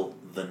still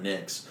the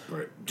Knicks.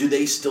 Right. Do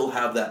they still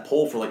have that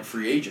pull for like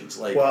free agents?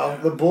 Like, well,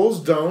 the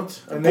Bulls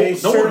don't, and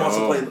no one wants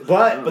to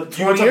play. But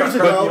 20 years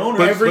ago,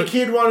 every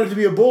kid wanted to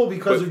be a Bull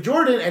because of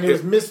Jordan, and it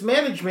was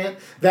mismanagement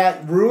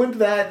that ruined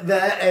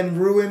that and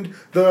ruined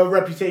the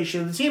reputation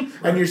of the team.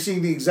 Right. And you're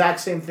seeing the exact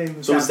same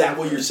thing. So is that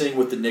what you're seeing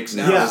with the Knicks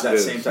now? Yeah. Is that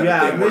same type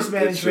of thing?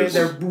 Mismanagement.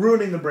 They're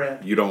ruining the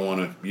brand. You don't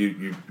want to.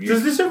 You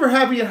Does this ever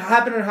happen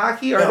in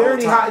hockey? Are there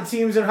any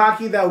teams in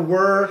hockey that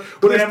were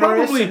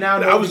glamorous and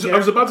now I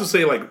was about to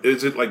say, like,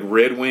 is it like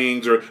Red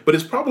Wings but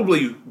it's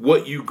probably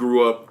what you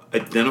grew up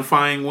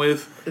identifying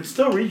with. It's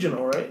still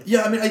regional, right?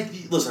 Yeah, I mean, I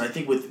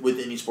think with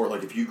any sport,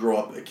 like if you grow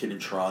up a kid in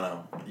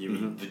Toronto,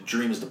 the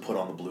dream is to put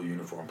on the blue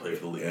uniform and play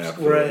for the Leafs. Yeah,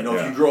 right.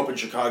 If you grew up in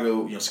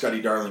Chicago,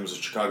 Scotty Darling was a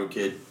Chicago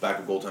kid,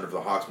 backup goaltender for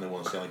the Hawks when they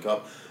won the Stanley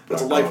Cup.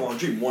 That's a lifelong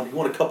dream. You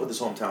want a cup with his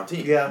hometown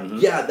team. Yeah.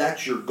 Yeah,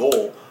 that's your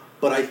goal.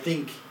 But I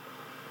think,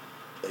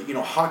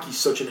 hockey's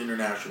such an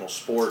international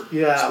sport.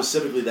 Yeah.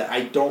 Specifically, that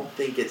I don't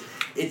think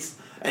it's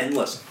and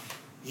listen.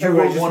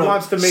 Everybody just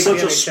wants to make such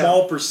the a NHL.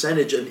 small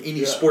percentage of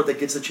any sport that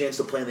gets a chance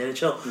to play in the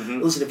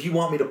NHL. Listen, if you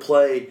want me to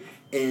play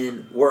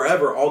in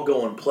wherever, I'll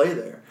go and play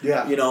there.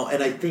 Yeah.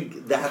 And I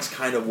think that's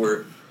kind of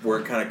where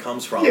it kind of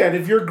comes from. Yeah, and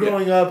if you're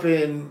growing up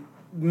in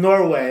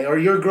Norway or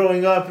you're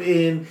growing up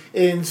in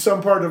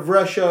some part of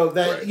Russia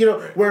that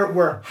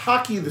where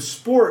hockey the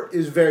sport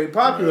is very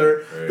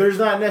popular, there's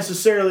not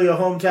necessarily a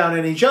hometown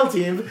NHL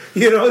team,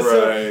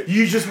 so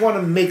you just want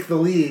to make the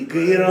league,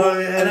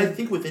 and I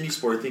think with any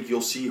sport, I think you'll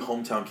see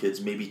hometown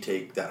kids maybe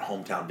take that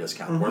hometown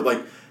discount where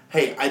like,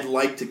 hey, I'd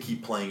like to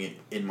keep playing it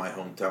in my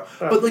hometown.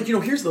 But,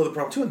 here's the other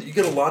problem, too. You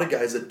get a lot of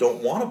guys that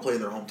don't want to play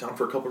in their hometown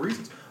for a couple of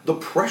reasons. The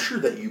pressure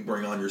that you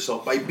bring on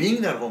yourself by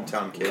being that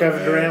hometown kid.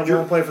 Kevin Durant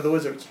won't play for the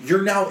Wizards.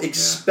 You're now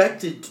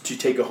expected to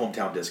take a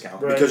hometown discount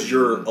because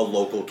you're a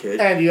local kid.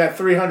 And you got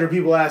 300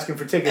 people asking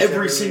for tickets.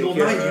 Every single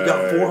night, you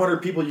got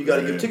 400 people you got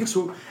to give tickets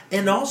to.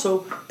 And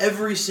also,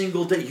 every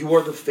single day, you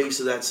are the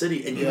face of that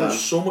city. And you are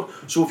so much.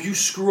 So if you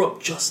screw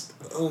up just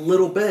a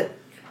little bit,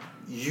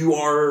 you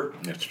are.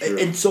 That's true.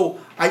 And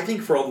so I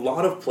think for a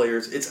lot of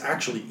players, it's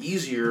actually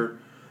easier.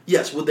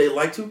 Yes, would they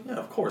like to? Yeah,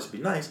 of course, it'd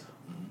be nice.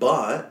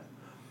 But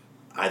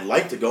I'd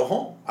like to go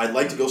home. I'd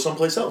like to go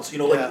someplace else.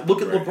 Look at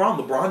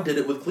LeBron. LeBron did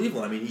it with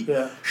Cleveland. I mean, he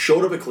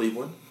showed up at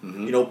Cleveland,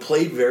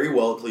 played very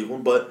well at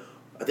Cleveland, but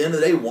at the end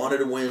of the day, wanted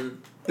to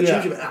win a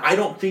championship.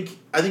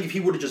 I think if he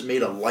would have just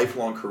made a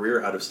lifelong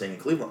career out of staying in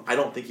Cleveland, I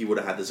don't think he would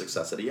have had the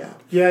success that he had.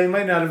 Yeah, he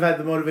might not have had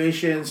the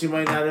motivations. He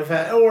might not have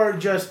had, or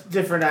just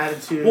different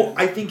attitude. Well,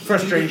 I think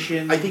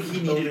frustration. I think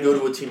he needed to go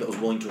to a team that was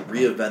willing to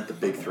reinvent the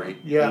Big Three.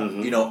 Yeah,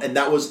 and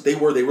that was they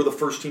were the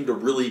first team to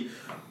really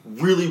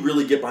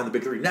get behind the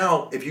Big Three.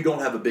 Now, if you don't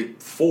have a Big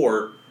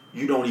Four,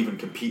 you don't even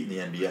compete in the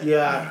NBA.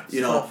 Yeah,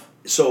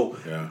 so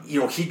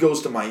he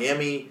goes to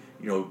Miami.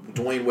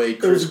 Dwayne Wade,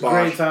 Chris Bosh. It was a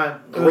Bosh, great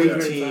time.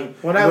 Great team.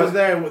 When I was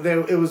there,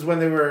 it was when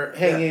they were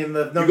hanging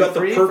the number You got the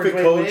 3 perfect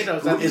for coach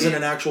Wade. who isn't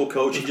an actual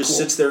coach. He just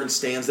sits there and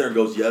stands there and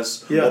goes,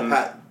 yes. Yeah.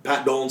 Well,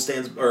 Pat Dolan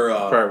stands, or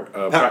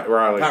Pat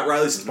Riley. Pat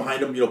Riley sits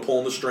behind him,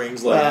 pulling the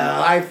strings.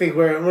 I think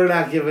we're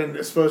not giving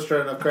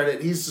Spoelstra enough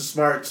credit. He's a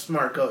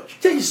smart coach.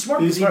 Yeah, he's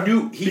smart.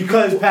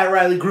 Because Pat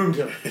Riley groomed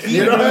him.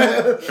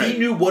 He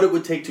knew what it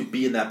would take to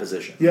be in that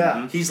position.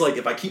 Yeah. He's like,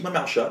 if I keep my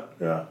mouth shut,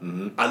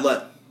 I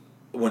let.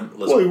 He worked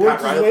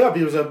his way up.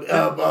 He was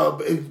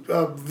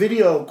a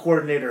video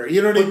coordinator.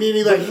 You know what I mean?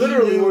 He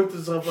literally worked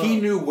himself up.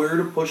 He knew where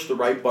to push the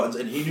right buttons,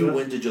 and he knew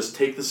when to just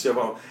take the step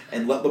out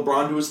and let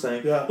LeBron do his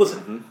thing. Yeah.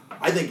 Listen,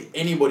 I think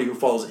anybody who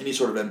follows any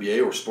sort of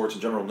NBA or sports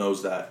in general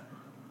knows that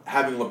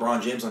having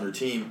LeBron James on your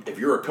team, if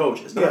you're a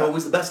coach, is not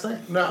always the best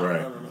thing.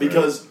 No.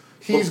 Because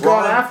he's LeBron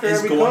gone after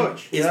every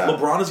coach.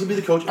 LeBron is going to be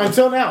the coach.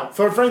 Until now.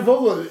 Frank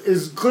Vogel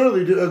is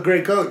clearly a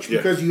great coach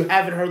because you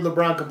haven't heard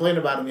LeBron complain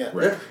about him yet.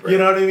 Right. You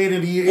know what I mean?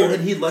 And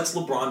he lets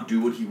LeBron do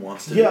what he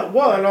wants to do. Yeah,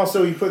 well, and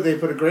also they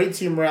put a great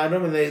team around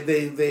him, and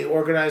they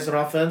organize an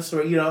offense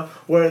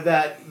where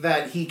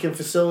that he can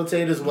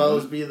facilitate as well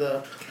as be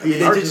the. They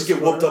did just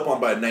get whooped up on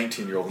by a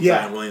 19-year-old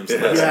Zion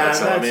Williamson.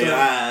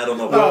 I don't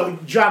know. Oh,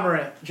 John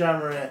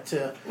Morant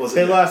too.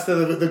 They lost to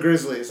the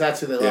Grizzlies.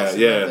 That's who they lost.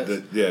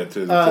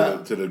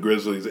 To the Grizzlies,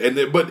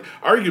 but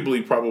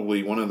arguably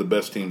probably one of the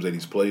best teams that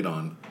he's played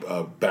on.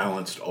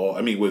 Balanced all.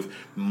 I mean, with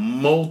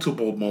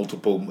multiple.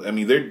 I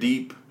mean, they're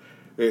deep.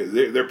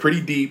 They're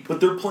pretty deep.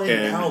 But they're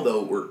playing now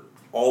though, where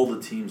all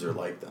the teams are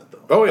like that though.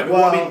 Oh yeah.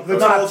 The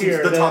top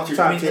tier.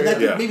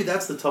 Maybe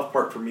that's the tough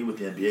part for me with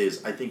the NBA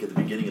is I think at the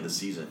beginning of the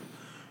season,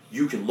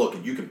 you can look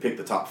and you can pick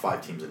the top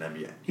 5 teams in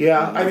NBA.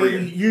 Yeah, Every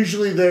year.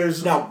 Usually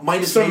there's Now,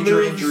 minus some major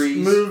moves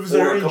injuries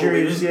or a couple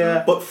injuries,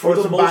 major- but for or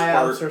the some most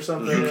buyouts part, or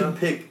something. you yeah. can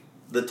pick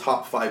the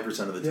top 5%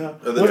 of the team. Yeah.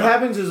 Or the What top-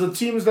 happens is the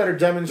teams that are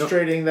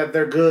demonstrating that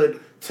they're good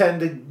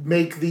tend to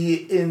make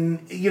They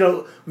tend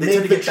make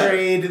to the get better.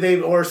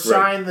 trade, or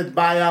sign the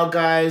buyout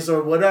guys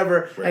or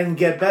whatever, and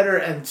get better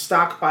and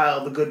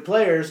stockpile the good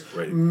players.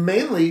 Right.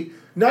 Mainly,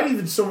 not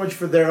even so much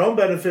for their own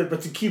benefit,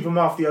 but to keep them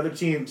off the other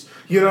teams.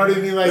 You know what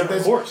I mean? Like Yeah, this,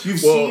 of course.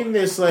 you've Well- seen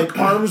this like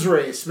arms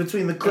race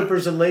between the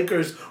Clippers and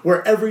Lakers,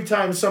 where every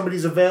time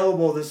somebody's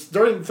available,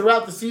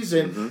 throughout the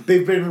season,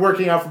 they've been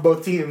working out for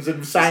both teams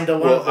and signed to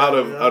one. Well,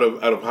 of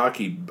them, out of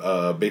hockey,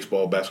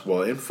 baseball,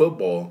 basketball, and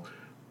football,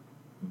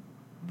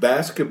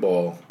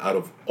 basketball out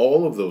of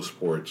all of those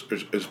sports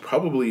is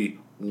probably,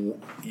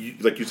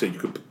 like you said, you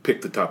could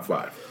pick the top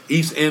 5,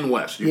 East and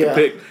West. You can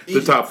pick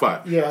the top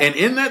 5, and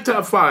in that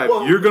top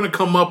 5, you're going to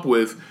come up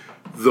with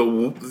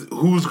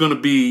who's going to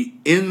be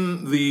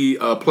in the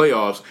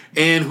playoffs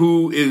and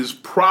who is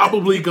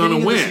probably going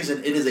to win.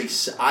 Season, it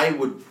is I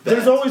would bet.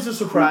 There's always a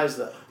surprise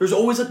though. There's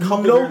always a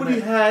couple.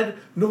 Nobody had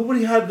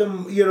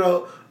them.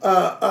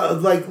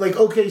 Like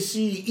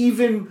OKC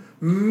even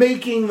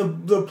making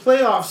the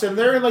playoffs, and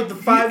they're in like the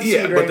 5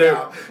 seed right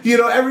now.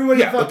 Everybody.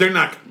 Yeah, thought, but they're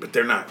not.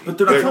 They're not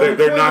gonna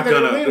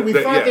gonna. win. We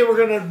thought they were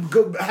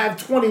gonna have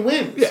 20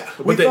 wins. Yeah,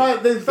 we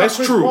thought that's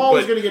Chris true, Paul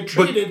was but- gonna get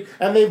traded,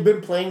 and they've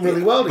been playing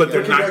really well but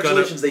together. they're not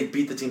Congratulations, they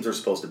beat the teams they're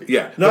supposed to be.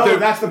 Yeah. No,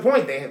 that's the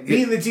point. They have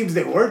beaten the teams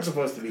they weren't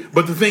supposed to be.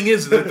 But the thing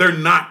is that they're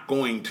not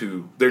going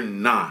to. They're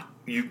not.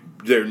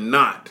 They're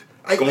not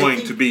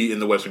going to be in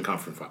the Western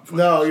Conference Finals.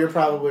 No, you're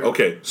probably right.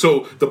 Okay,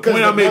 so the point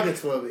the I made.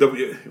 Nuggets will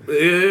be.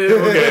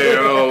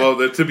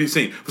 Well, to be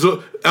seen.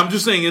 So I'm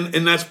just saying,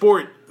 in that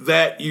sport,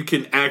 that you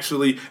can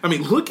actually. I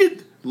mean, look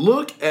at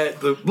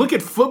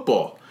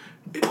football.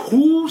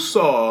 Who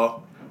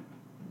saw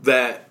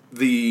that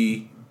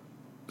the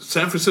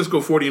San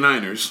Francisco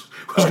 49ers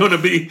was going to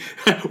be?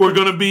 We're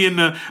going to be in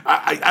the.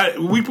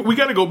 We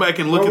got to go back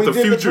and look at the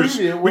futures.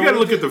 We got to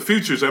look at the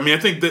futures. I mean, I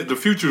think that the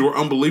futures were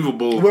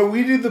unbelievable. When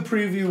we did the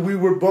preview, we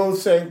were both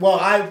saying,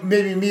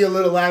 maybe me a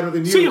little louder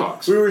than you.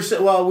 Seahawks. We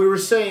were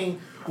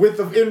saying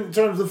in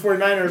terms of the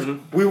 49ers,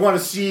 we want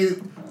to see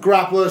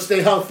Garoppolo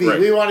stay healthy. Right.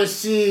 We want to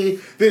see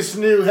this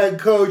new head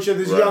coach and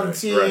this young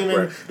team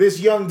and this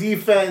young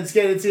defense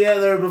get it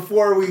together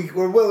before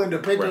we're willing to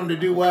pick them to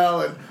do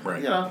well. And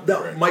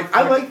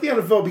I like the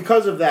NFL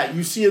because of that.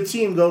 You see a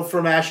team go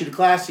from ashy to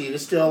classy to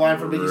still a line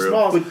from Biggie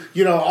Smalls,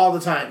 all the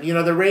time. The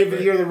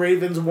year the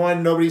Ravens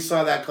won, nobody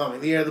saw that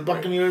coming. The year the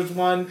Buccaneers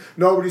won,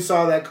 nobody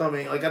saw that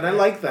coming. And I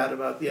like that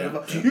about the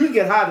NFL. You can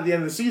get hot at the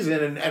end of the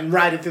season and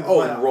ride it through the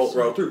playoffs. And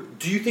roll through.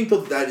 Do you think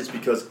that is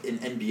because in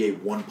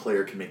NBA one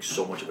player can make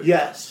so much of a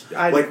yes.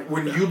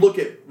 When you look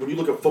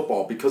at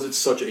football, because it's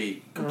such a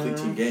complete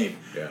team game,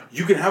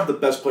 you can have the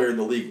best player in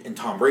the league in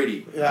Tom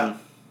Brady. Yeah.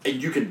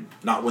 And you can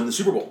not win the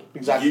Super Bowl.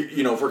 Exactly.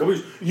 For a couple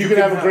years. You can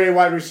have a great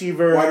wide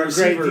receiver, or a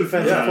great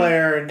defensive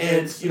player.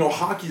 And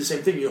hockey's the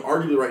same thing.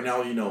 Arguably right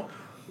now,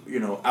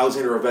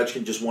 Alexander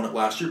Ovechkin just won it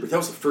last year, but that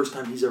was the first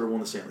time he's ever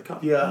won the Stanley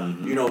Cup. Yeah.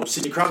 Mm-hmm.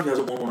 Sidney Crosby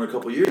hasn't won one in a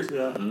couple of years.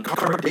 Yeah.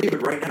 Connor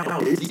McDavid right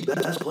now is the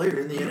best player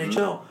in the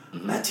NHL.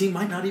 Mm-hmm. That team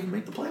might not even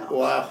make the playoffs.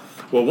 Wow.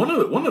 Well,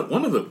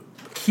 one of the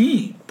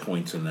key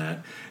points in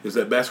that is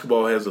that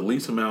basketball has the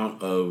least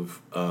amount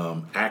of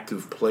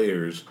active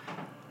players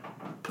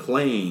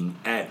playing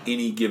at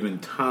any given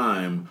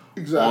time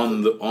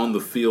on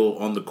the field,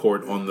 on the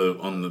court, on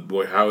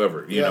the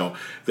however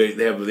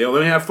they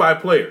only have 5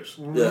 players.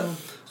 Yeah.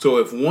 So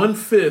if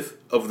 1/5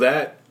 of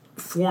that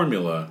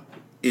formula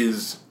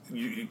is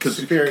because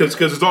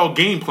it's all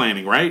game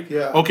planning, right?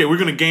 Yeah. Okay, we're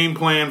going to game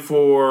plan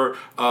for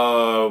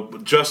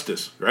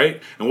Justice, right?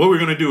 And what we're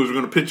going to do is we're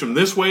going to pitch him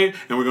this way,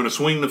 and we're going to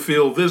swing the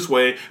field this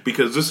way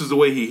because this is the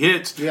way he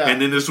hits,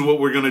 and then this is what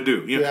we're going to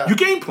do. You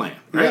game plan,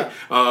 right?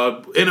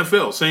 Yeah.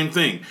 NFL, same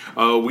thing.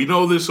 We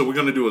know this, so we're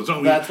going to do it.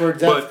 That's where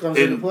depth comes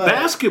into play. In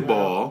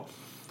basketball,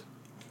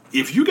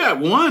 if you got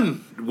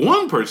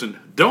one person,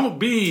 don't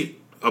be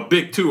a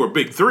big 2 or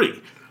big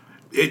 3.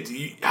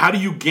 How do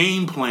you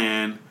game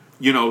plan?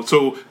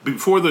 So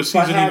before the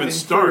season even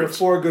starts,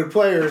 3 or 4 good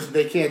players,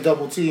 they can't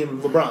double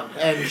team LeBron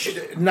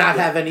and not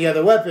have any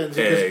other weapons.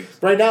 Because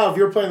right now, if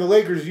you're playing the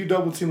Lakers, you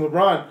double team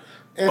LeBron,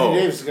 Anthony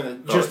Davis is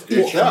going to just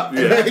eat you up.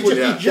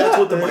 That's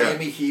what the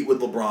Miami Heat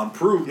with LeBron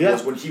proved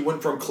was when he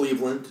went from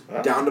Cleveland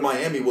down to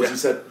Miami. He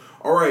said,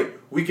 "All right,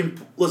 we can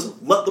let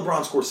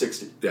LeBron score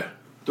 60. Yeah,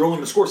 they're only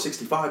going to score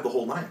 65 the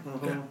whole night,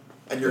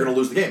 and you're going to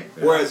lose the game.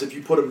 Whereas if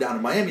you put him down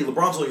in Miami,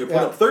 LeBron's only going to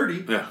put up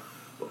 30. Yeah."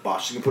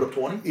 Bosh is going to put up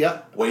 20. Yeah.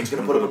 Wade's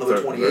going to put up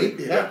another 28.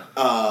 Yeah.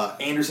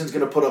 Anderson's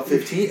going to put up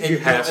 15. And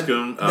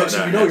Haskell. Next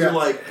thing you know, you're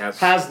like...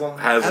 Haslam.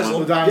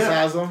 Udonis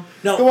Haslam.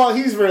 No. Well,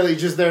 he's really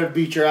just there to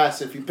beat your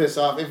ass if you piss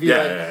off. If you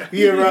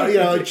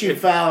a cheap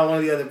foul on one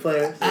of the other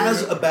players.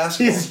 As a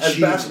basketball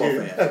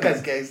fan, that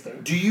guy's gangster.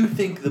 do you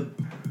think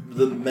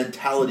the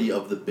mentality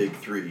of the big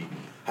 3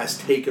 has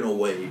taken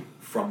away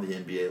from the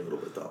NBA a little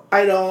bit, though.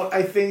 I don't.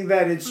 I think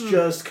that it's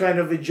just kind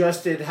of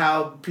adjusted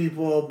how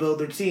people build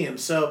their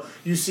teams. So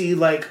you see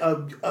like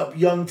a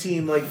young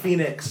team like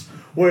Phoenix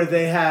where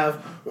they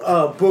have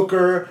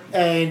Booker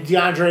and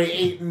DeAndre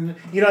Ayton.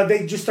 You know,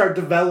 they just start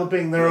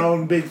developing their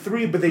own big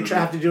three, but they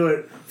have to do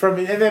it from,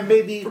 and then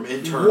maybe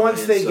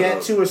once they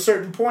get to a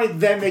certain point,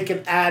 then they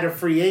can add a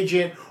free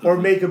agent or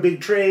make a big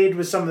trade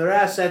with some of their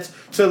assets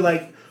to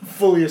like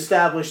fully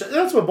established.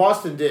 That's what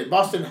Boston did.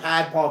 Boston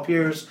had Paul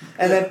Pierce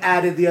and then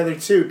added the other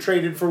two,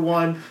 traded for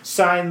one,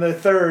 signed the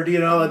third, you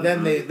know, and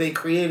then they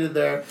created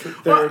their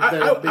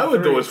I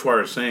would three. go as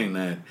far as saying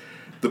that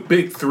the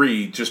big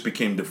three just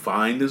became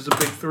defined as the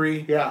big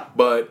three. Yeah.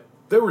 But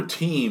there were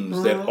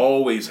teams that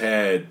always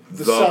had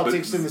the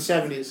Celtics in the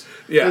 70s.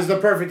 Yeah. Is the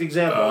perfect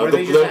example. Where the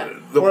they just had,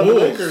 the or Bulls. the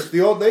Lakers,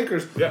 the old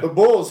Lakers, Yeah. the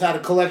Bulls had a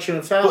collection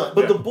of talent.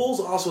 But the Bulls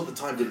also at the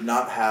time did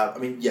not have. I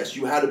mean, yes,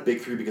 you had a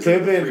big three because they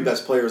were the three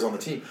best players on the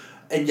team,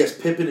 and yes,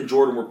 Pippen and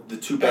Jordan were the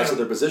two best of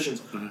their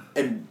positions,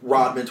 and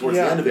Rodman towards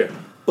the end of it.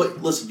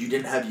 But listen, you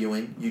didn't have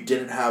Ewing, you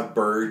didn't have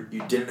Bird,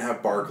 you didn't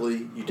have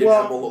Barkley, you didn't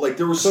have like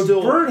there was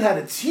still. Bird had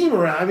a team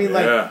around. I mean,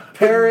 like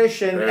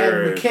Parrish and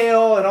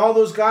McHale and all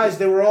those guys.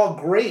 They were all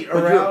great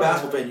But around. you're a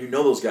basketball fan, you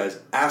know those guys.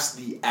 Ask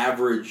the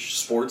average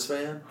sports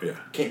fan. Yeah.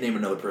 Can't name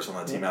another person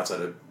on that team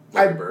outside of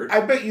Larry Bird. I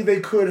bet you they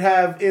could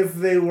have if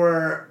they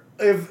were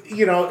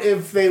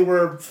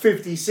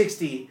 50,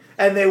 60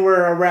 and they were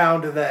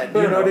around then.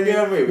 You know what I mean?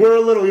 Yeah, maybe. We're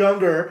a little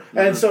younger,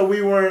 and so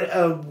we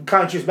weren't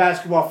conscious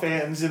basketball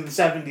fans in the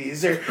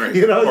 70s. Or,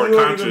 you know, Or you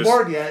weren't conscious. even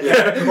born yet.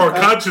 Or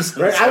conscious.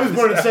 Right? I was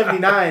born in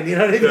 79, you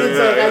know what I mean?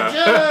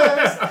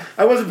 It's like,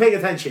 I wasn't paying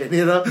attention,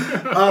 you know?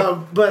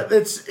 But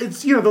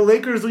it's you know, the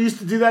Lakers used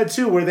to do that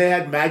too, where they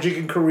had Magic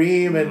and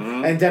Kareem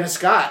and Dennis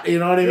Scott, you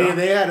know what I mean?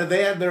 Yeah.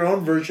 They had their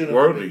own version of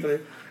Worthy.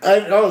 it.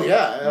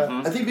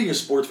 I think being a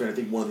sports fan, I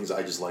think one of the things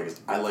I just like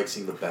is I like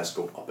seeing the best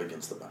go up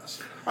against the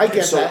best. I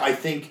get so that. I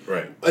think,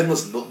 Right. and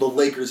listen, the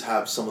Lakers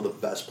have some of the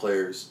best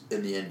players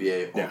in the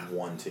NBA on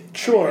one team.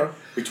 Sure. I mean,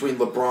 between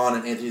LeBron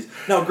and Anthony.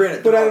 Now,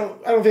 granted, But I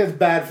don't think it's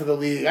bad for the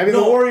league. I mean,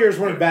 the Warriors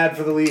weren't bad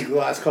for the league the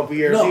last couple of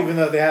years, even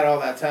though they had all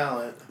that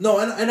talent. No,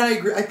 and I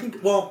agree. I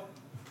think, well,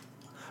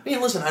 I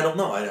mean, listen, I don't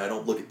know. I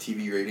don't look at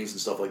TV ratings and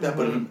stuff like that,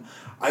 but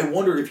I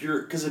wonder if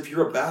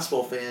you're a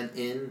basketball fan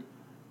in,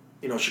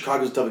 you know,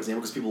 Chicago's a tough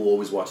example because people will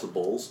always watch the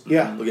Bulls.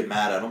 Yeah. They'll get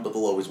mad at them, but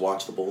they'll always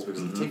watch the Bulls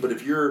because of the team. But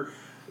if you're,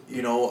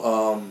 you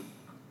know,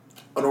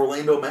 an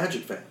Orlando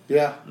Magic fan,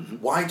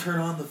 why turn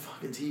on the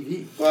fucking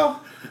TV?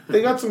 Well,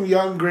 they got some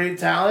young, great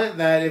talent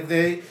that if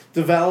they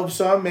develop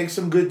some, make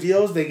some good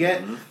deals, they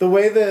get... The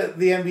way the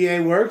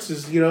NBA works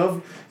is, you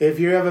know, if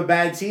you have a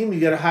bad team, you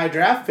get a high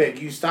draft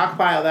pick. You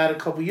stockpile that a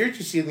couple years.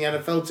 You see in the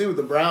NFL, too, with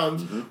the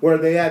Browns, where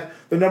they had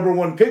the number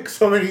one pick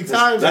so many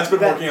times. That's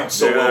been working out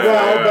so well.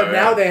 Well, but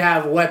now they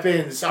have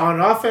weapons on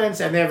offense,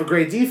 and they have a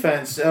great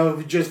defense,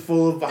 just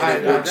full of high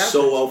And it worked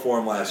so well for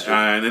them last year.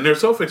 And they're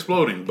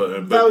self-exploding,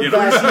 but That you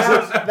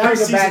know.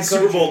 was a bad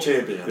Super Bowl coaching.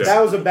 champions.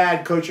 That was a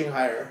bad coaching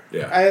hire.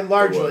 Yeah,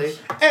 largely.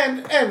 it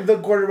And the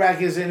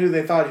quarterback isn't who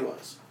they thought he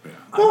was. Yeah.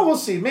 Well, we'll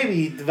see. Maybe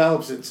he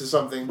develops into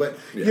something, but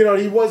you know,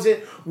 he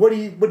wasn't what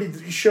he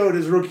showed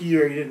his rookie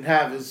year. He didn't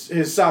have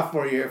his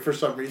sophomore year for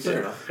some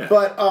reason. Yeah.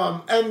 But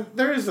and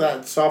there is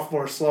that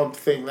sophomore slump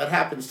thing that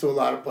happens to a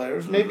lot of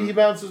players. Maybe he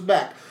bounces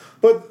back,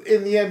 but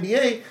in the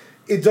NBA,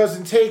 it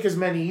doesn't take as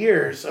many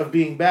years of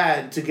being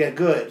bad to get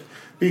good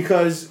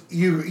because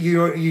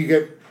you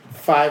get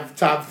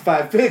top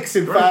five picks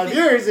in 5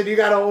 years, and you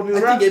got a whole new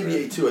roster. I think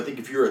NBA too. I think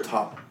if you're a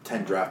top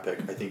 10 draft pick,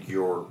 I think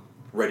you're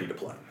ready to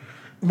play.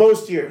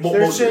 Most years.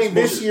 They're saying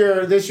this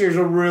year's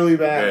a really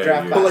bad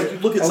draft class. But like you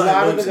look at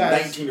Zion Williamson,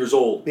 19 years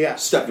old,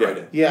 stepped right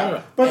in.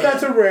 Yeah. But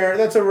that's a rare.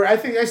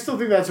 I still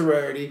think that's a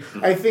rarity.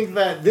 I think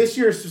that this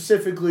year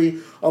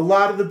specifically, a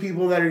lot of the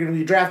people that are going to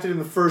be drafted in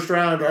the first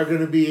round are going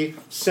to be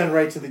sent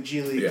right to the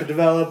G League to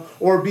develop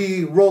or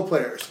be role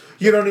players.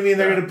 You know what I mean?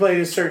 They're going to play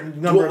a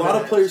certain number. Do a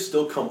lot of players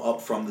still come up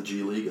from the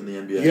G League in the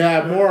NBA?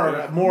 Yeah,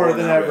 more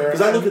than ever.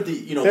 Because I look at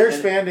they're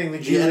expanding the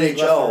G League.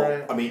 The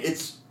NHL. I mean,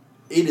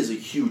 it is a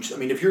huge. I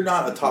mean, if you're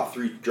not a top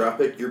 3 draft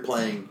pick, you're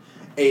playing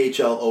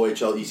AHL,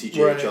 OHL,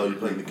 ECJHL. You're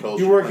playing the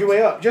coach. You work your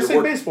way up, just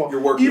like baseball. You're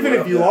working. Even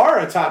if you are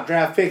a top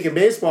draft pick in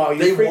baseball,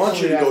 they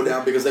want you to go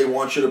down because they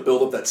want you to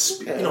build up that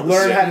speed.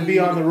 Learn how to be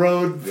on the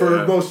road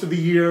for most of the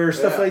year,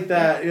 stuff like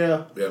that.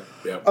 Yeah. Yep.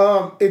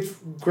 It's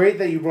great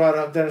that you brought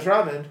up Dennis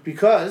Rodman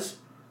because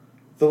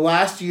the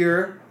last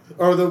year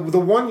or the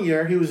 1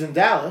 year he was in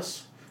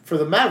Dallas for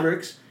the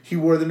Mavericks, he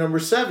wore the number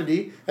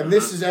 70, and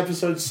this is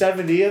episode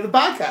 70 of the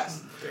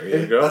podcast.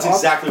 There you go. That's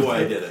exactly why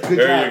I did it.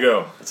 There you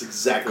go. That's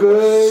exactly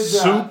good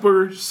job.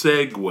 Super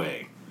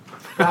segue.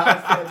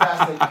 That's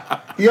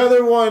fantastic.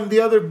 The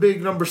other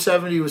big number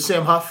 70 was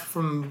Sam Huff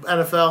from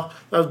NFL.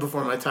 That was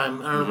before my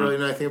time. I don't really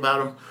know anything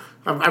about him.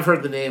 I've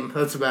heard the name.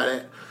 That's about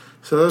it.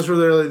 So those were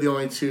literally the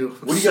only two.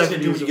 What are you guys going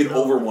to do when you get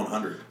over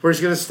 100? We're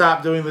just going to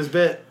stop doing this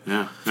bit.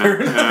 Yeah,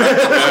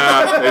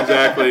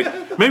 exactly.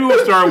 Maybe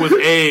we'll start with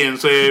A and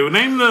say,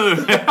 name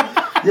the...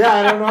 Yeah,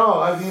 I don't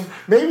know. I mean,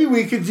 maybe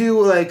we could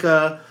do like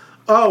a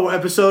Oh,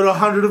 episode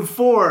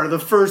 104. The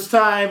first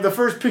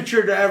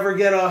pitcher to ever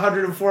get a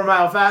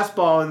 104-mile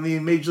fastball in the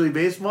Major League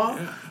Baseball.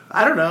 Yeah.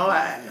 I don't know.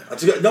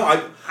 That's good. No,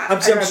 I'm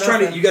just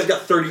trying to. You guys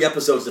got 30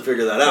 episodes to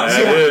figure that out.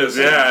 That is,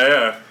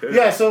 yeah.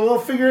 Yeah, so we'll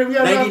figure it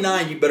out.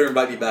 99, you better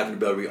invite me back and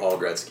be able to be all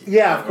Gretzky.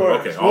 Yeah, of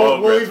course. Okay,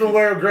 we'll even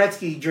wear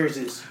Gretzky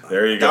jerseys.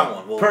 There you go.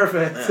 That one.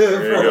 Perfect. Yeah.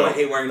 There you go. I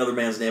hate wearing another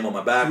man's name on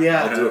my back.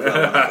 Yeah. I'll do it for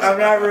that one. I'm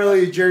not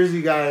really a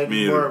jersey guy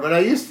anymore, but I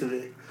used to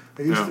be.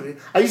 I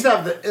used to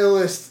have the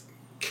illest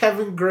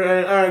Kevin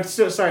Garnett.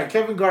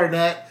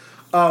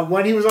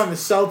 When he was on the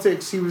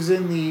Celtics, he was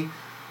in the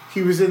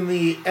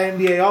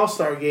NBA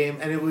All-Star game,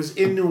 and it was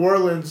in New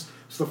Orleans.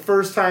 It's the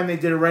first time they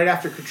did it right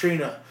after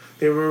Katrina.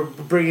 They were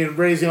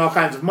raising all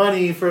kinds of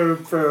money for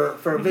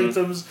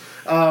victims,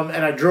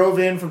 and I drove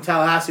in from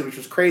Tallahassee, which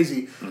was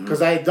crazy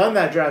because I had done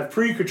that drive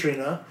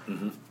pre-Katrina.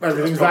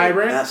 Everything's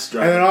vibrant, and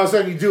then all of a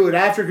sudden you do it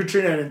after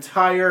Katrina, and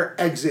entire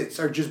exits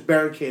are just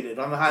barricaded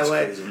on the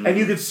highway, and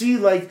you could see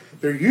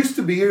there used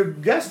to be a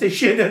gas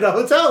station and a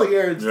hotel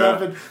here and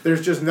stuff, and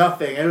there's just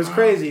nothing, and it was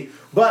crazy.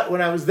 But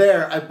when I was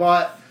there, I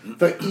bought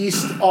the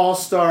East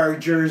All-Star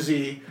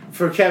jersey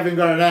for Kevin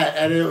Garnett,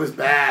 and it was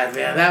bad,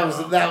 man. That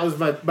was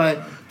my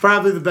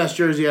probably the best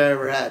jersey I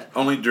ever had.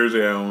 Only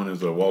jersey I own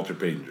is a Walter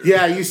Payton jersey.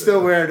 Yeah, you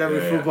still wear it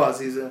every football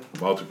season.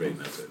 Walter Payton,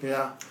 that's it.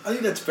 Yeah. I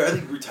think that's fair. I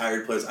think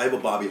retired players. I have a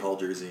Bobby Hull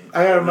jersey.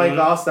 I got a Mike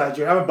Allstott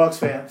jersey. I'm a Bucks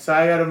fan, so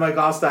I got a Mike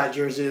Allstott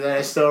jersey that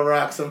I still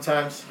rock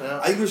sometimes. Yeah.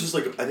 I think there's just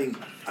I think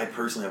I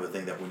personally have a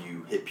thing that when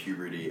you hit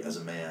puberty as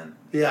a man,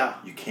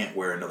 you can't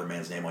wear another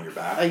man's name on your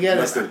back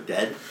unless they're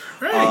dead.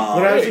 Right.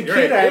 When I was a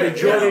kid, I had a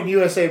Jordan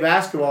USA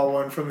basketball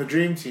one from the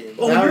Dream Team.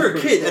 Oh, when you're a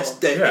kid, that's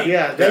dead.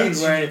 Yeah, then you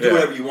can do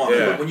whatever you want.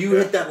 Yeah. But when you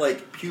hit that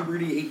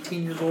puberty,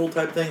 18 years old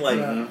type thing,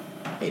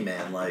 hey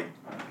man,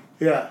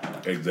 yeah,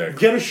 exactly.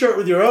 Get a shirt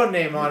with your own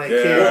name on it,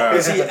 kid.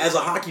 Well, see, as a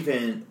hockey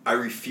fan, I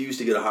refuse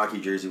to get a hockey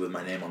jersey with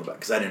my name on the back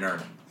because I didn't earn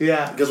it.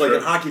 Yeah, because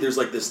in hockey, there's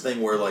this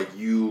thing where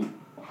you.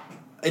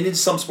 And in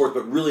some sports,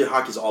 but really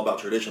hockey's all about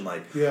tradition. I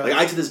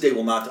to this day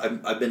will not.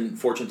 I've been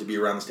fortunate to be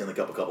around the Stanley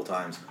Cup a couple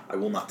times. I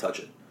will not touch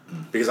it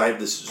because I have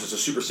this just a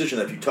superstition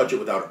that if you touch it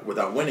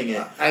without winning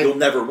it, you'll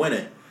never win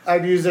it.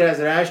 I'd use it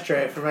as an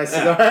ashtray for my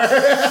cigar.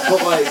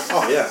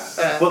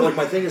 But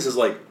my thing is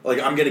I'm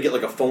gonna get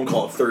a phone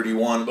call at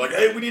 31,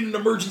 hey, we need an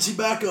emergency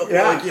backup.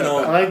 Yeah,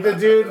 like the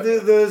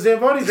dude, the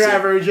Zamboni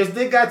driver who just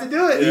got to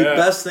do it. The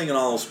best thing in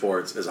all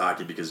sports is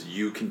hockey because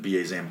you can be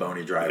a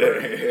Zamboni driver,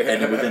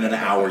 and within an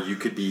hour you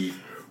could be.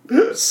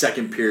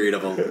 Second period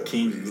of a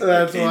Kings game.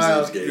 Yeah.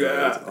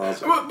 That's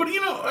awesome. But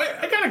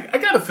I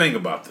got to think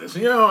about this.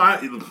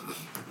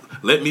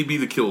 Let me be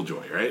the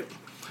killjoy, right?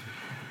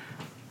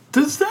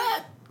 Does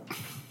that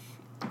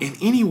in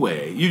any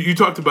way? You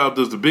talked about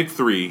does the big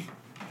three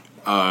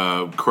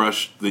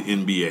crush the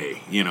NBA?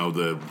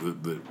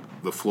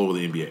 The flow of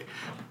the NBA.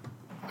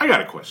 I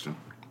got a question.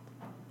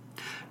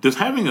 Does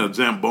having a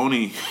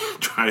Zamboni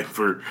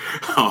driver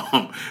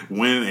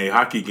win a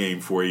hockey game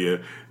for you?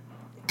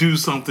 Do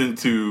something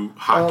to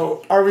hockey.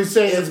 Oh, are we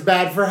saying it's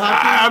bad for hockey?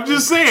 I'm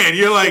just saying.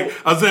 You're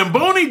a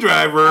Zamboni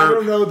driver. I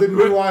don't know the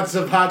nuance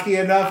of hockey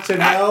enough to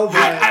know,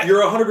 but...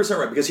 You're 100%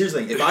 right, because here's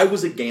the thing. If I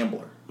was a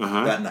gambler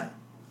that night,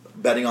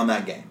 betting on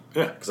that game,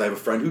 because I have a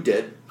friend who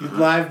did. You'd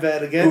live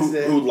bet against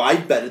it. Who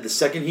live betted the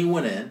second he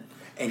went in,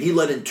 and he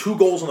let in 2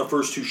 goals on the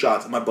first 2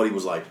 shots, and my buddy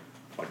was like,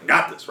 I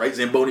got this, right?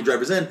 Zamboni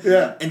driver's in.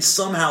 Yeah. And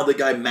somehow the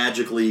guy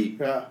magically...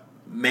 Yeah.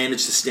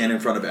 Managed to stand in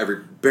front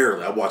of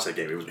barely. I watched that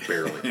game. It was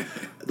barely.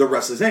 The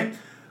rest of the thing.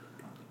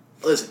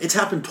 Listen, it's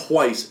happened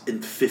twice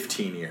in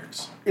 15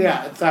 years.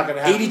 Yeah, it's not going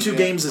to happen. 82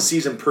 games a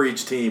season per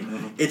each team.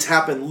 Mm-hmm. It's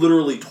happened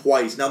literally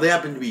twice. Now, they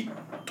happen to be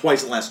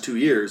twice in the last 2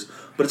 years,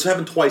 but it's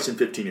happened twice in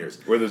 15 years.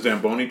 Where the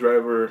Zamboni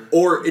driver...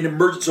 Or an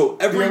emergency... So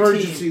every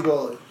emergency team...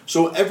 goalie.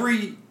 So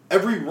every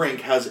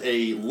rink has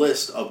a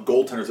list of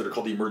goaltenders that are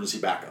called the emergency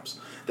backups.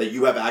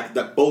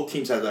 That both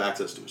teams have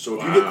access to. So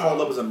if you get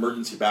called up as an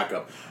emergency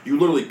backup, you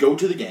literally go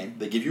to the game.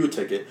 They give you a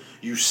ticket.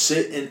 You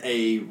sit in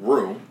a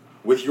room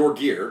with your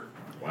gear.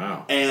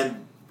 Wow.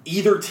 And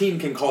either team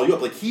can call you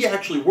up. He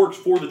actually works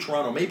for the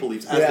Toronto Maple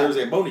Leafs as their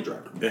Zamboni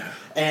driver. Yeah.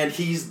 And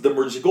he's the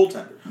emergency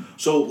goaltender.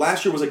 So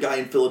last year was a guy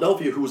in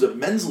Philadelphia who was a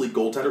men's league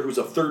goaltender who's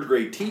a 3rd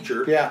grade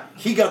teacher. Yeah.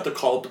 He got the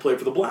call up to play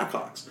for the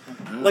Blackhawks.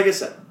 Mm-hmm. Like I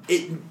said,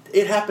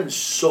 it happens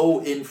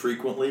so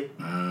infrequently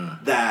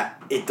that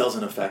it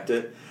doesn't affect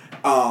it.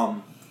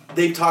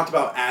 They've talked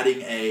about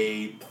adding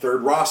a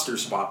 3rd roster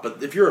spot,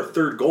 but if you're a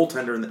 3rd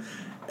goaltender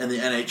in the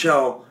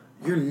NHL,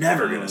 you're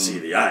never going to see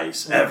the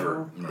ice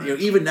ever. Right.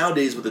 Even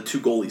nowadays with the 2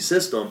 goalie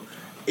system,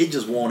 it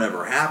just won't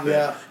ever happen.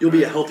 Yeah. You'll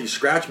be a healthy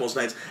scratch most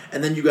nights,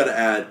 and then you got to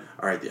add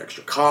the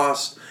extra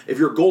cost. If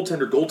you're a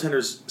goaltender,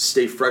 goaltenders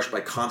stay fresh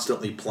by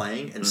constantly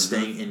playing and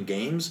staying in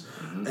games,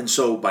 and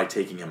so by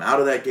taking him out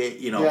of that game,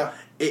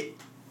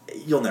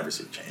 you'll never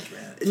see a change,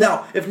 man.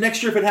 Now, if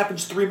it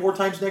happens 3 more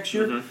times next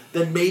year,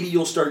 then maybe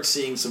you'll start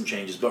seeing some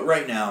changes. But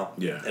right now,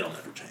 it'll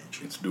never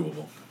change. It's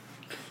doable.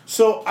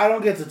 So I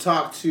don't get to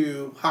talk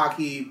to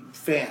hockey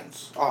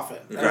fans often.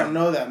 I don't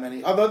know that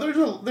many. Although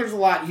there's a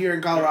lot here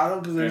in Colorado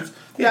because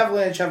the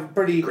Avalanche have a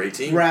pretty great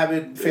team,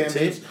 rabid fan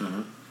base.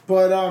 Mm-hmm.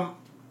 But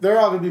they're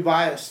all going to be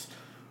biased.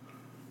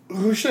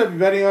 Who should I be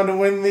betting on to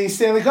win the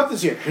Stanley Cup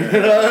this year?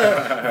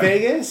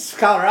 Vegas,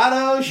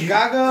 Colorado,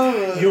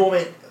 Chicago. You know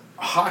what, man?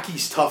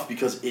 Hockey's tough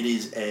because it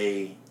is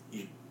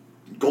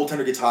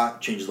goaltender gets hot,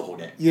 changes the whole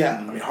game. Yeah,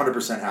 I mean,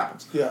 100%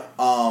 happens. Yeah.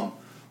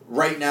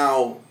 Right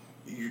now,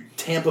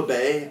 Tampa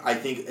Bay, I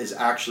think, is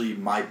actually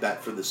my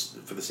bet for the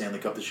Stanley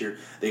Cup this year.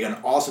 They got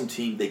an awesome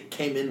team. They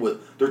came in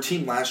with their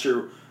team last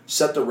year.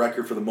 Set the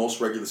record for the most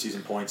regular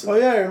season points. Oh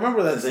yeah, I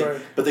remember that story.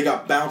 But they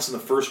got bounced in the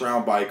first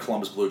round by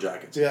Columbus Blue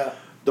Jackets. Yeah.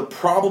 The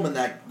problem in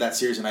that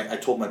series, and I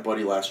told my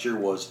buddy last year,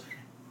 was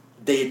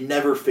they had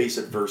never faced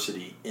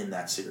adversity in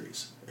that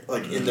series,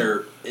 like in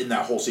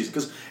that whole season.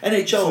 Because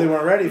NHL, so they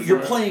weren't ready for you're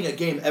playing a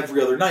game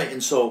every other night,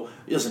 and so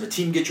listen, a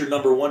team gets your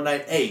number one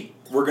night. Hey,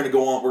 we're gonna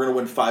go on. We're gonna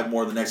win 5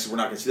 more the next. We're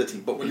not gonna see that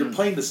team. But when you're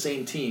playing the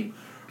same team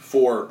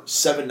for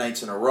 7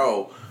 nights in a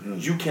row,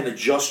 you can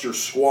adjust your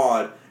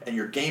squad and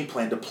your game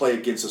plan to play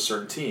against a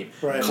certain team.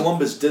 Right.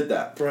 Columbus did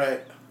that.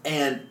 Right.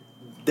 And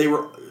they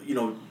were,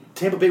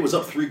 Tampa Bay was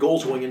up 3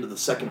 goals going into the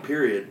second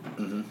period,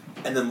 and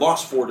then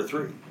lost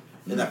 4-3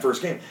 in that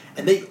first game.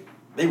 And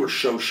they were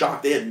so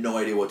shocked; they had no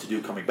idea what to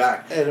do coming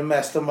back. And it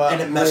messed them up.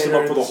 And it messed them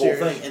up for the whole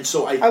thing. And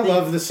so I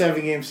love the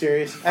 7-game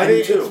series. I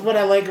do too. It's what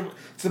I like.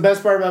 It's the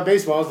best part about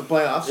baseball is the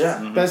playoffs. Yeah.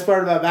 Mm-hmm. Best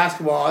part about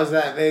basketball is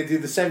that they do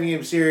the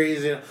 7-game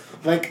series.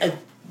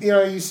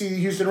 You see the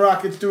Houston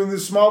Rockets doing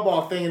this small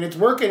ball thing, and it's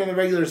working in the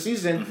regular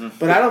season.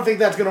 But I don't think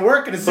that's going to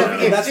work in a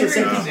 7-game series.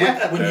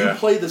 When you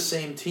play the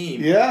same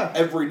team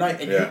every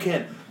night, and you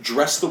can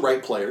dress the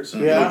right players,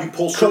 you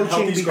pull certain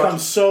coaching healthy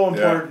becomes so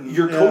important.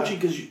 You're coaching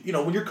because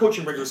when you're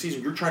coaching regular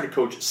season, you're trying to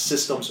coach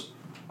systems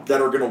that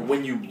are going to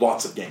win you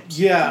lots of games.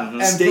 Yeah,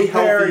 and stay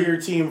prepare healthy,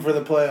 your team for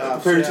the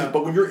playoffs. Prepare your team,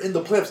 but when you're in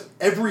the playoffs,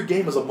 every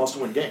game is a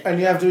must-win game, and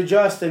you have to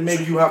adjust and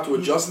you have to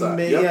adjust that.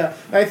 Yeah,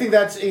 I think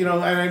that's and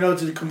I know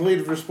it's a completely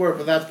different sport,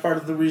 but that's part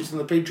of the reason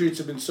the Patriots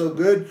have been so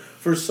good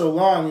for so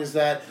long is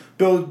that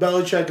Bill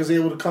Belichick is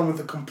able to come with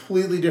a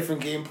completely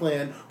different game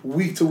plan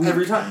week to week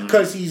every time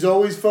because he's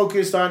always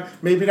focused on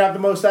maybe not the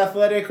most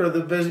athletic or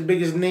the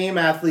biggest name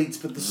athletes,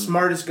 but the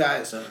smartest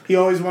guys. He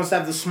always wants to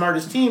have the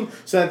smartest team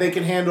so that they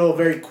can handle a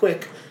very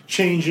quick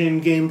changing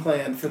game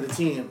plan for the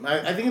team.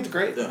 I think it's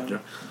great. Yeah.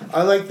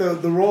 I like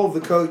the role of the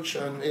coach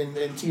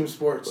in team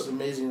sports. It's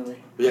amazing to me.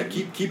 But yeah,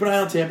 keep an eye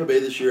on Tampa Bay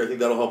this year. I think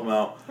that'll help them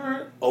out. All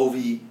right.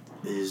 Ovi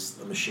is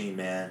the machine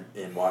man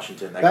in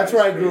Washington. That's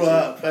where I grew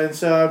up, and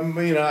so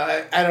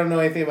I don't know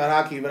anything about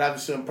hockey, but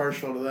obviously I'm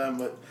partial to them.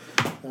 But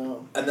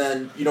and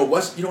then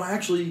West.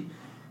 Actually,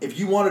 if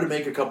you wanted to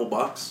make a couple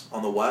bucks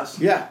on the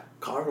West,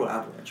 Colorado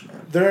Avalanche, man.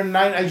 They're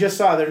 9. I just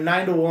saw they're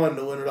 9-1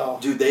 to win it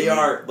all. Dude, they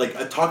are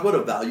talk about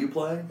a value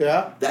play.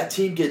 Yeah. That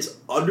team gets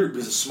under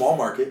because it's a small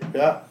market.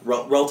 Yeah.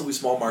 Relatively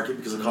small market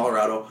because of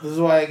Colorado. This is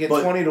why I get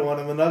 20-1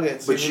 in the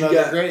Nuggets. But you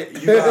got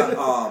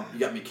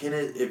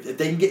McKinnon. If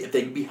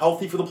they can be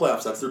healthy for the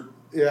playoffs, that's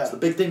the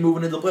big thing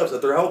moving into the playoffs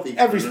that they're healthy.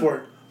 Every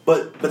sport.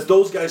 But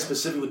those guys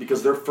specifically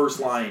because their first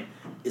line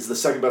is the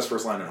second best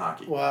first line in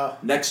hockey. Wow.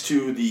 Next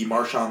to the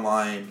Marchand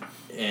line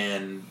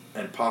and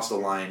Pasta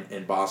line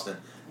in Boston.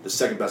 The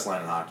second best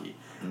line in hockey,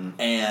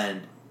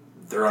 and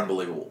they're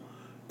unbelievable.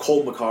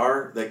 Cole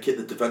Makar, that kid,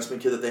 the defenseman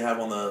kid that they have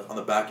on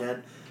the back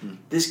end,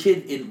 this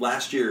kid in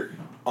last year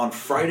on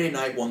Friday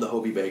night won the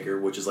Hobey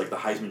Baker, which is like the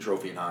Heisman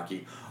Trophy in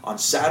hockey. On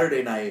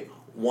Saturday night,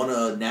 won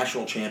a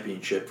national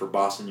championship for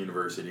Boston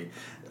University.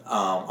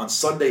 On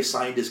Sunday,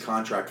 signed his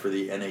contract for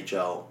the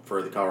NHL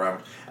for the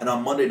Colorado, and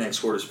on Monday night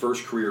scored his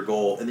first career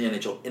goal in the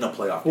NHL in a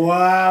playoff game.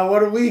 Wow,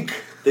 what a week!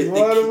 The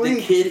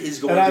kid is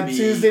going to be. And on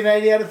Tuesday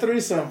night, he had a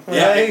threesome.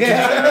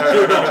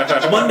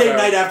 Yeah. Monday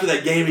night after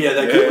that game,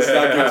 that kid was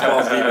not good as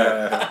balls deep.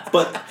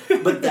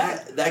 But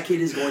that kid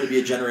is going to be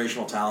a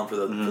generational talent for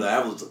the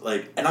Avalanche.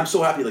 And I'm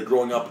so happy,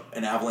 growing up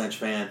an Avalanche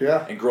fan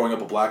and growing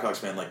up a Blackhawks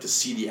fan, to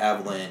see the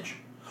Avalanche.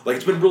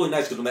 It's been really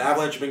nice because when the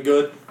Avalanche have been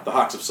good, the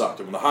Hawks have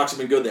sucked. And when the Hawks have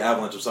been good, the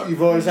Avalanche have sucked.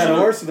 You've always had a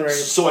horse in the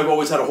race. So I've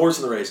always had a horse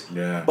in the race.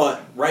 Yeah.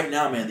 But right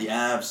now, man, the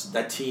Avs,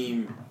 that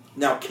team.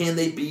 Now, can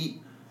they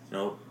beat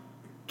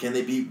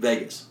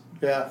Vegas?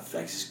 Yeah.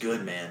 Vegas is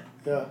good, man.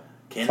 Yeah.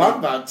 Talk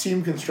about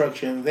team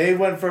construction. They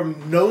went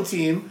from no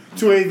team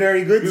to a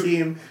very good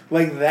team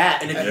like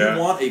that. And if you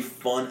want a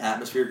fun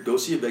atmosphere, go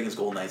see a Vegas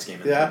Golden Knights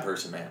game in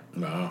person, man.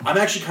 No. I'm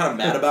actually kind of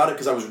mad about it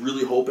because I was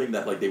really hoping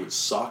that they would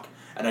suck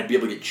and I'd be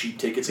able to get cheap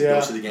tickets and go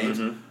to the games.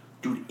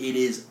 Dude, it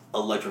is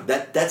electric.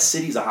 That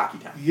city's a hockey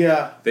town.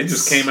 Yeah. They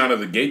just came out of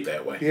the gate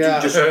that way. Yeah.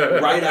 Dude,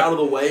 just right out of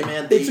the way,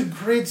 man. It's a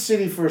great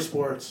city for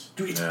sports.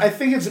 Dude, I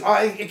think it's...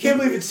 I can't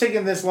believe it's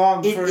taken this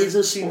long for it is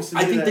a teams to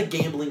I do think that. the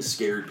gambling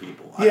scared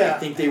people. Yeah. I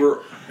think they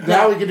were...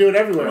 Now we can do it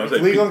everywhere. It's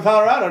legal in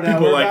Colorado now.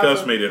 People like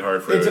us made it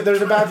hard for it.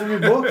 There's about to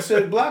be books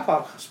at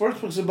Blackhawk. Sports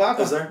books at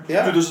Blackhawk. Is there?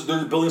 Yeah. Dude,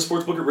 they're building a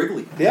sports book at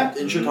Wrigley. Yeah.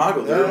 In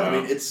Chicago. Yeah. I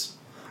mean, it's...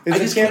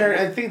 It's a Canner.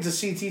 I think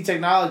it's a CT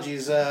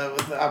Technologies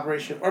with the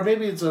operation, or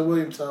maybe it's a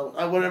Williams.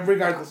 Whatever.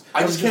 Regardless,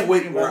 I just can't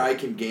wait where I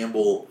can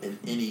gamble in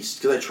any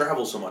because I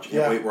travel so much. I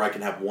can't wait where I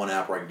can have one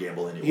app where I can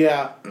gamble anywhere.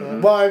 Yeah.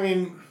 Well, I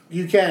mean,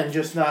 you can,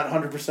 just not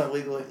 100%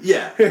 legally.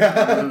 Yeah.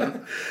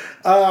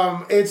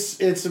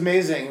 It's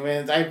amazing. I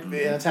mean,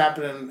 it's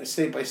happening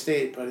state by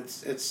state, but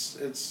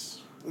it's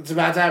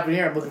about to happen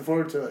here. I'm looking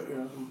forward to it. You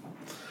know.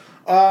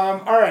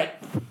 All right,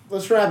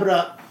 let's wrap it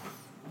up.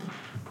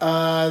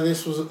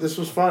 This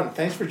was fun.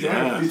 Thanks for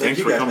joining us.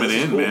 Thanks for coming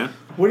in, man.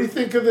 What do you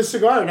think of the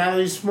cigar now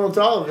that you smoked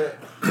all of it?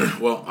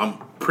 Well, I'm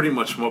pretty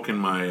much smoking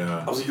my...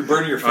 I was like, you're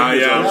burning your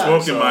fingers. I'm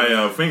smoking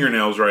my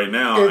fingernails right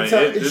now.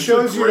 It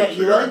shows you that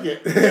you like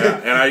it.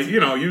 Yeah,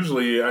 and I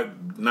usually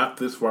not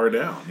this far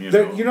down.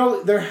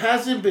 There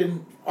hasn't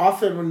been...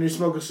 Often when you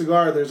smoke a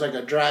cigar, there's like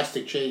a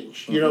drastic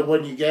change. You know,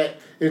 when you get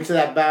into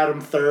that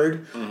bottom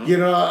third,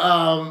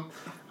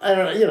 I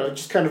don't know, it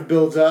just kind of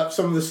builds up.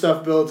 Some of the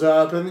stuff builds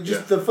up, and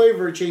just the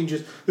flavor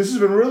changes. This has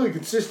been really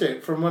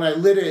consistent from when I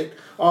lit it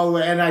all the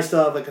way, and I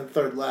still have like a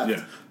third left.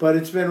 Yeah. But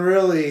it's been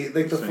really,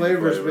 like, the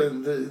flavor's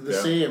been the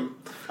same.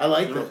 I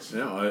like this.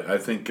 Yeah, I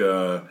think,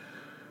 who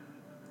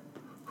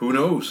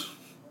knows?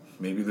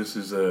 Maybe this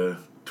is a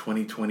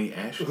 2020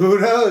 Ash. Who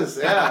knows?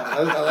 Yeah,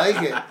 I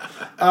like it.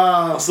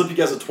 I'll slip you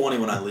guys a 20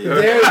 when I leave.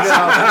 There you go.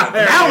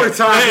 Now we're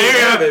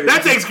talking.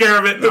 That takes care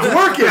of it. It's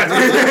working.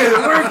 It's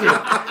working.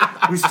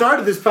 We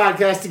started this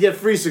podcast to get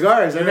free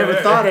cigars. I never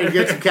thought I'd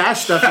get some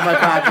cash stuff in my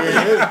pocket.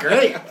 It was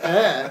great.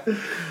 Yeah.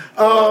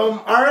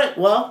 All right.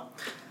 Well,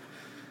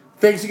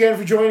 thanks again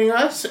for joining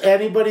us.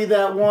 Anybody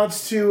that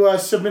wants to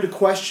submit a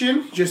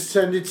question, just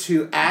send it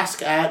to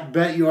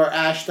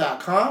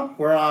ask@betyourash.com.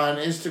 We're on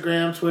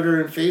Instagram,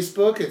 Twitter, and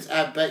Facebook. It's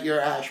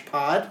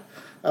 @betyourashpod.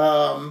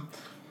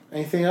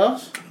 Anything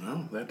else?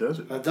 No, that does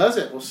it. That does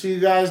it. We'll see you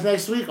guys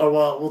next week. Or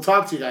we'll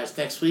talk to you guys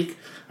next week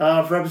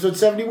for episode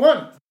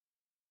 71.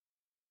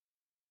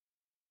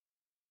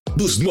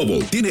 Boost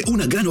Mobile tiene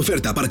una gran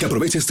oferta para que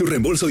aproveches tu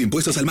reembolso de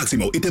impuestos al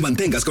máximo y te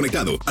mantengas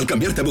conectado. Al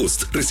cambiarte a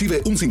Boost,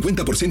 recibe un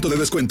 50% de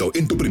descuento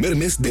en tu primer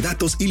mes de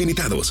datos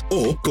ilimitados.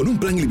 O, con un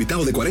plan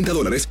ilimitado de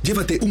 $40,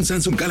 llévate un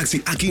Samsung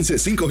Galaxy A15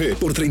 5G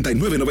por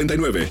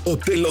 $39.99.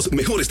 Obtén los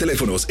mejores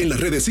teléfonos en las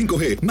redes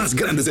 5G más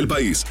grandes del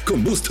país.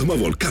 Con Boost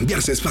Mobile,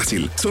 cambiarse es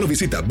fácil. Solo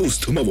visita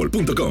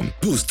boostmobile.com.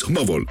 Boost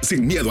Mobile,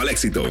 sin miedo al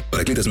éxito.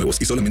 Para clientes nuevos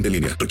y solamente en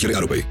línea, requiere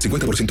AroPay.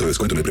 50% de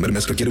descuento en el primer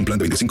mes requiere un plan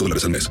de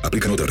 $25 al mes.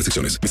 Aplican otras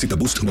restricciones. Visita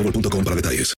boostmobile.com para detalles.